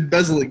he was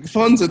embezzling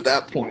funds at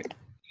that point.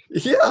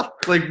 Yeah.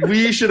 Like,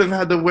 we should have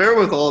had the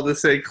wherewithal to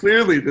say,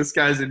 clearly, this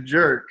guy's a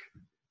jerk.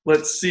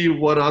 Let's see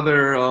what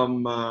other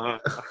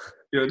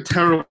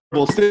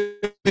terrible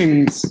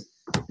things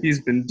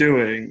he's been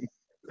doing.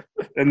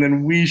 And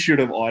then we should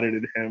have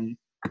audited him.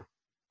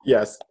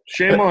 Yes.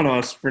 Shame on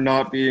us for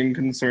not being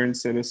concerned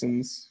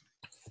citizens.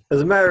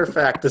 As a matter of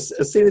fact, as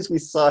soon as we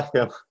saw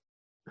him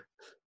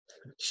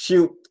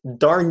shoot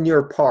darn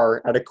near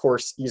par at a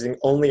course using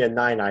only a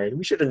 9-iron,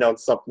 we should have known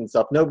something's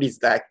up. Nobody's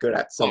that good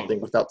at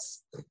something without...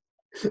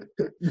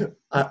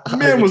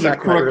 Man was a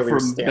crook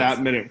from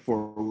that minute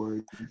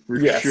forward, for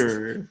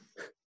sure.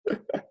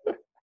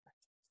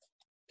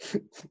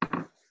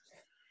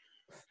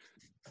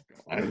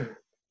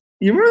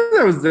 You remember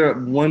there was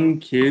that one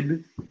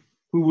kid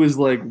who was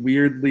like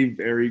weirdly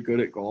very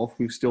good at golf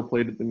who still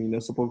played at the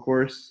municipal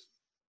course?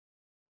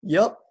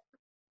 Yep.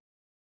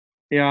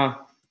 Yeah.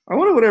 I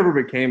wonder whatever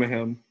became of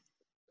him.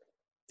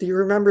 Do you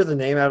remember the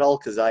name at all?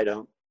 Because I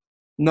don't.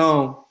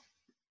 No.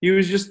 He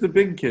was just the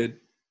big kid.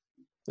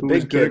 The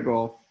big kid at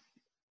golf.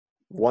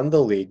 Won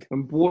the league.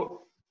 And boy,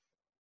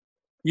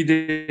 he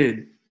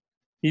did.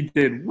 He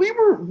did.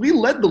 We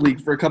led the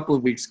league for a couple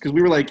of weeks because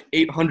we were like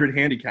 800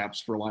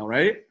 handicaps for a while,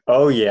 right?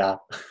 Oh yeah.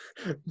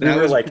 I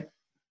was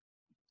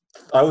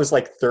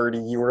like 30.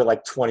 You were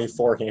like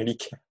 24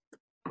 handicap.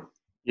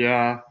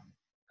 Yeah.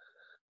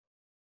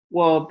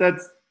 Well,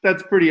 that's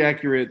pretty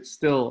accurate.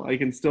 Still, I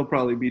can still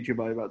probably beat you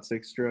by about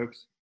 6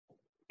 strokes.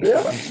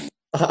 Yeah.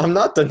 I'm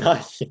not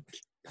denying.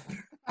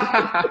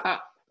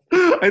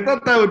 I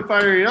thought that would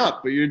fire you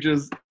up, but you're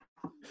just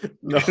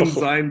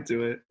consigned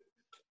to it.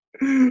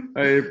 I appreciate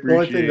it. The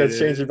only thing that's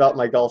changed about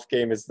my golf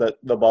game is that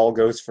the ball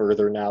goes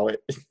further now.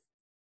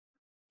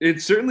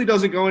 It certainly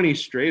doesn't go any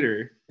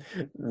straighter.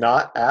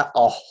 Not at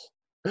all.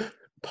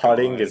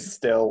 Putting is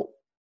still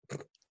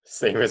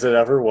same as it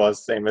ever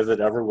was, same as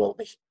it ever will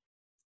be.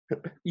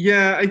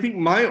 Yeah, I think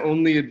my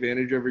only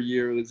advantage every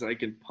year is I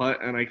can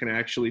putt and I can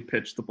actually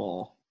pitch the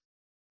ball.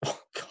 Oh,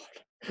 God.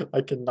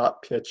 I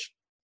cannot pitch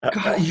at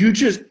all. God, you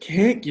just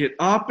can't get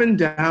up and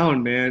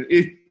down, man.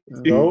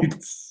 Nope.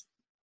 It's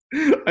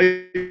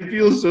I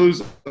feel so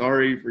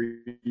sorry for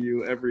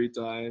you every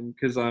time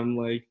because I'm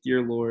like,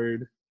 dear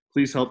Lord,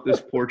 please help this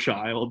poor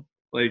child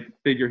like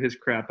figure his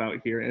crap out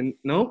here. And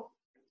nope,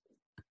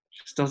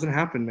 just doesn't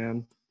happen,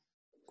 man.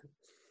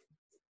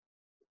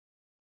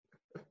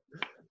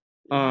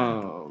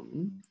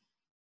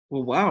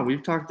 Well, wow,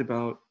 we've talked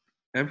about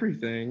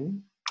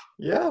everything.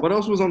 Yeah. What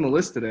else was on the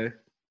list today?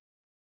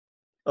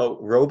 Oh,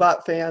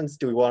 robot fans?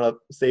 Do we want to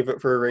save it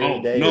for a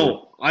rainy day?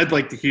 No, I'd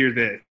like to hear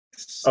this.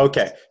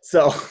 Okay,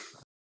 so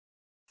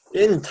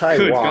in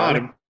Taiwan, Good God,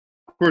 of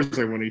course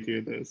I want to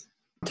hear this.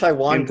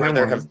 Taiwan, where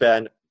there have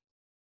been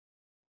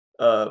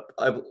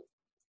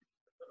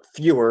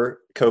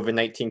fewer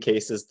COVID-19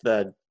 cases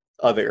than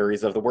other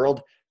areas of the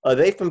world,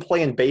 they've been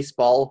playing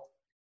baseball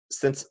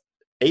since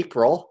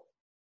April,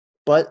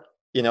 but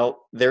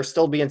they're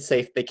still being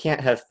safe. They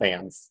can't have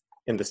fans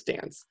in the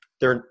stands.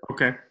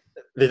 Okay.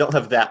 They don't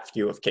have that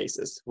few of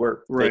cases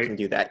where they can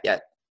do that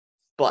yet.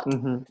 But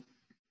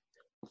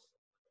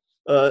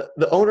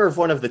the owner of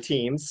one of the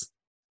teams,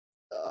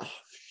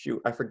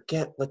 I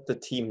forget what the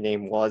team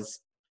name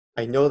was.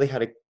 I know they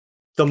had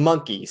the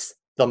Monkeys.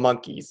 The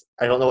Monkeys.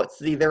 I don't know what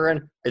city they're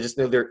in. I just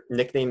know their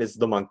nickname is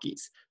the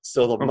Monkeys.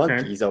 So the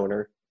Monkeys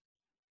owner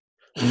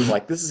was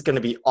like, this is going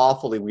to be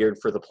awfully weird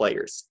for the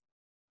players.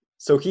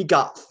 So he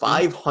got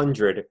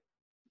 500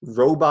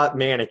 robot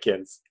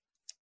mannequins,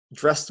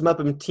 dressed them up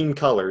in team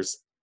colors,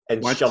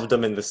 and shoved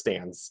them in the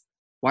stands.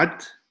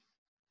 What?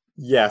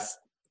 Yes.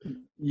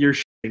 You're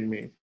shitting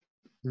me.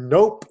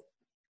 Nope.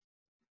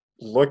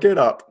 Look it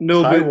up.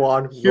 No,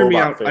 Taiwan but hear me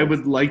out. fans. I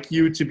would like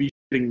you to be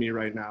shitting me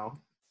right now.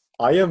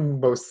 I am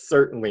most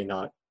certainly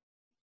not.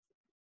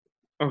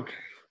 Okay.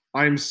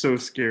 I'm so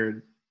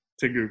scared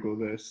to Google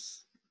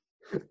this.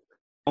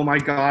 Oh my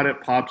God,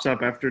 it pops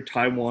up after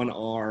Taiwan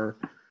R.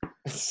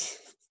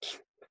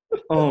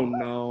 Oh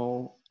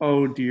no.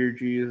 Oh dear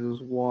Jesus,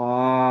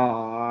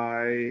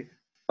 why?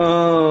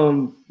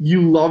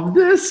 You love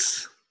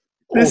this?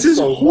 This is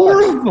so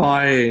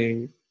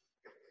horrifying.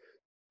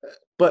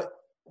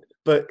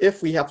 But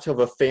if we have to have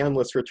a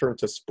fanless return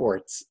to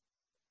sports,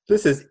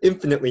 this is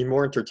infinitely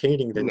more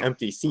entertaining than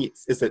empty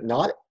seats, is it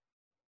not?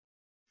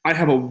 I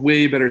have a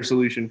way better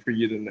solution for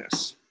you than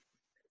this.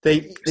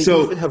 They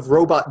even have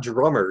robot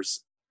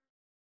drummers.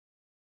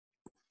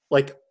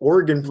 Like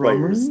organ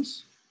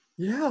players.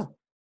 Yeah.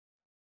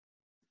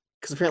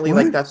 Because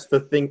apparently, that's the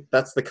thing.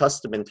 That's the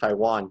custom in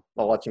Taiwan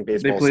while watching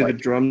baseball. They play the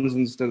drums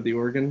instead of the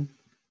organ?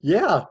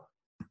 Yeah.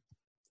 And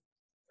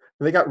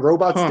they got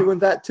robots doing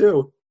that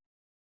too.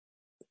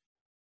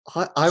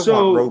 I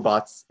want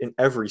robots in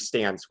every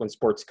stance when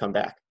sports come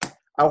back.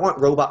 I want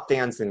robot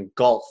fans in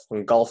golf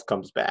when golf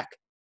comes back.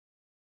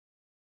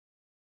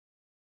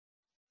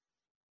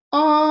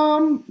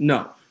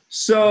 No.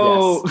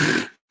 So,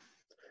 yes.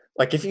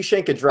 Like if you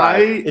shank a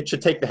drive, it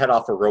should take the head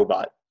off a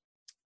robot.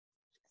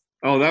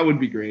 Oh, that would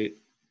be great.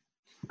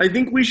 I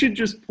think we should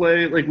just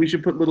play, we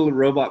should put little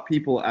robot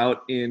people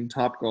out in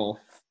Topgolf.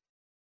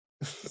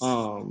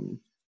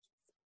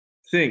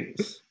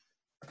 Things.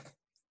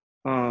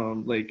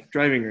 Like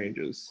driving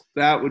ranges.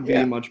 That would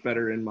be much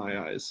better in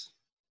my eyes.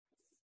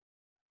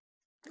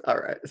 All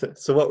right.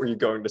 So what were you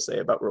going to say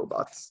about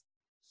robots?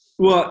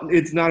 Well,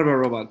 it's not about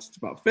robots, it's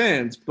about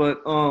fans.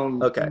 But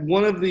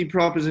one of the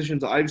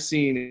propositions I've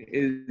seen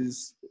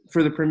is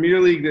for the Premier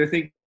League, they're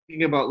thinking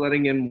about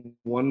letting in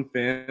one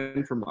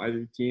fan from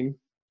either team.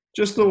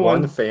 Just the one.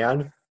 One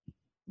fan?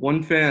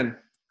 One fan.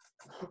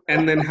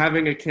 And then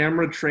having a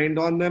camera trained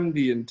on them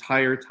the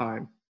entire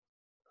time.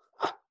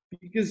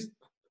 Because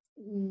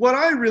what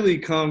I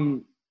really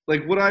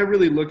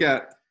look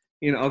at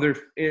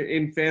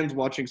in fans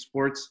watching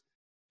sports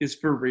is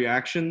for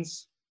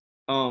reactions.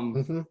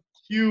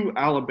 Hugh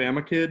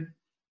Alabama kid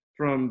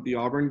from the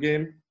Auburn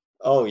game.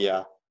 Oh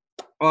yeah.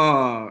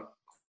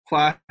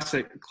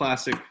 Classic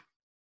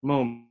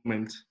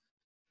moment.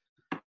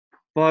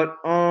 But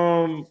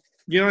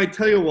I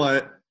tell you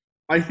what,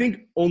 I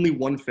think only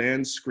one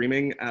fan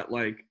screaming at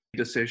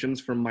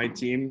decisions from my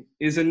team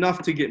is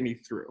enough to get me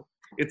through.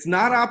 It's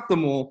not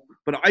optimal,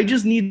 but I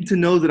just need to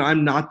know that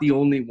I'm not the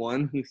only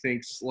one who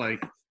thinks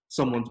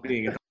someone's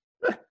being a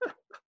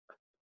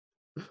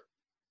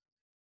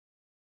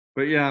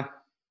But yeah.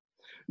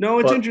 No,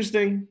 it's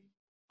interesting.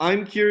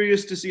 I'm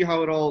curious to see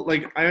how it all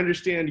I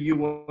understand you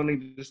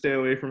wanting to stay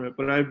away from it,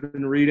 but I've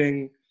been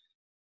reading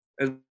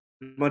as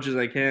much as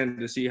I can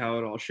to see how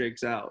it all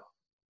shakes out.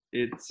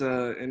 It's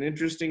an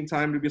interesting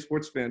time to be a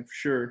sports fan for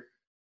sure.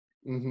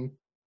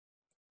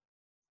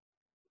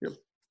 Yep.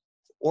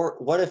 Or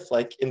what if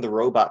in the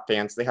robot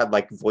fans they had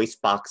voice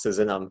boxes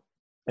in them,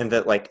 and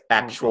that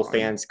actual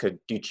fans could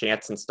do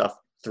chants and stuff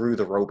through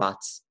the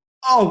robots?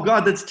 Oh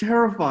God, that's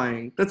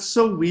terrifying. That's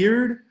so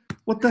weird.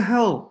 What the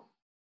hell?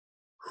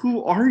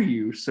 Who are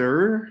you,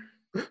 sir?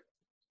 I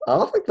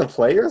don't think the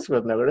players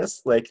would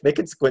notice. They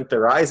could squint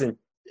their eyes and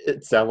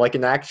it sound like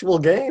an actual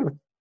game.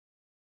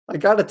 I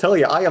gotta tell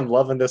you, I am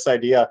loving this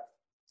idea.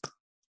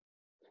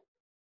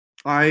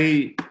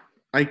 I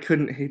I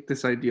couldn't hate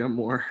this idea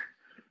more.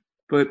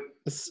 But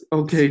Es-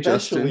 okay,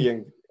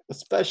 Justin.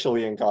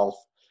 especially in golf.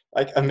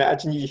 Like,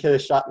 imagine you hit a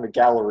shot in the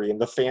gallery and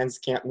the fans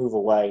can't move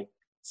away.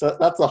 So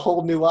that's a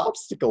whole new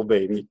obstacle,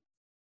 baby.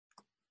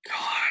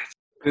 God,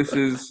 this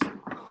is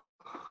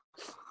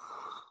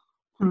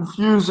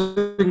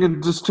confusing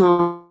and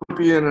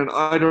dystopian, and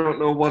I don't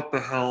know what the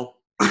hell.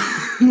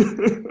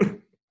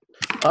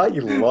 I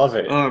love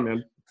it. Oh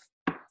man.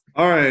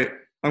 All right.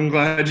 I'm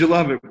glad you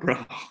love it,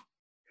 bro.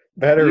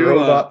 Better You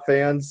robot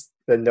fans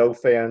than no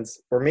fans,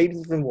 or maybe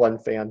even one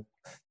fan.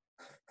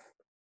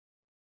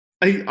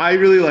 I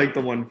really like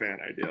the one fan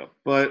idea.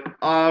 But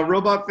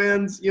robot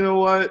fans, you know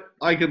what?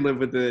 I could live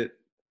with it.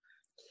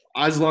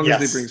 As long as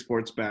they bring Yes,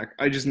 sports back.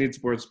 I just need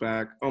sports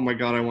back. Oh my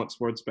god, I want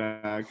sports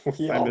back.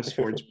 we I all miss do.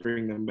 sports.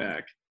 Bring them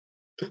back.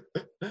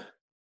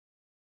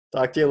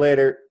 Talk to you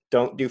later.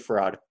 Don't do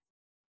fraud.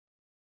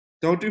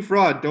 Don't do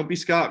fraud. Don't be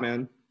Scott,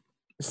 man.